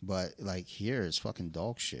 but like here it's fucking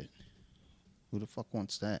dog shit. Who the fuck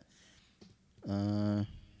wants that?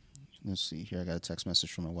 Let's see here. I got a text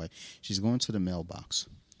message from my wife. She's going to the mailbox.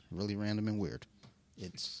 Really random and weird.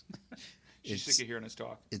 It's She's It's- sick of hearing us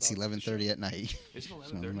talk. it's about the 11:30 show. at night. It's So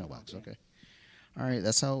in the 11:30. mailbox. Okay. All right.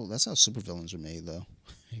 That's how supervillains are made, though.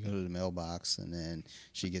 You go to the mailbox, and then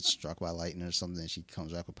she gets struck by lightning or something. And she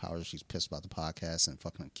comes back with powers. She's pissed about the podcast and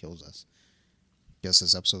fucking kills us. Guess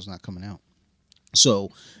this episode's not coming out.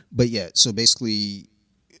 So, but yeah. So basically,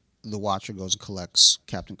 the Watcher goes and collects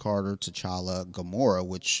Captain Carter, T'Challa, Gamora,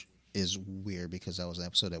 which is weird because that was an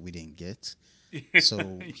episode that we didn't get.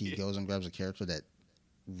 So he goes and grabs a character that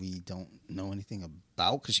we don't know anything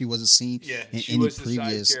about because she wasn't seen Yeah, in she any was the side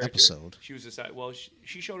previous character. episode. She was the side. Well,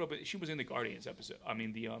 she showed up. She was in the Guardians episode. I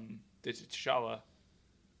mean, the T'Challa,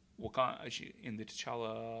 in the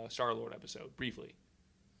T'Challa Star-Lord episode briefly.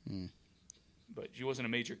 But she wasn't a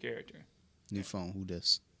major character. New phone, who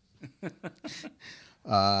dis?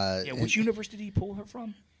 Yeah, which universe did he pull her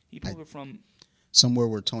from? He pulled her from. Somewhere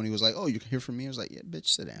where Tony was like, "Oh, you can hear from me." I was like, "Yeah, bitch,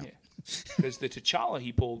 sit down." Yeah. Because the T'Challa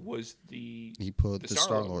he pulled was the. He pulled The the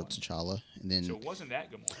Star-Lord Star-Lord one. T'Challa, and then So it wasn't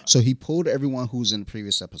that Gamora. so he pulled everyone who was in the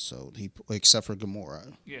previous episode. Except for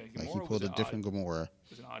Gamora. Yeah, Like he Gamora pulled was a different Gamora, It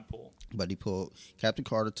was an odd pull. but he pulled Captain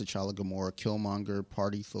Carter, T'Challa, Gamora, Killmonger,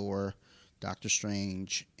 Party Thor, Doctor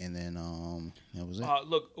Strange, and then that was it.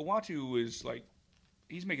 Look, Uatu is like,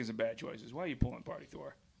 he's making some bad choices. Why are you pulling Party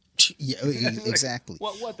Thor? Yeah, exactly.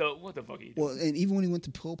 What the fuck are you doing? Well, and even when he went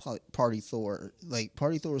to pull Party Thor, like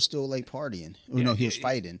Party Thor was still like partying. No, he was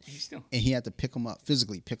fighting, He's still. and he had to pick him up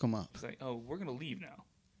physically, pick him up. It's like, oh, we're gonna leave now.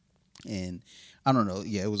 And I don't know.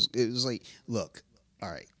 Yeah, it was like, look, all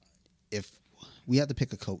right, if we had to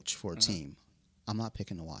pick a coach for a team, I'm not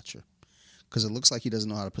picking the Watcher because it looks like he doesn't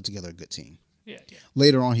know how to put together a good team. Yeah, yeah.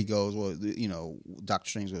 Later on, he goes, well, Doctor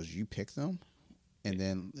Strange goes, you picked them? And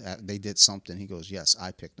then they did something. He goes, yes,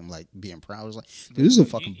 I picked them. Like, being proud. I was like, dude, this is a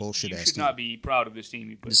fucking bullshit You ass should team. not be proud of this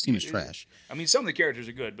team. You put, This team is trash. I mean, some of the characters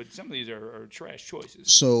are good, but some of these are trash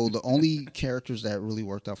choices. So the only characters that really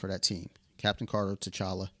worked out for that team, Captain Carter,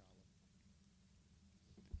 T'Challa.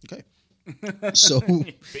 Okay. So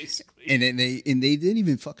Basically. and then they didn't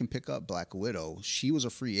even fucking pick up Black Widow. She was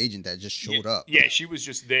a free agent that just showed up. Yeah, she was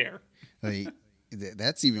just there. Like,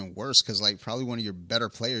 that's even worse because, like, probably one of your better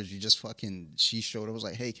players, she showed up, was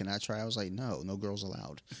like, hey, can I try? I was like, no girls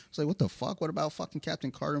allowed. I was like, what the fuck? What about fucking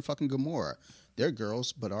Captain Carter and fucking Gamora? They're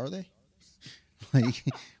girls, but are they? Like,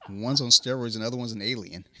 one's on steroids and the other one's an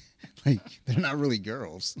alien. Like, they're not really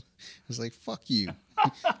girls. It's like, fuck you.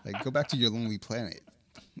 Like, go back to your lonely planet.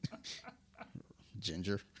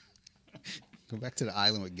 Ginger. Go back to the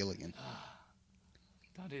island with Gilligan.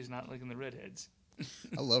 Dante's not liking the redheads.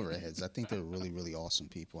 I love redheads. I think they're really, really awesome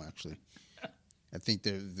people, actually. I think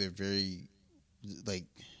they're very, like,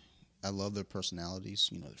 I love their personalities.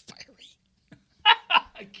 They're fiery.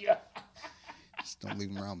 God. Just don't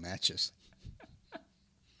leave them around matches.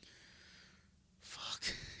 Fuck.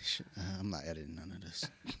 I'm not editing none of this.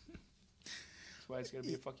 That's why it's got to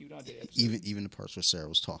be a fuck you Dante episode. Even the parts where Sarah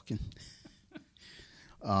was talking.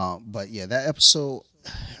 But yeah, that episode,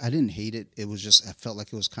 I didn't hate it. It was just, I felt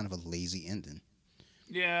like it was kind of a lazy ending.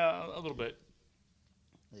 Yeah, a little bit.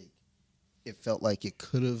 Like, it felt like it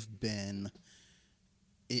could have been,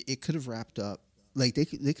 it could have wrapped up, like they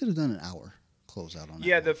could have done an hour closeout on that.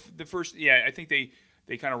 Yeah, the first, I think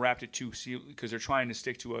they kind of wrapped it too, because they're trying to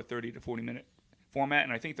stick to a 30 to 40 minute format,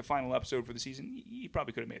 and I think the final episode for the season, you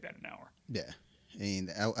probably could have made that an hour. Yeah. I mean,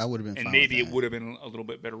 I would have been fine. And maybe with that. it would have been a little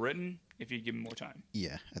bit better written if you'd given more time.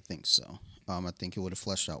 Yeah, I think so. I think it would have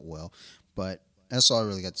fleshed out well. But that's all I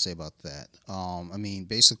really got to say about that. I mean,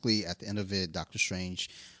 basically, at the end of it, Doctor Strange,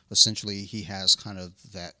 essentially, he has kind of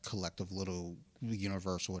that collective little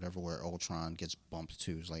universe or whatever where Ultron gets bumped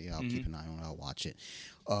to. He's like, yeah, I'll keep an eye on it. I'll watch it.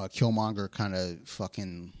 Killmonger kind of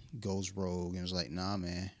fucking goes rogue and was like, nah,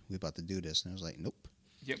 man, we about to do this. And I was like, nope.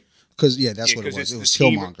 Yep. Because, that's what it was. It was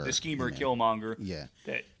Killmonger. The schemer Killmonger. Yeah.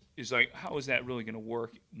 That is like, how is that really going to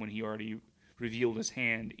work when he already revealed his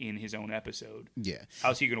hand in his own episode? Yeah.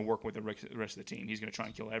 How's he going to work with the rest of the team? He's going to try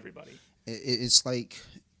and kill everybody. It's like,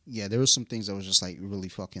 there was some things that was just like really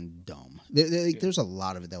fucking dumb. There's a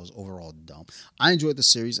lot of it that was overall dumb. I enjoyed the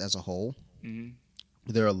series as a whole.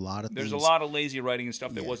 Mm-hmm. There are a lot of There's a lot of lazy writing and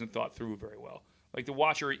stuff that wasn't thought through very well. Like the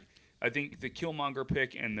Watcher, I think the Killmonger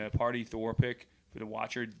pick and the Party Thor pick for the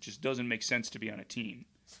Watcher just doesn't make sense to be on a team,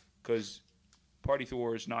 because Party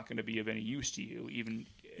Thor is not going to be of any use to you, even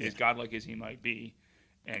as godlike as he might be,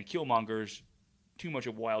 and Killmonger's too much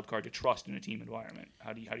of a wild card to trust in a team environment.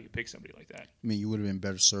 How do you pick somebody like that? I mean, you would have been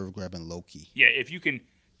better served grabbing Loki. Yeah, if you can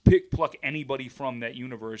pluck anybody from that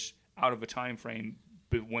universe out of a time frame,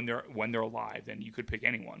 but when they're alive, then you could pick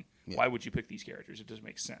anyone. Yeah. Why would you pick these characters? It doesn't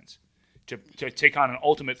make sense. To take on an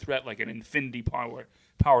ultimate threat like an infinity powered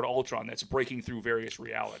Ultron that's breaking through various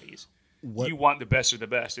realities. You want the best of the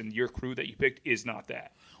best, and your crew that you picked is not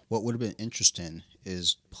that. What would have been interesting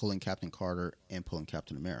is pulling Captain Carter and pulling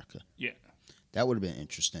Captain America. Yeah. That would have been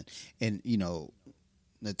interesting. And,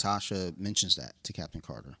 Natasha mentions that to Captain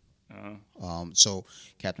Carter. Uh-huh. So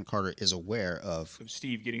Captain Carter is aware of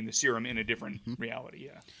Steve getting the serum in a different reality,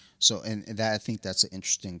 yeah. So, and that, I think that's an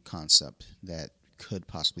interesting concept that could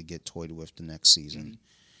possibly get toyed with the next season.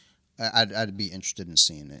 Mm-hmm. I'd be interested in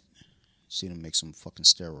seeing them make some fucking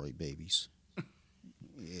steroid babies.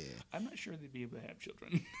 Yeah. I'm not sure they'd be able to have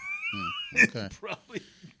children. Okay. Probably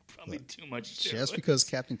too much steroids. Just because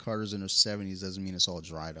Captain Carter's in her 70s doesn't mean it's all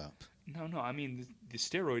dried up. No. I mean, the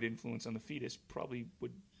steroid influence on the fetus probably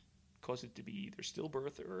would cause it to be either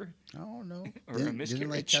stillbirth or I don't know. Or a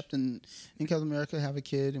miscarriage. Didn't Captain America have a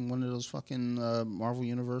kid in one of those fucking Marvel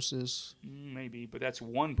universes? Maybe, but that's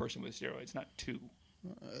one person with steroids, not two.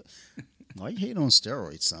 Why you hating on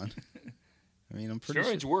steroids, son? I mean, I'm pretty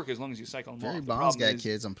steroids work as long as you cycle them Barry off. Bonds got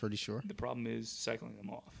kids, I'm pretty sure. The problem is cycling them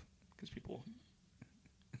off because people.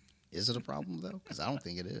 Is it a problem though? Because I don't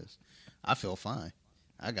think it is. I feel fine.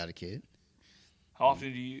 I got a kid. How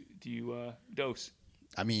often do you dose?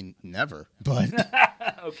 I mean, never. But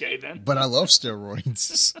okay then. But I love steroids.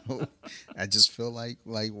 So I just feel like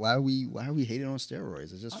why are we hating on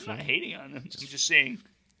steroids? I'm not hating on them. I'm just saying.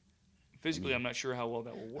 Physically, I'm not sure how well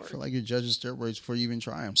that will work. I feel like you're judging steroids before you even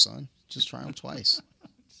try them, son. Just try them twice.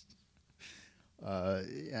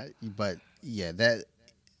 But yeah, that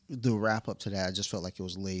the wrap up to that, I just felt like it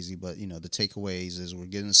was lazy. But the takeaways is we're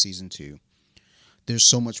getting a season 2. There's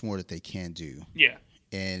so much more that they can do, Yeah.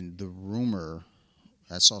 and the rumor,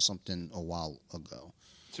 I saw something a while ago.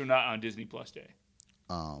 So not on Disney Plus Day.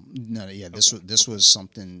 No, yeah, this was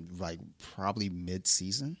something like probably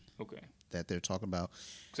mid-season Okay. that they're talking about.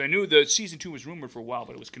 Because I knew the season 2 was rumored for a while,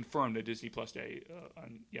 but it was confirmed at Disney Plus Day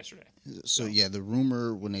on yesterday. So yeah, the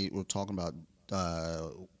rumor when they were talking about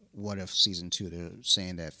What If season 2, they're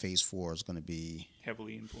saying that Phase 4 is going to be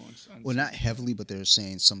Heavily influenced. well, not heavily, but they're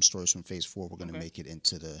saying some stories from Phase 4 were going to Okay. make it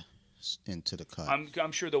into the cut.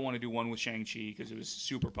 I'm sure they'll want to do one with Shang-Chi because it was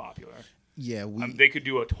super popular. Yeah, They could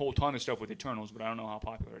do a whole ton of stuff with Eternals, but I don't know how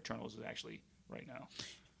popular Eternals is actually right now.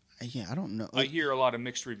 yeah, I don't know. I hear a lot of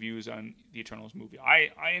mixed reviews on the Eternals movie.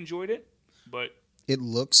 I enjoyed it, but It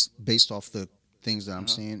looks, based off the things that I'm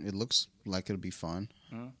seeing, it looks like it'll be fun.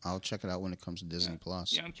 I'll check it out when it comes to Disney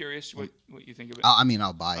Plus. yeah, I'm curious what you think of it. I mean,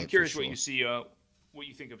 I'll buy it. I'm curious for what sure. you see, what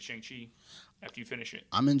you think of Shang-Chi after you finish it.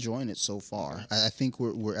 I'm enjoying it so far. I think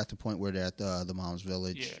we're at the point where they're at the Mom's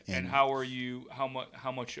Village. Yeah, and how are you?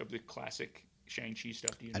 How much of the classic Shang-Chi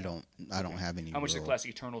stuff do you know? I don't have any. How much of the real-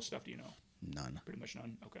 classic Eternal stuff do you know? None. Pretty much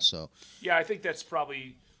none. Okay. So Yeah, I think that's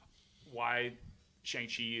probably why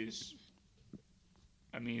Shang-Chi is.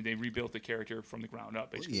 I mean, they rebuilt the character from the ground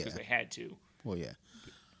up basically because Yeah. they had to. well, yeah.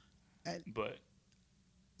 But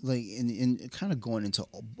Like in kind of going into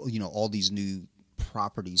all these new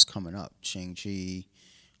properties coming up, Shang-Chi,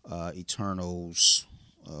 Eternals,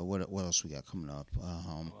 what else we got coming up?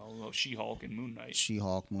 She-Hulk and Moon Knight.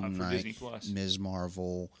 She-Hulk, Moon for Knight, Disney Plus. Ms.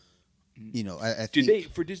 Marvel. I Did think they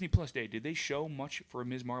for Disney Plus Day? Did they show much for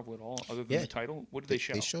Ms. Marvel at all, other than Yeah. the title? What did they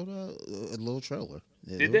show? They showed a little trailer.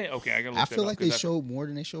 Did they? Okay, I gotta look I that feel up, like they 'cause showed more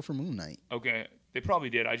than they showed for Moon Knight. Okay, they probably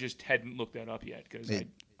did. I just hadn't looked that up yet because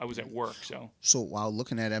I was at work. So So while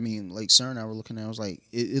looking at it, I mean, like Sarah and I were looking at it, I was like,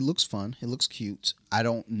 it looks fun. It looks cute. I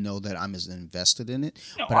don't know that I'm as invested in it.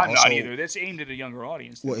 no, but I'm also, not either. That's aimed at a younger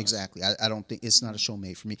audience. than Well, us. exactly. I don't think it's not a show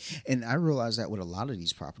made for me. And I realize that with a lot of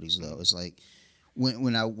these properties, though, it's like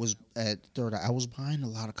when I was at Third Eye, I was buying a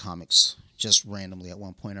lot of comics just randomly at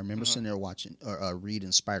one point. I remember sitting there watching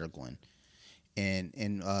reading Spider-Gwen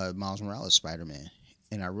and Miles Morales Spider-Man.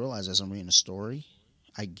 And I realized as I'm reading the story,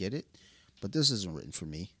 I get it, but this isn't written for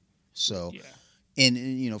me. So, Yeah.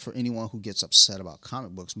 and for anyone who gets upset about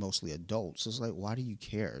comic books, mostly adults, it's like, why do you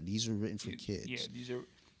care? These are written for kids. Yeah,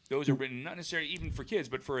 those are written not necessarily even for kids,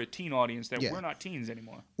 but for a teen audience that Yeah. we're not teens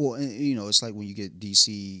anymore. Well, and, it's like when you get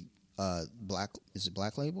DC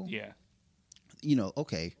Black Label? Yeah.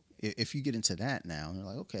 Okay, if you get into that now, you're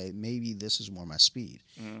like, okay, maybe this is more my speed.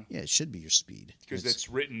 Yeah, it should be your speed. Because that's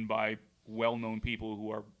written by well-known people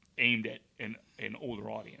who are aimed at an older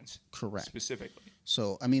audience. Correct. Specifically.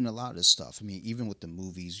 So, I mean, a lot of this stuff. I mean, even with the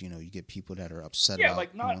movies, you get people that are upset Yeah, about.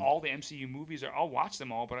 like not all the MCU movies I'll watch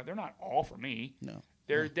them all, but they're not all for me. No.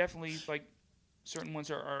 They're definitely like certain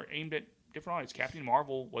ones are aimed at different audience. Captain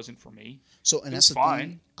Marvel wasn't for me. So, and It's that's the fine.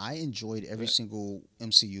 thing. I enjoyed every single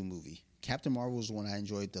MCU movie. Captain Marvel was the one I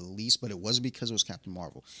enjoyed the least, but it wasn't because it was Captain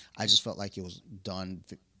Marvel. I just felt like it was done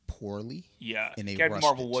poorly. Yeah, And they Captain rushed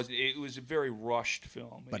Marvel it. was a very rushed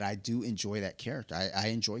film. But I do enjoy that character. I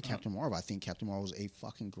enjoy Captain Marvel. I think Captain Marvel is a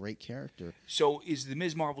fucking great character. So is the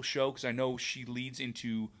Ms. Marvel show, because I know she leads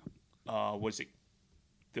into, what is it,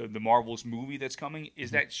 the Marvels movie that's coming?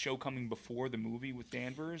 Is that show coming before the movie with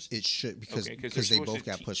Danvers? It should because Okay, 'cause they're they supposed both to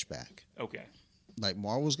got te- pushed back. Okay. Like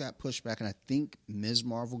Marvel's got pushed back, and I think Ms.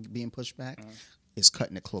 Marvel being pushed back is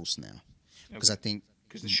cutting it close now. Because I think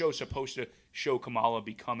Because the show's supposed to show Kamala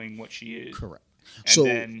becoming what she is. correct. And So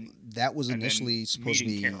then- that was and then initially supposed to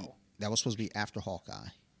be meeting Carol. after Hawkeye,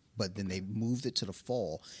 but then they moved it to the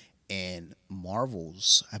fall, and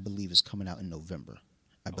Marvel's I believe is coming out in November.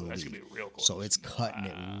 I believe. That's going to be real close. So it's cutting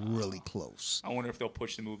it really close. I wonder if they'll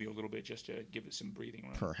push the movie a little bit just to give it some breathing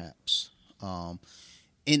room. Perhaps.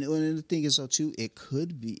 And the thing is though too, it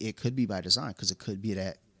could be by design because it could be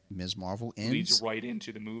that Ms. Marvel ends Leads right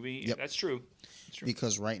into the movie. Yeah, Yep. that's true. That's true.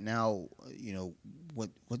 because right now,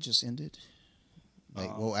 what just ended.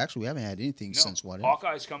 Like, well, actually, we haven't had anything No, since what?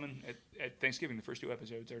 Hawkeye's coming at Thanksgiving. The first 2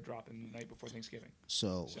 episodes are dropping the night before Thanksgiving.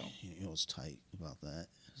 So, So. it's tight about that.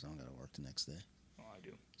 So I don't got to work the next day. Oh, I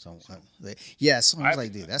do. So, so I I was have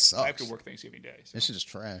like, to- dude, that sucks. I have to work Thanksgiving Day. So, This shit is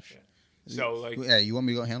trash. so like, Yeah, you want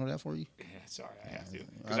me to go handle that for you? yeah, sorry, I have to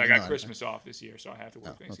because I I got know. Christmas off this year, so I have to work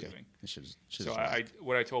Oh, okay. Thanksgiving. This shit is So whack.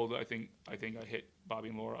 what I told I think I hit Bobby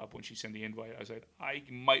and Laura up when she sent the invite. I said I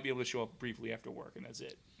might be able to show up briefly after work, and that's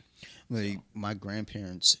it. Like, my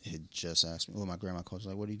grandparents had just asked me. Well, my grandma called. She's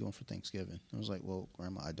like, "What are you doing for Thanksgiving?" I was like, "Well,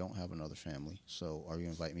 Grandma, I don't have another family. So, are you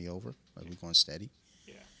inviting me over? Like, we going steady?"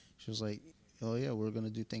 Yeah. She was like, oh yeah, we're gonna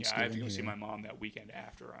do Yeah, Thanksgiving. I have to go see here. my mom that weekend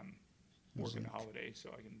after I'm working like- a holiday, so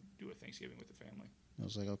I can do a Thanksgiving with the family. I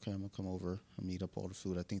was like, okay, I'm gonna come over and meet up all the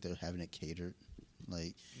food. I think they're having it catered.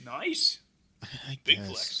 Like, Nice. I Big guess,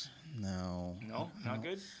 flex. No, No, not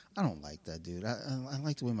good. I don't like that, dude. I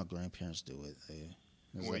like the way my grandparents do it.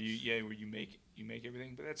 It's Where like- you make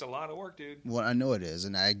everything, but that's a lot of work, dude. well, I know it is,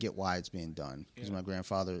 and I get why it's being done because Yeah. my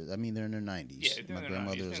grandfather. I mean, they're in their 90s. Yeah, My they're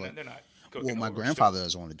grandmother not, is like, they're not cooking well, my over grandfather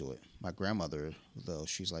doesn't want to do it. My grandmother, though,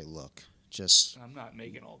 she's like, look, just. stuff. I'm not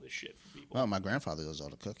making all this shit for people. Well, my grandfather does all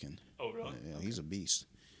the cooking. Oh, really? You know, he's a beast.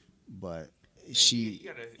 But Man, she, you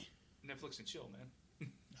gotta Netflix and chill, man.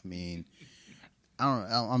 I mean, I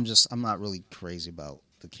don't. I'm not really crazy about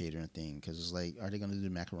the catering thing because it's like, are they gonna do the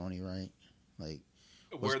macaroni right? Like,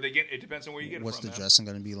 Where they get it depends on where you get it what's from. the man. dressing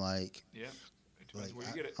gonna be like? Yeah, it depends Like, where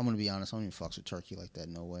you get it. I'm gonna be honest. I don't even fucks with turkey like that.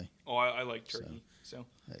 No way. Oh, I like turkey. So,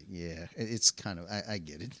 Like, yeah, it's kind of. I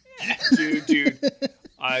get it. dude,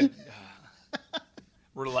 I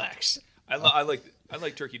relax. I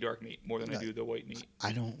like turkey dark meat more than I do the white meat.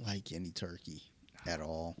 I don't like any turkey at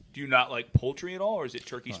all. Do you not like poultry at all, or is it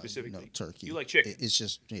turkey specifically? No turkey. You like chicken? It's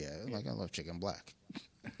just like I love chicken black.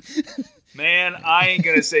 Man, I ain't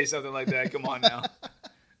gonna say something like that. Come on now.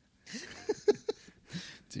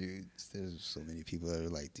 Dude, there's so many people that are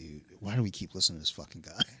like, dude, why do we keep listening to this fucking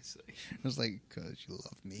guy? It's like, I was like, because you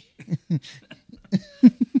love me.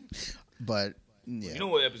 But yeah, you know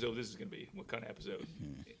what episode this is gonna be? What kind of episode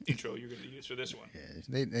intro you're gonna use for this one? yeah,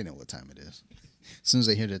 they know what time it is. As soon as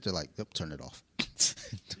they hear that, they're like, yep, turn it off.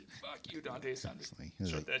 Fuck you, Dante Sanders. It's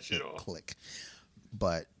Shut like, that shit yep, off. click.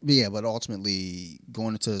 But ultimately,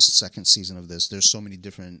 going into the second season of this, there's so many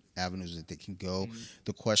different avenues that they can go. Mm-hmm.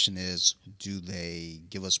 The question is, do they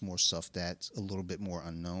give us more stuff that's a little bit more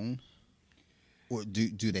unknown, or do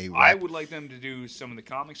they? I would like them to do some of the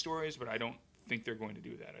comic stories, but I don't think they're going to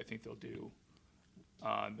do that. I think they'll do.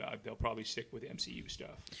 They'll probably stick with MCU stuff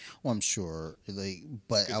Well, I'm sure. But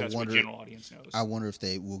because I that's wonder. what general audience knows. I wonder if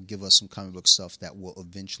they will give us some comic book stuff that will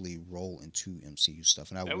eventually roll into MCU stuff.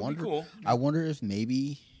 And I That would be wonder, cool. I wonder if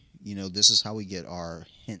maybe this is how we get our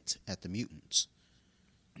hint at the mutants.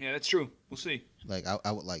 Yeah, that's true. We'll see. Like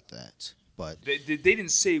I would like that, but They didn't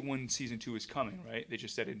say when season 2 is coming, right? They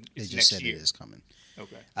just said they it's just next said year. it is coming.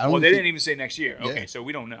 Okay. I don't Well, they think- didn't even say next year. Okay, Yeah. so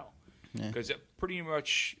we don't know. Yeah. Because pretty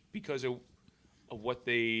much because of what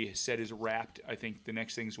they said is wrapped, I think the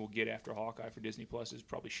next things we'll get after Hawkeye for Disney Plus is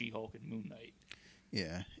probably She-Hulk and Moon Knight.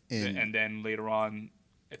 Yeah, And then later on,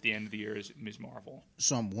 at the end of the year, is Ms. Marvel.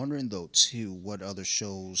 so I'm wondering though too, what other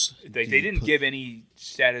shows They do you didn't put- give any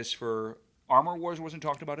status for Armor Wars. Wasn't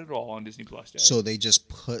talked about at all on Disney Plus. So they just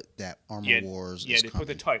put that Armor Wars. Yeah, is they coming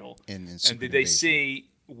put the title. in And Secret did they Invasion. say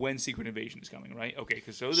when Secret Invasion is coming? Right. Okay,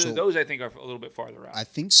 because So- those I think are a little bit farther out. I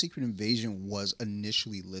think Secret Invasion was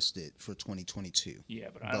initially listed for 2022. yeah,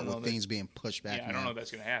 but I But don't know. with That, things being pushed back yeah, I don't now, know if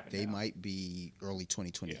that's going to happen. they now. might be early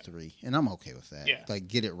 2023, and I'm okay with that. Yeah. Like,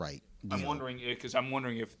 get it right. I'm wondering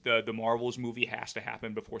if the Marvels movie has to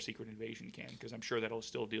happen before Secret Invasion can, because I'm sure that'll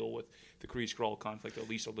still deal with the Kree Skrull conflict at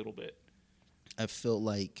least a little bit. I feel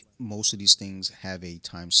like most of these things have a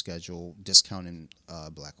time schedule, discounting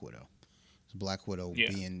Black Widow. Black Widow Yeah.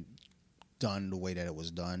 being done the way that it was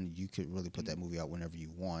done, you could really put that movie out whenever you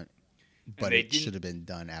want. But they it didn't- should have been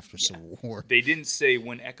done after Civil War. They didn't say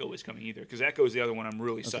when Echo is coming either, because Echo is the other one I'm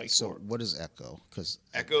really Okay, psyched so for. what is Echo? Because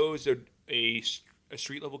Echo is a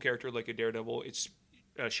street level character like a Daredevil.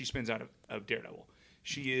 She spins out of Daredevil.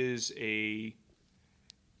 She is a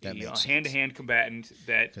That makes sense. hand-to-hand combatant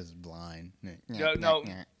that blind. No.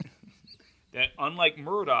 unlike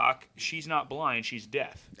Murdoch, she's not blind, she's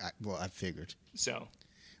deaf. I figured. So,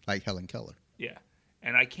 Like Helen Keller. yeah.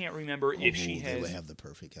 And I can't remember if she They would has have the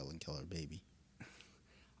perfect Helen Keller baby.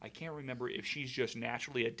 I can't remember if she's just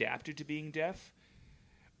naturally adapted to being deaf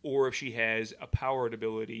or if she has a powered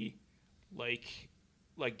ability like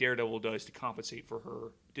Daredevil does to compensate for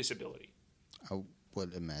her disability. I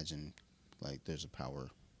would imagine like there's a power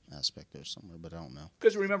aspect there somewhere, but I don't know.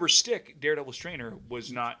 Because remember, Stick, Daredevil's trainer,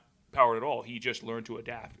 was not powered at all. He just learned to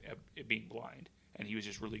adapt at being blind, and he was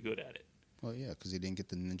just really good at it. Well, yeah, because he didn't get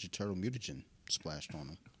the Ninja Turtle mutagen splashed on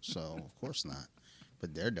him, so of course not.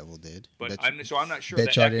 But Daredevil did. But Bet I'm not sure. Bet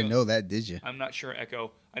that y'all Echo, didn't know that, did you? I'm not sure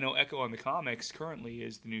Echo. I know Echo on the comics currently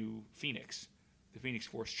is the new Phoenix. The Phoenix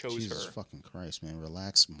Force chose Jesus her. fucking Christ, man!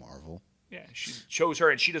 Relax, Marvel. Yeah, she chose her,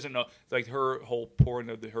 and she doesn't know. Like her whole point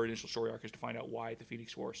of her initial story arc is to find out why the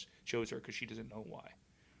Phoenix Force chose her because she doesn't know why.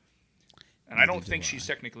 And I don't Neither think do she's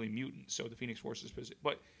I. technically mutant, so the Phoenix Force is.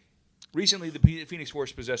 But Recently, the Phoenix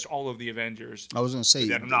Force possessed all of the Avengers. I was gonna say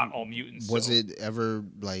That are not all mutants. Was so. it ever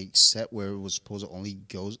like set where it was supposed to only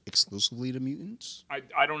go exclusively to mutants?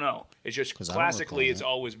 I don't know. It's just 'Cause I don't classically, recall it's that.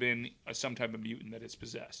 always been some type of mutant that it's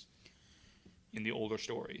possessed in the older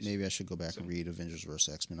stories. Maybe I should go back and read Avengers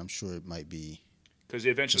vs. X-Men. I'm sure it might be. Because they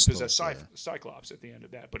eventually Just possessed those there. Cyclops at the end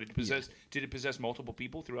of that. But it possessed. Did it possess multiple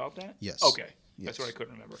people throughout that? Yes. Okay. Yes. That's what I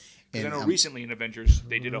couldn't remember. Because I And know I'm recently in Avengers,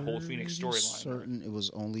 they did a whole Phoenix pretty storyline. Certain it was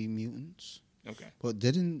only mutants. Okay. But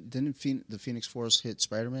didn't the Phoenix Force hit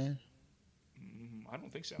Spider-Man? I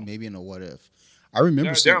don't think so. Maybe in a What If. I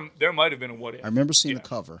remember There might have been a what if. I remember seeing Yeah. a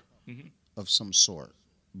cover of some sort.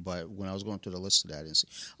 But when I was going through the list of that, I didn't see.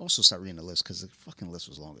 I also stopped reading the list because the fucking list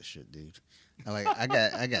was long as shit, dude. I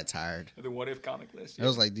got tired. The what if comic list. I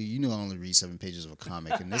was like, dude, you know I only read 7 pages of a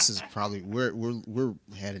comic, and this is probably we're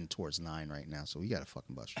heading towards 9 right now, so we got to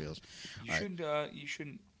fucking bust Fields. You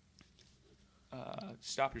shouldn't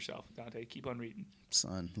stop yourself, Dante. Keep on reading.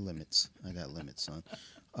 Son, limits. I got limits, son.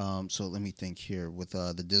 So let me think here with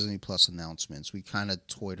the Disney Plus announcements. We kind of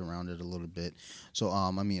toyed around it a little bit. So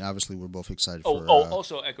I mean, obviously we're both excited for.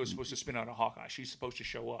 Also, Echo's supposed to spin out of Hawkeye. She's supposed to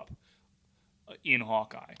show up in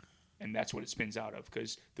Hawkeye, and that's what it spins out of.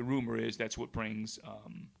 Because the rumor is that's what brings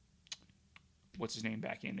what's his name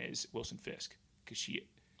back in is Wilson Fisk, because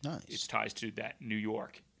nice. It's ties to that New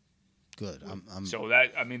York. Good. I'm So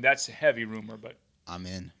that that's a heavy rumor, but I'm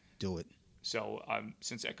in. Do it. so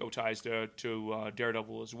since Echo ties to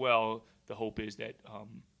Daredevil as well, the hope is that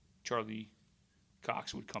Charlie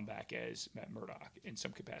Cox would come back as Matt Murdock in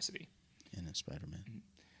some capacity. And then Spider-Man.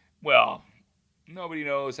 Well, nobody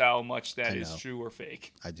knows how much that I is know. true or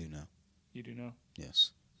fake. I do know. You do know?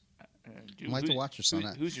 Yes. Dude, like the Watcher, son.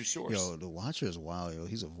 Who's your source? Yo, the Watcher is wild, yo.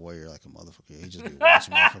 He's a voyeur like a motherfucker. He just be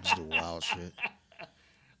watching motherfuckers do wild shit.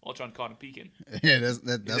 Ultron caught him peeking. Yeah, that's He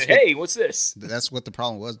what, said, hey, what's this? that's what the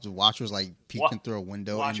problem was. The Watcher was like peeking through a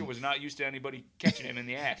window. Watcher and was not used to anybody catching him in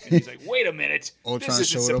the act. And he's like, wait a minute. Ultron this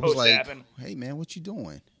isn't showed up, was supposed to like, happen. "Hey man, what you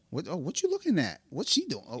doing? What you looking at? What's she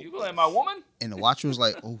doing?" Oh, You looking at my woman? and the Watcher was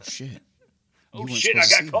like, "Oh shit! Oh, You weren't shit, I supposed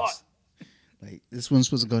to got see caught. this. Like this wasn't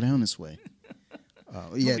supposed to go down this way."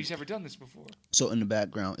 Yeah. Nobody's ever done this before. So in the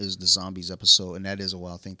background is the zombies episode, and that is a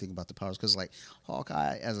wild thing. Think about the powers, because like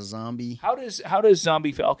Hawkeye as a zombie. How does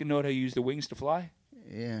Zombie Falcon know how to use the wings to fly?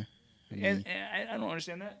 Yeah. And I don't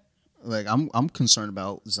understand that. Like I'm concerned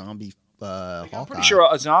about zombie Hawkeye. I'm pretty sure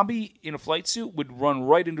a zombie in a flight suit would run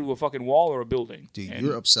right into a fucking wall or a building. Dude, And-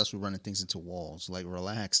 you're obsessed with running things into walls. Like,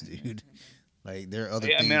 relax, dude. Like, there are other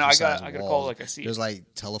Yeah, things man, I besides gotta walls. call it like I see it. There's like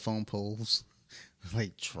telephone poles,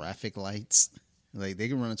 like traffic lights. Like, they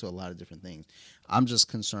can run into a lot of different things. I'm just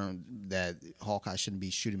concerned that Hawkeye shouldn't be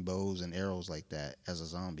shooting bows and arrows like that as a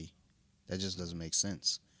zombie. That just doesn't make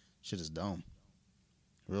sense. Shit is dumb,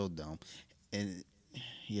 real dumb. And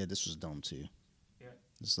yeah, this was dumb too. Yeah.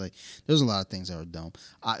 It's like there's a lot of things that are dumb.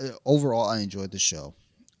 Overall, I enjoyed the show.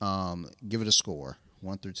 Give it a score,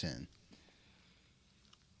 1 through 10.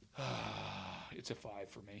 It's a 5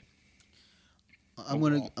 for me. I'm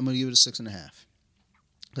gonna give it a 6.5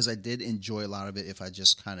 because I did enjoy a lot of it. If I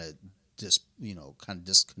just kind of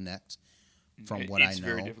disconnect from what I know, It's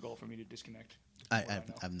very difficult for me to disconnect.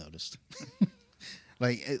 I've noticed.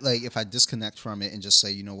 like if I disconnect from it and just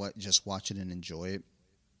say, you know what, just watch it and enjoy it,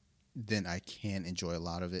 then I can enjoy a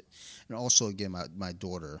lot of it. And also, again, my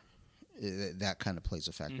daughter, that kind of plays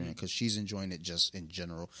a factor in it because she's enjoying it just in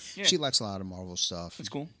general. Yeah. She likes a lot of Marvel stuff. That's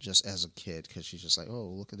cool. Just as a kid, because she's just like, oh,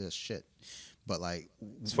 look at this shit. But like,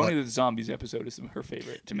 It's funny that the zombies episode is her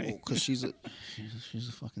favorite to me. because she's a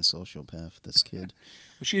fucking sociopath. This kid.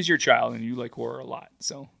 Well, she is your child, and you like horror a lot.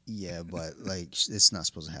 So, Yeah, but like, it's not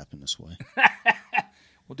supposed to happen this way.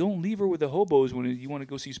 well, don't leave her with the hobos when you want to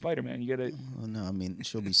go see Spider-Man. You gotta. Oh, no, I mean,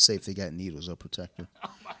 she'll be safe. They got needles. They'll protect her.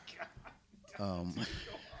 Oh my god.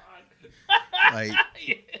 Like,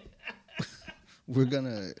 we're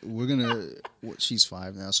gonna. She's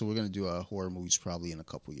 5 now, so we're gonna do horror movies probably in a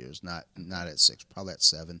couple years. Not at 6, probably at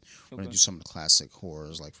 7. We're gonna do some of the classic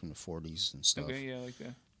horrors like from the 40s and stuff. Okay, yeah, I like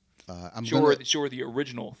that. I'm Show her the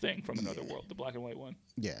original thing from Another World, the black and white one.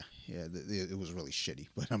 Yeah. It was really shitty,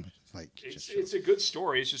 but I'm like, It's a good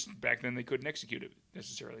story. It's just back then they couldn't execute it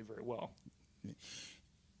necessarily very well.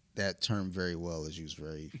 that term "very well" is used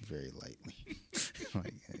very, very lightly.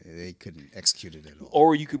 Like, they couldn't execute it at all.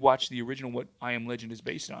 Or you could watch the original, what I Am Legend is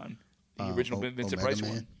based on, the original Vincent Omega Price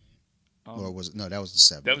Man? one. Or was it? No, that was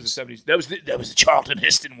the 70s. That was the 70s. That was the Charlton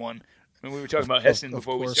Heston one. When we were talking about Heston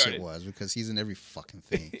before we started. Of course it was, because he's in every fucking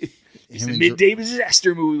thing. It's the midday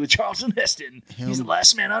disaster movie with Charlton Heston. He's the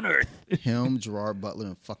last man on Earth. Him, Gerard Butler,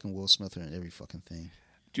 and fucking Will Smith are in every fucking thing.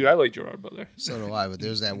 Dude, I like Gerard Butler. So do I. But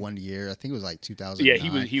there's that one year. I think it was like 2009. Yeah, he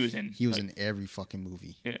was in. He was in every fucking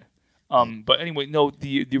movie. Yeah. But anyway, no,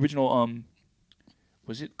 the original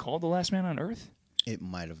was it called The Last Man on Earth? It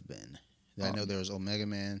might have been. I know there was Omega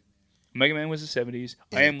Man. Omega Man was the 70s.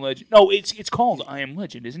 Yeah. I Am Legend. No, it's called I Am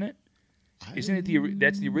Legend, isn't it? Isn't it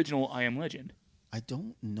that's the original I Am Legend? I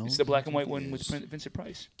don't know. It's the black and white one with Vincent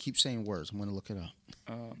Price. Keep saying words. I'm going to look it up.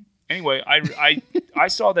 Anyway, I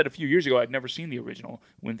saw that a few years ago. I'd never seen the original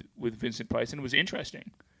with Vincent Price, and it was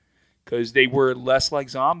interesting because they were less like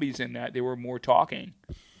zombies in that. They were more talking.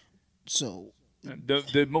 So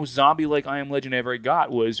the most zombie-like I Am Legend I ever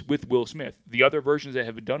got was with Will Smith. The other versions that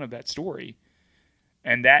have been done of that story,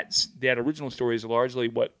 and that original story is largely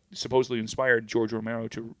what supposedly inspired George Romero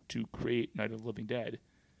to create Night of the Living Dead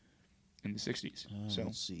in the 60s. So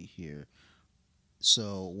let's see here.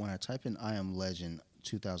 So when I type in I Am Legend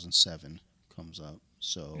 2007 comes up.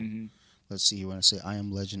 So let's see here. When I say I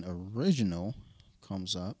Am Legend original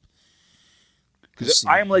comes up. Because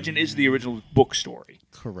I Am Legend is the original book story.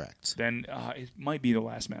 Correct. Then it might be The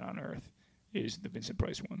Last Man on Earth is the Vincent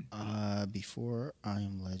Price one. Before I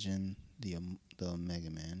Am Legend, the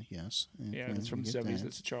Omega Man, yes. Yeah, that's from the 70s.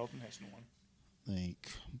 That's the Charlton Heston one.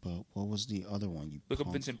 But what was the other one? You look up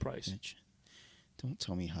Vincent Price. Bitch. Don't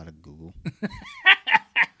tell me how to Google.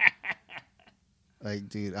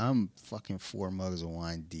 Dude, I'm fucking 4 mugs of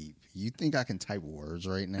wine deep. You think I can type words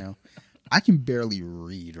right now? I can barely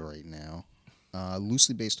read right now.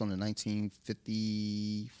 Loosely based on the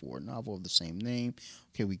 1954 novel of the same name.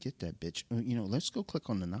 Okay, we get that, bitch. Let's go click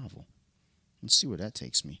on the novel. Let's see where that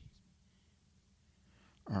takes me.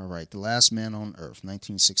 All right, The Last Man on Earth,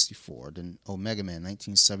 1964. Then Omega Man,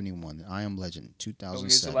 1971. The I Am Legend, 2007. Okay,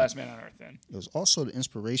 it's The Last Man on Earth, then. It was also the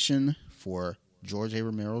inspiration for George A.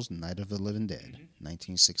 Romero's Night of the Living Dead,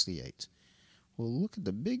 1968. Well, look at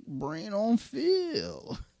the big brain on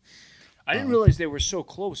Phil. I didn't realize they were so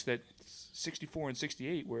close that 64 and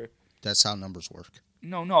 68 were... That's how numbers work.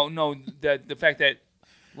 No. The fact that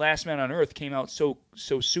Last Man on Earth came out so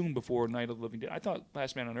soon before Night of the Living Dead. I thought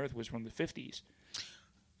Last Man on Earth was from the 50s.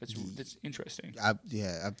 That's interesting.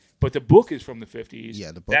 But the book is from the 50s.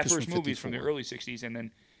 Yeah, the book that is first from movie is from the 54. early 60s, and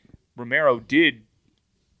then Romero did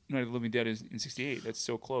Night of the Living Dead in 68. That's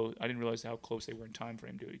so close. I didn't realize how close they were in time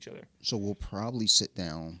frame to each other. So we'll probably sit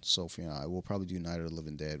down, Sophie and I. We'll probably do Night of the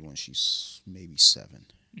Living Dead when she's maybe 7.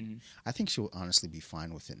 Mm-hmm. I think she'll honestly be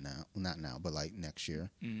fine with it now. Not now, but like next year.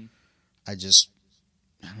 Mm-hmm. I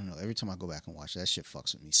don't know. Every time I go back and watch that shit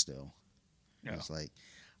fucks with me still. Yeah. It's like,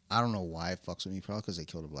 I don't know why it fucks with me. Probably because they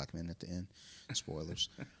killed a black man at the end. Spoilers.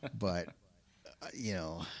 But,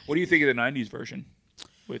 What do you think of the 90s version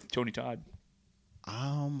with Tony Todd?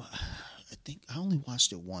 I think I only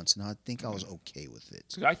watched it once, and I think I was okay with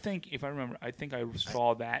it. I think, if I remember, I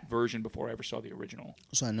saw that version before I ever saw the original.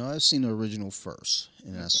 So I know I've seen the original first,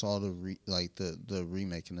 and I saw the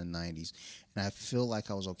remake in the 90s, and I feel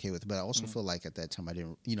like I was okay with it, but I also feel like at that time I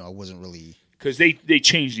didn't, I wasn't really... Because they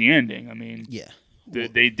changed the ending. I mean... Yeah.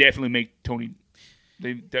 They definitely make Tony...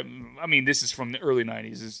 this is from the early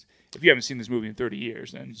 90s. If you haven't seen this movie in 30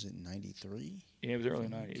 years, then... Was it 93? Yeah, it was early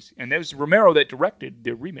 90s. And that was Romero that directed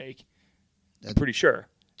the remake. I'm pretty sure.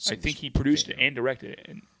 I think he produced it and directed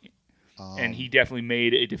it. And he definitely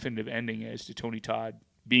made a definitive ending as to Tony Todd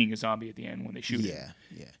being a zombie at the end when they shoot him.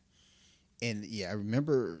 Yeah. And I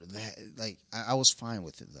remember that. Like, I was fine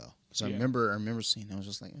with it though, because I remember seeing it. I was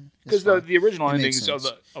just like, because the original ending is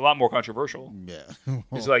a lot more controversial. Yeah,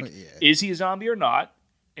 it's like, is he a zombie or not?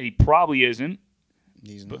 And he probably isn't.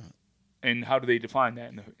 He's not. And how do they define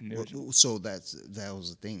that in the original? So that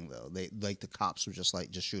was the thing though. They the cops were just like,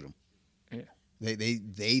 just shoot him. Yeah.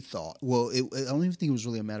 They thought. Well, I don't even think it was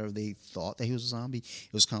really a matter of they thought that he was a zombie.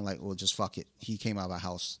 It was kind of like, well, just fuck it. He came out of a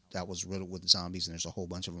house that was riddled with zombies, and there's a whole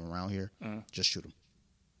bunch of them around here. Just shoot him.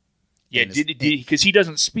 Yeah, because he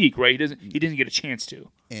doesn't speak, right? He doesn't get a chance to.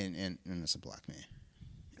 And it's a black man.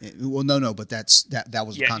 No, but that was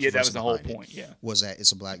the controversy. Yeah, that was the whole point. It, yeah, was that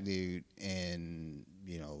it's a black dude, and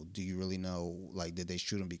do you really know? Like, did they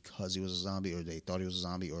shoot him because he was a zombie, or they thought he was a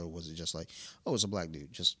zombie, or was it just like, oh, it's a black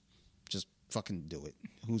dude, just fucking do it.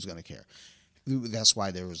 Who's gonna care? That's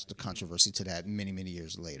why there was the controversy to that many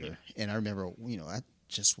years later. Yeah. And I remember, I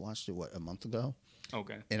just watched it a month ago.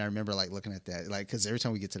 Okay. And I remember like looking at that, like, because every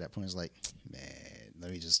time we get to that point, it's like, man,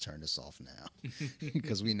 let me just turn this off now,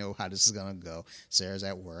 because we know how this is gonna go. Sarah's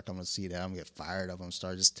at work. I'm gonna see that. I'm gonna get fired up. I'm gonna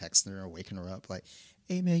start just texting her, waking her up, like,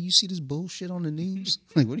 hey man, you see this bullshit on the news?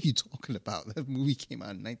 Like, what are you talking about? That movie came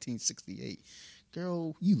out in 1968.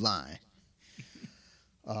 Girl, you lying.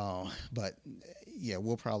 But yeah,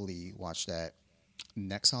 we'll probably watch that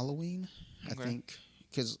next Halloween. Okay. I think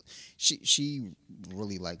because she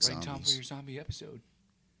really likes Right in time for zombies. your zombie episode.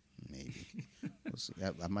 Maybe we'll see.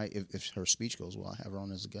 I might if her speech goes well, I'll have her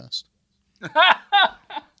on as a guest.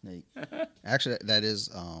 Like, actually, that is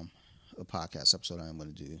a podcast episode I'm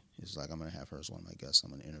going to do. It's like I'm going to have her as one of my guests. I'm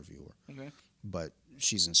going to interview her. Okay. But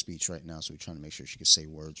she's in speech right now, so we're trying to make sure she can say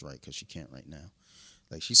words right because she can't right now.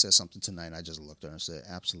 Like, she said something tonight, and I just looked at her and said,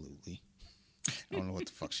 absolutely. I don't know what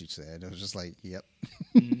the fuck she said. It was just like, yep.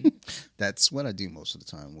 Mm-hmm. That's what I do most of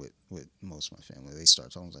the time with most of my family. They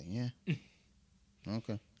start talking, I was like, yeah.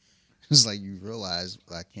 Okay. It's like you realize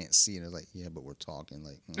I can't see it. It's like, yeah, but we're talking.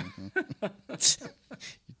 Like, you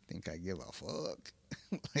think I give a fuck?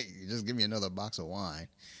 Like, just give me another box of wine,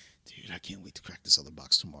 dude. I can't wait to crack this other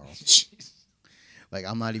box tomorrow. Like,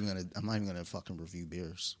 I'm not even gonna fucking review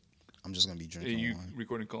beers. I'm just gonna be Are drinking you wine.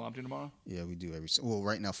 recording Columbia tomorrow? Yeah, we do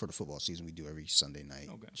right now for the football season, we do every Sunday night.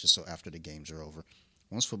 Okay. Just so after the games are over.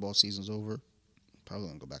 Once football season's over, probably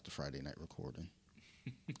gonna go back to Friday night recording.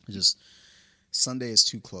 Just Sunday is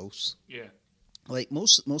too close. Yeah. Like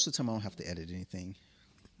most of the time, I don't have to edit anything.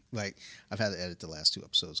 Like I've had to edit the last 2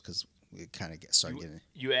 episodes because it kind of started getting.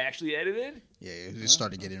 You actually edited? Yeah, it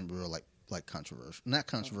started getting real like controversial. Not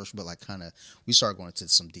controversial, but like kind of. We started going into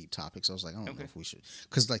some deep topics. I was like, I don't know if we should,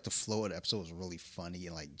 because like the flow of the episode was really funny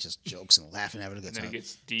and like just jokes and laughing, having a good And then time. it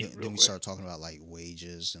gets deep. Then we started talking about like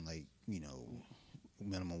wages and like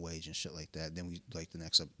minimum wage and shit like that. Then we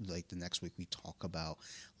the next week we talk about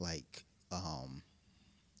like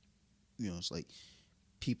it's like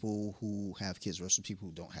people who have kids versus people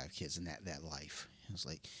who don't have kids and that life. It's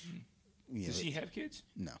like, Does he have kids?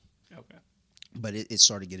 No. Okay. But it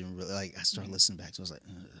started getting really, like, I started listening back, so I was like,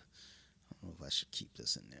 I don't know if I should keep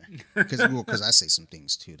this in there. Because I say some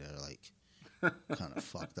things, too, that are, like, kind of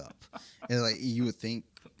fucked up. And, like, you would think,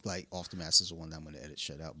 like, Off the Mask is the one that I'm going to edit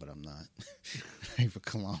shit out, but I'm not. Like, for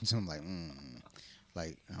Columbia, I'm like,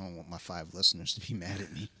 Like, I don't want my 5 listeners to be mad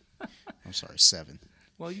at me. I'm sorry, 7.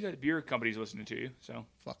 Well, you got beer companies listening to you, so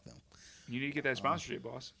Fuck them. you need to get that sponsorship,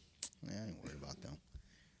 boss. Yeah, I ain't worried about them.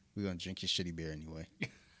 We're going to drink your shitty beer anyway.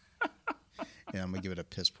 And I'm going to give it a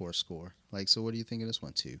piss poor score. Like, so what do you think of this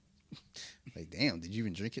one, too? Like, damn, did you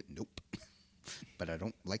even drink it? Nope. But I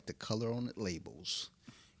don't like the color on the labels.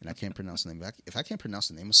 And I can't pronounce the name. If I can't pronounce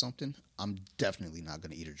the name of something, I'm definitely not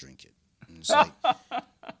going to eat or drink it. And it's like,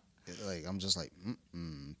 I'm just like,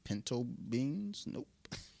 pinto beans? Nope.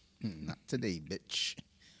 Not today, bitch.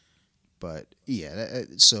 But, yeah,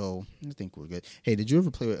 so I think we're good. Hey, did you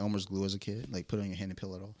ever play with Elmer's glue as a kid? Like, put it on your hand and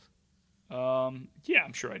peel it off? Yeah,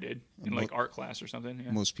 I'm sure I did. In, like, art class or something,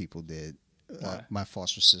 yeah. Most people did. My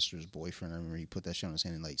foster sister's boyfriend, I remember he put that shit on his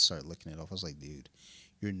hand and, like, started licking it off. I was like, dude,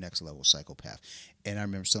 you're next level psychopath. And I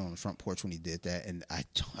remember sitting on the front porch when he did that, and I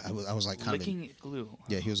was like kind of... Licking glue.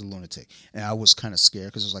 Yeah, he was a lunatic. And I was kind of scared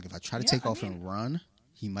because it was like, if I try to take off and run,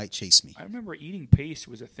 he might chase me. I remember eating paste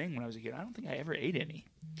was a thing when I was a kid. I don't think I ever ate any.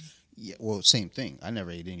 Yeah, well, same thing. I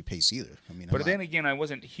never ate any paste either. I mean, but then again, I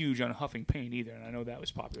wasn't huge on huffing paint either, and I know that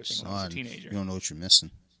was a popular thing when I was a teenager. You don't know what you're missing.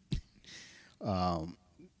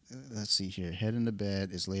 Let's see here. Heading to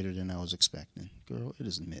bed is later than I was expecting. Girl, it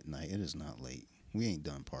is midnight. It is not late. We ain't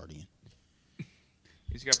done partying.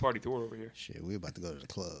 He's got Party Thor over here. Shit, we about to go to the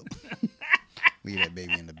club. Leave that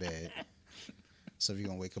baby in the bed. So if you're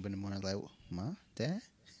going to wake up in the morning like, Ma, Dad,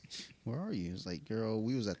 where are you? It's like, girl,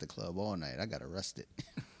 we was at the club all night. I got arrested.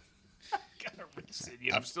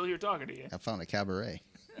 I'm still here talking to you. I found a cabaret.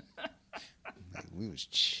 Like, we was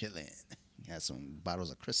chilling. Had some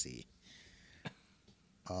bottles of Chrissy.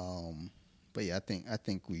 But yeah, I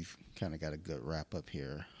think we've kind of got a good wrap up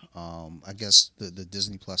here. I guess the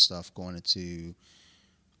Disney Plus stuff going into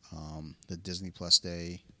the Disney Plus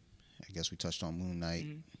day. I guess we touched on Moon Knight.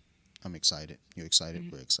 Mm-hmm. I'm excited. You excited?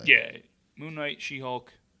 Mm-hmm. We're excited. Yeah, Moon Knight,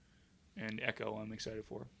 She-Hulk, and Echo. I'm excited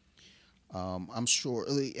for. I'm sure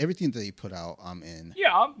everything that they put out, I'm in.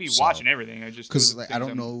 Yeah, I'll be watching everything. Because I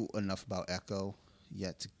don't know enough about Echo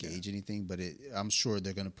yet to gauge anything, but I'm sure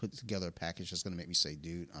they're going to put together a package that's going to make me say,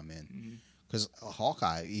 dude, I'm in. Because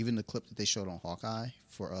Hawkeye, even the clip that they showed on Hawkeye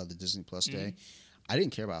for the Disney Plus day, I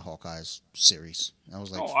didn't care about Hawkeye's series. I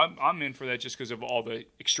was like, I'm in for that just because of all the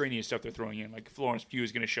extraneous stuff they're throwing in. Like Florence Pugh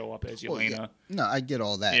is going to show up as Yelena. Yeah. No, I get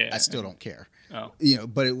all that. Yeah. I still don't care. Oh.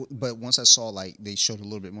 But once I saw like they showed a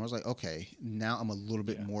little bit more, I was like, okay, now I'm a little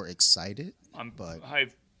bit more excited. I'm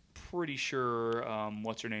pretty sure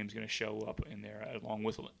what's her name's going to show up in there along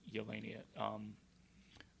with Yelena.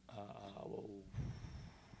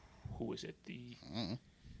 Who was it?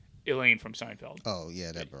 Elaine from Seinfeld. Oh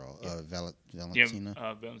yeah, that girl, Valentina.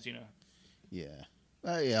 Yeah, Valentina. Yeah,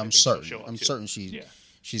 I'm certain. I'm certain she. Yeah.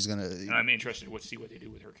 she's gonna And I'm interested to see what they do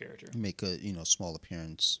with her character. make a small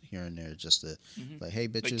appearance here and there, just to like, hey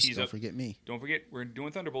bitches, tease don't up. forget me. Don't forget, we're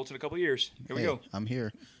doing Thunderbolts in a couple of years. Here we Hey, go. I'm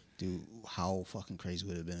here. Dude, how fucking crazy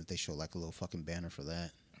would it have been if they showed like a little fucking banner for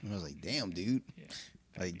that? And I was like, damn, dude. Yeah.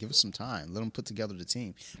 Like, give us some time. Let them put together the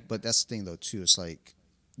team. But that's the thing, though, too. It's like,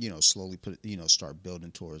 slowly start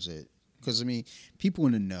building towards it. Because, I mean, people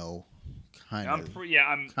in the know kind of.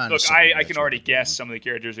 Look, sorry, I that's can what already they're guess doing. some of the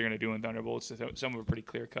characters they're going to do in Thunderbolts. Some of them are pretty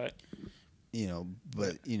clear cut.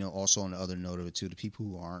 But, also on the other note of it, too, the people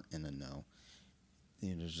who aren't in the know,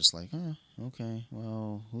 they're just like, okay,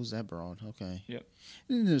 well, who's that broad? Okay. Yep.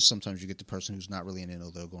 And then there's sometimes you get the person who's not really in the know,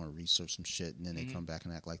 they'll go and research some shit, and then they come back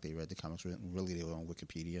and act like they read the comics. Really, they were on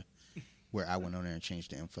Wikipedia, where I went on there and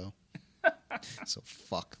changed the info. So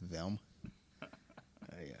fuck them.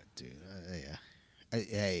 Yeah, dude.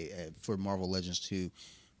 Hey, for Marvel Legends 2,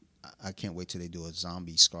 I can't wait till they do a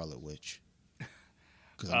zombie Scarlet Witch.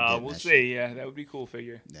 We'll see. Yeah, that would be a cool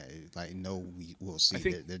figure. We'll see. I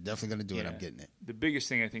think- they're definitely going to do it. I'm getting it. The biggest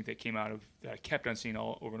thing I think that came out of that I kept on seeing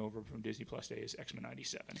all over and over from Disney Plus Day is X-Men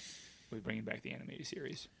 '97, with bringing back the animated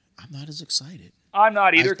series. I'm not as excited. I'm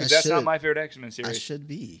not either, because I that's not should. my favorite X-Men I series. should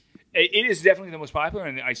be. It is definitely the most popular,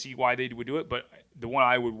 and I see why they would do it. But the one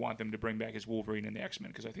I would want them to bring back is Wolverine and the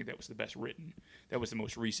X-Men, because I think that was the best written. That was the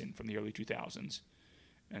most recent from the early 2000s,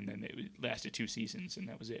 and then it lasted 2 seasons, and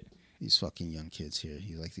that was it. These fucking young kids here.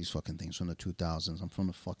 You like these fucking things from the 2000s. I'm from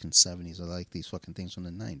the fucking 70s. I like these fucking things from the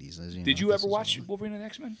 90s. Did you ever watch Wolverine and the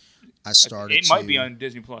X-Men? I started. It might be on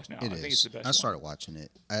Disney Plus now. I think it's the best. I started watching it.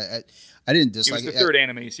 I didn't It dislike was the third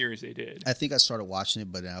anime series they did. I think I started watching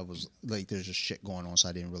it, but I was like, there's just shit going on, so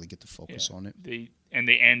I didn't really get to focus on it. They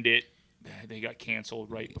end it. They got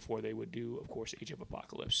canceled right before they would do, of course, Age of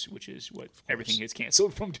Apocalypse, which is what everything gets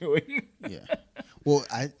canceled from doing. Yeah. Well,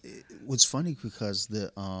 it was funny because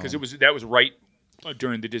because that was right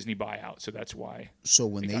during the Disney buyout, so that's why so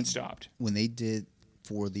when it they got stopped. When they did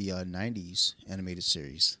for the 90s animated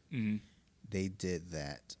series, Mm-hmm. they did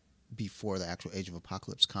that before the actual Age of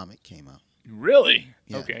Apocalypse comic came out. Really?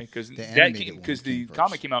 Yeah. Okay, because The animated one the came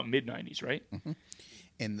comic first. came out mid '90s, right?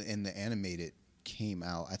 And the animated came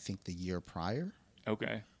out, I think, the year prior.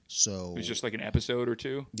 Okay, So it was just like an episode or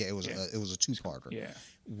two. yeah, it was a 2-parter. Yeah.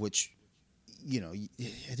 Which,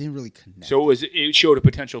 it didn't really connect. So it showed a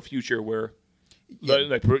potential future where,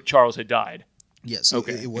 like Charles had died, yes,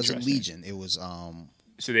 okay, it wasn't interesting. Legion. It was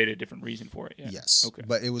so they had a different reason for it. Yeah. yes. Okay.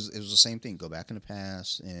 But it was the same thing. Go back in the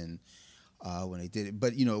past and when they did it,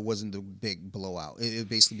 but it wasn't the big blowout. It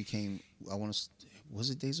basically became was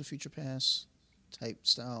it Days of Future Past type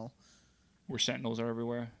style? Where Sentinels are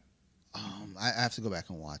everywhere. I have to go back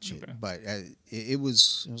and watch it, Okay. but it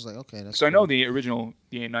was like, okay, that's So I know cool. the original,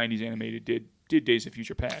 the '90s animated did Days of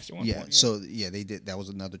Future Past at one Yeah, point. so they did. That was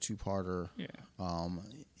another 2-parter. Yeah.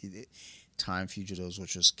 Time Fugitives,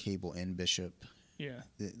 which was Cable and Bishop. Yeah.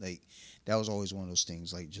 Like that was always one of those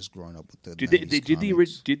things. Like just growing up with the. Did they 90s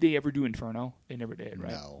comics. did they ever do Inferno? They never did,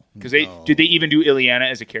 right? No. Because did they even do Ileana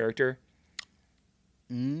as a character?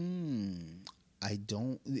 I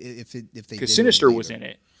don't. If they Because Sinister was in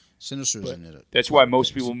it. Sinister was in it. That's why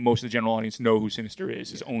most of the general audience know who Sinister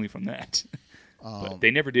is only from that. But they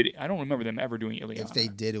never did. I don't remember them ever doing Ileana. If they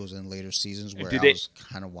did, it was in later seasons where Did I they- was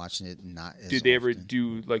kind of watching it. Not as Did they ever often.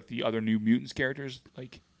 do like the other New Mutants characters,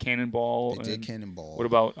 like Cannonball? They did and- Cannonball. What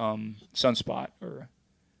about Sunspot? Or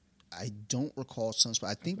I don't recall Sunspot.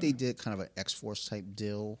 I think they did kind of an X-Force type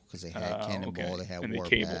deal because they had Cannonball, okay. they had And the Warpath,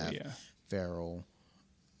 Cable, yeah. Pharaoh.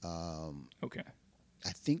 Okay. I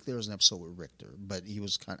think there was an episode with Richter, but he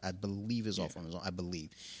was I believe is off on his own. I believe.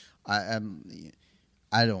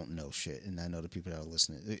 I don't know shit, and I know the people that are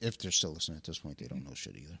listening, if they're still listening at this point, they don't know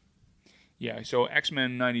shit either. Yeah. So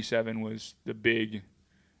X-Men '97 was the big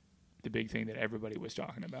thing that everybody was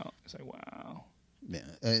talking about. It's like, wow. Yeah,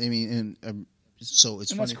 I mean, and so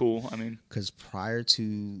it's And funny that's cool. I mean, because prior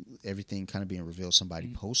to everything kind of being revealed, somebody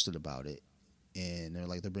posted about it, and they're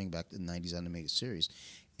like, they're bringing back the '90s animated series,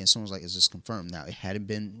 and someone's like, "Is this confirmed?" Now it hadn't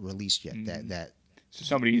been released yet. That so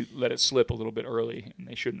somebody let it slip a little bit early, and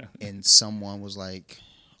they shouldn't have. and someone was like,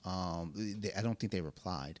 I don't think they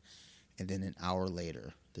replied, and then an hour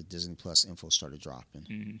later, the Disney Plus info started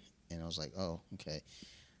dropping, and I was like, oh, okay,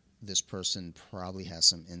 this person probably has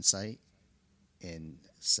some insight and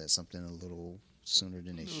said something a little sooner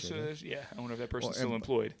than they should have. Yeah, I wonder if that person's Or- still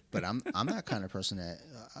employed. But I'm that kind of person that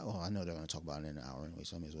I know they're going to talk about it in an hour anyway,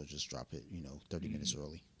 so I may as well just drop it 30 minutes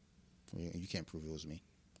early. You can't prove it was me.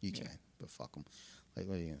 You can, but fuck them. Like,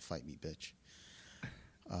 what are you going to fight me, bitch?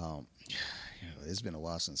 It's been a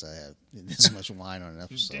while since I had this much wine on an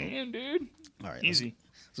episode. Damn, dude. All right, Easy.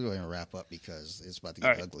 Let's go ahead and wrap up because it's about to All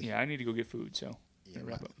get right. ugly. Yeah, I need to go get food. So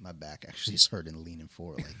Yeah, my back actually is hurting leaning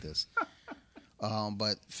forward like this.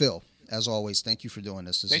 But Phil, as always, thank you for doing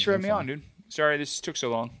this. Thanks for having me on, dude. Sorry this took so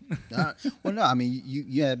long. Well, no, I mean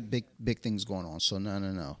you had big things going on, so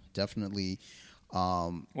no, definitely.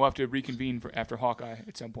 We'll have to reconvene after Hawkeye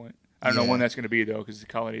at some point. I don't know when that's going to be though, because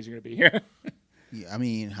the holidays are going to be here. Yeah, I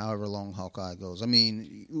mean, however long Hawkeye goes. I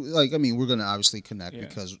mean, we're gonna obviously connect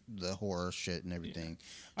because the horror shit and everything.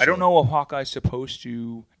 Yeah. I don't know if Hawkeye's supposed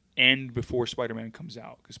to end before Spider-Man comes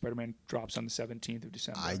out, because Spider-Man drops on the 17th of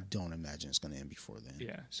December. I don't imagine it's gonna end before then.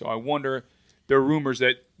 Yeah, so I wonder. There are rumors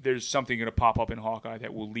that there's something going to pop up in Hawkeye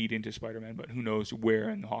that will lead into Spider-Man, but who knows where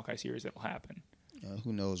in the Hawkeye series that will happen.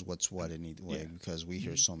 Who knows what's what in either way, because we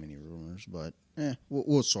hear so many rumors. But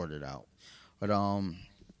we'll sort it out. But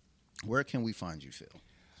where can we find you, Phil?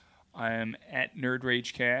 I am at Nerd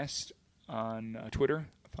Ragecast on Twitter.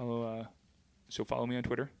 Follow me on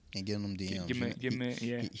Twitter. And give him DMs. Give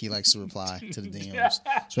me. He likes to reply to the DMs,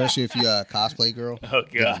 especially if you're a cosplay girl. Oh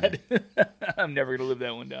God, I'm never gonna live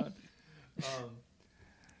that one down.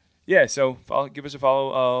 So give us a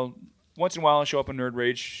follow. Once in a while, I'll show up on Nerd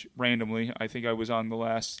Rage randomly. I think I was on the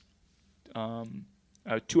last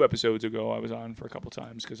 2 episodes ago. I was on for a couple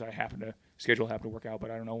times because schedule happened to work out, but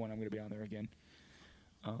I don't know when I'm going to be on there again.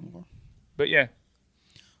 But yeah,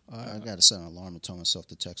 I got to set an alarm and tell myself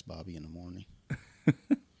to text Bobby in the morning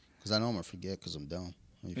because I know I'm gonna forget because I'm dumb.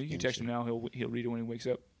 You can text him now. He'll read it when he wakes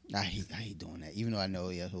up. I hate doing that. Even though I know,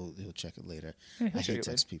 he'll check it later. Yeah, I hate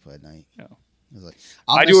text people at night. No. Like,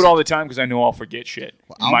 I do it all the time because I know I'll forget shit.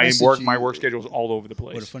 Well, my work schedule is all over the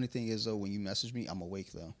place. But the funny thing is, though, when you message me, I'm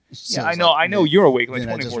awake though. So yeah, I know you're awake like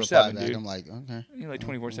 24/7, dude. I'm like, okay. You're like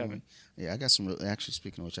 24/7. Yeah, I got some. Actually,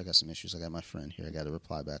 speaking of which, I got some issues. I got my friend here. I got to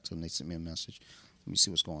reply back to them. They sent me a message. Let me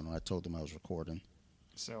see what's going on. I told them I was recording.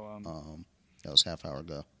 So that was half hour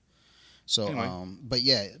ago. So anyway. But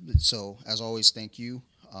yeah. So as always, thank you.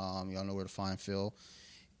 Y'all know where to find Phil,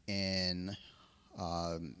 and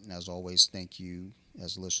as always, thank you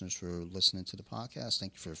as listeners for listening to the podcast.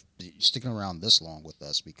 Thank you for sticking around this long with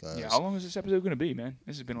us because how long is this episode going to be, man?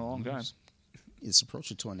 This has been a long time. It's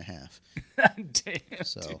approaching 2.5. Damn.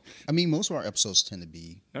 So I mean, most of our episodes tend to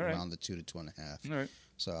be right. around the 2 to 2.5. All right.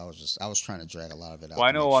 So I was trying to drag a lot of it out. Well,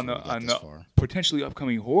 I know on the potentially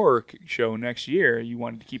upcoming horror show next year, you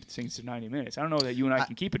wanted to keep things to 90 minutes. I don't know that you and I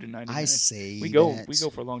can keep it to 90 minutes. We go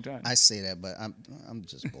for a long time. I say that, but I'm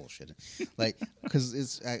just bullshitting. Like,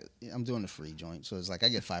 because I'm doing the free joint, so it's like I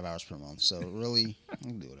get 5 hours per month. So really, I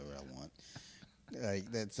can do whatever I want.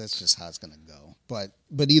 Like that's just how it's gonna go. But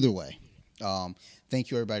either way,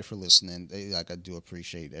 thank you everybody for listening. Like I do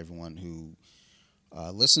appreciate everyone who.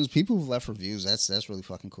 Listens, people who've left reviews, that's really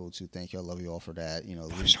fucking cool too. Thank you. I love you all for that.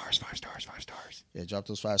 5 stars. Yeah, drop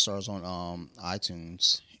those 5 stars on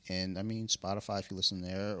iTunes. And I mean Spotify if you listen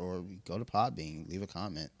there, or go to Podbean, leave a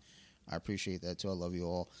comment. I appreciate that too. I love you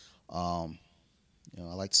all. I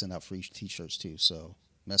like to send out free t-shirts too, so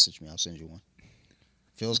message me, I'll send you one.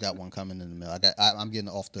 Phil's got one coming in the mail. I'm getting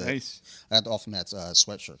off the nice. I got the Off the Mats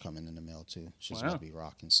sweatshirt coming in the mail too. It's just gonna be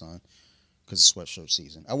rocking, son. Because it's sweatshirt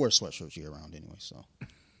season. I wear sweatshirts year round anyway, so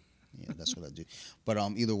yeah, that's what I do. But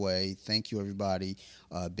either way, thank you everybody.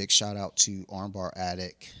 Big shout out to Armbar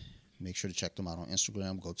Attic. Make sure to check them out on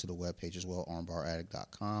Instagram. Go to the webpage as well,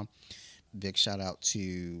 armbarattic.com. Big shout out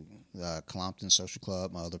to Compton Social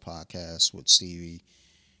Club, my other podcast with Stevie.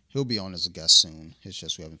 He'll be on as a guest soon. It's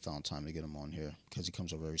just we haven't found time to get him on here because he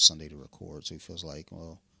comes over every Sunday to record. So he feels like,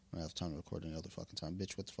 well, I don't have time to record any other fucking time.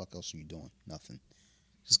 Bitch, what the fuck else are you doing? Nothing.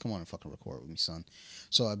 Just come on and fucking record with me, son.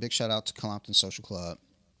 So a big shout out to Compton Social Club.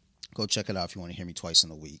 Go check it out if you want to hear me twice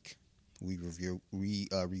in a week. We review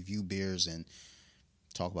beers and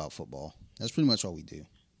talk about football. That's pretty much all we do.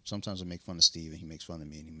 Sometimes I make fun of Steve and he makes fun of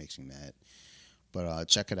me and he makes me mad. But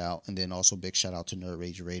check it out. And then also big shout out to Nerd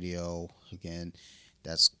Rage Radio. Again,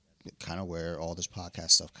 that's kind of where all this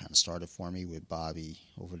podcast stuff kind of started for me with Bobby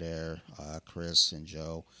over there, Chris and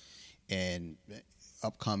Joe. And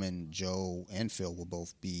upcoming Joe and Phil will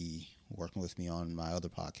both be working with me on my other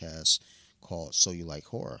podcast called So You Like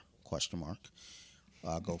Horror, ?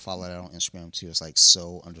 Go follow that on Instagram too. It's like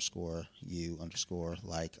so_you_like_horror.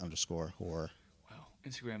 Wow.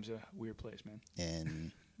 Instagram's a weird place, man.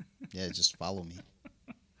 And yeah, just follow me.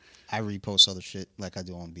 I repost other shit like I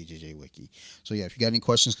do on BJJ Wiki. So yeah, if you got any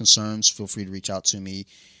questions, concerns, feel free to reach out to me.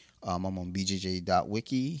 I'm on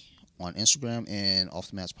bjj.wiki. on Instagram and Off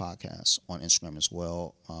the Mats Podcast on Instagram as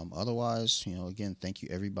well. Otherwise, again, thank you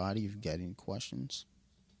everybody. If you got any questions,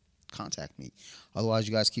 contact me. Otherwise,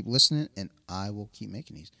 you guys keep listening and I will keep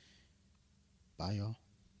making these. Bye, y'all.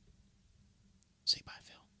 Say bye,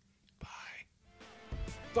 Phil. Bye.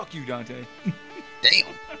 Fuck you, Dante. Damn.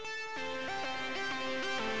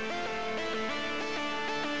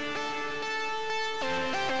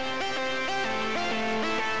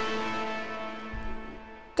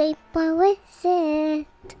 birthday boy with it.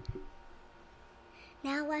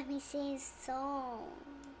 Now let me sing a song.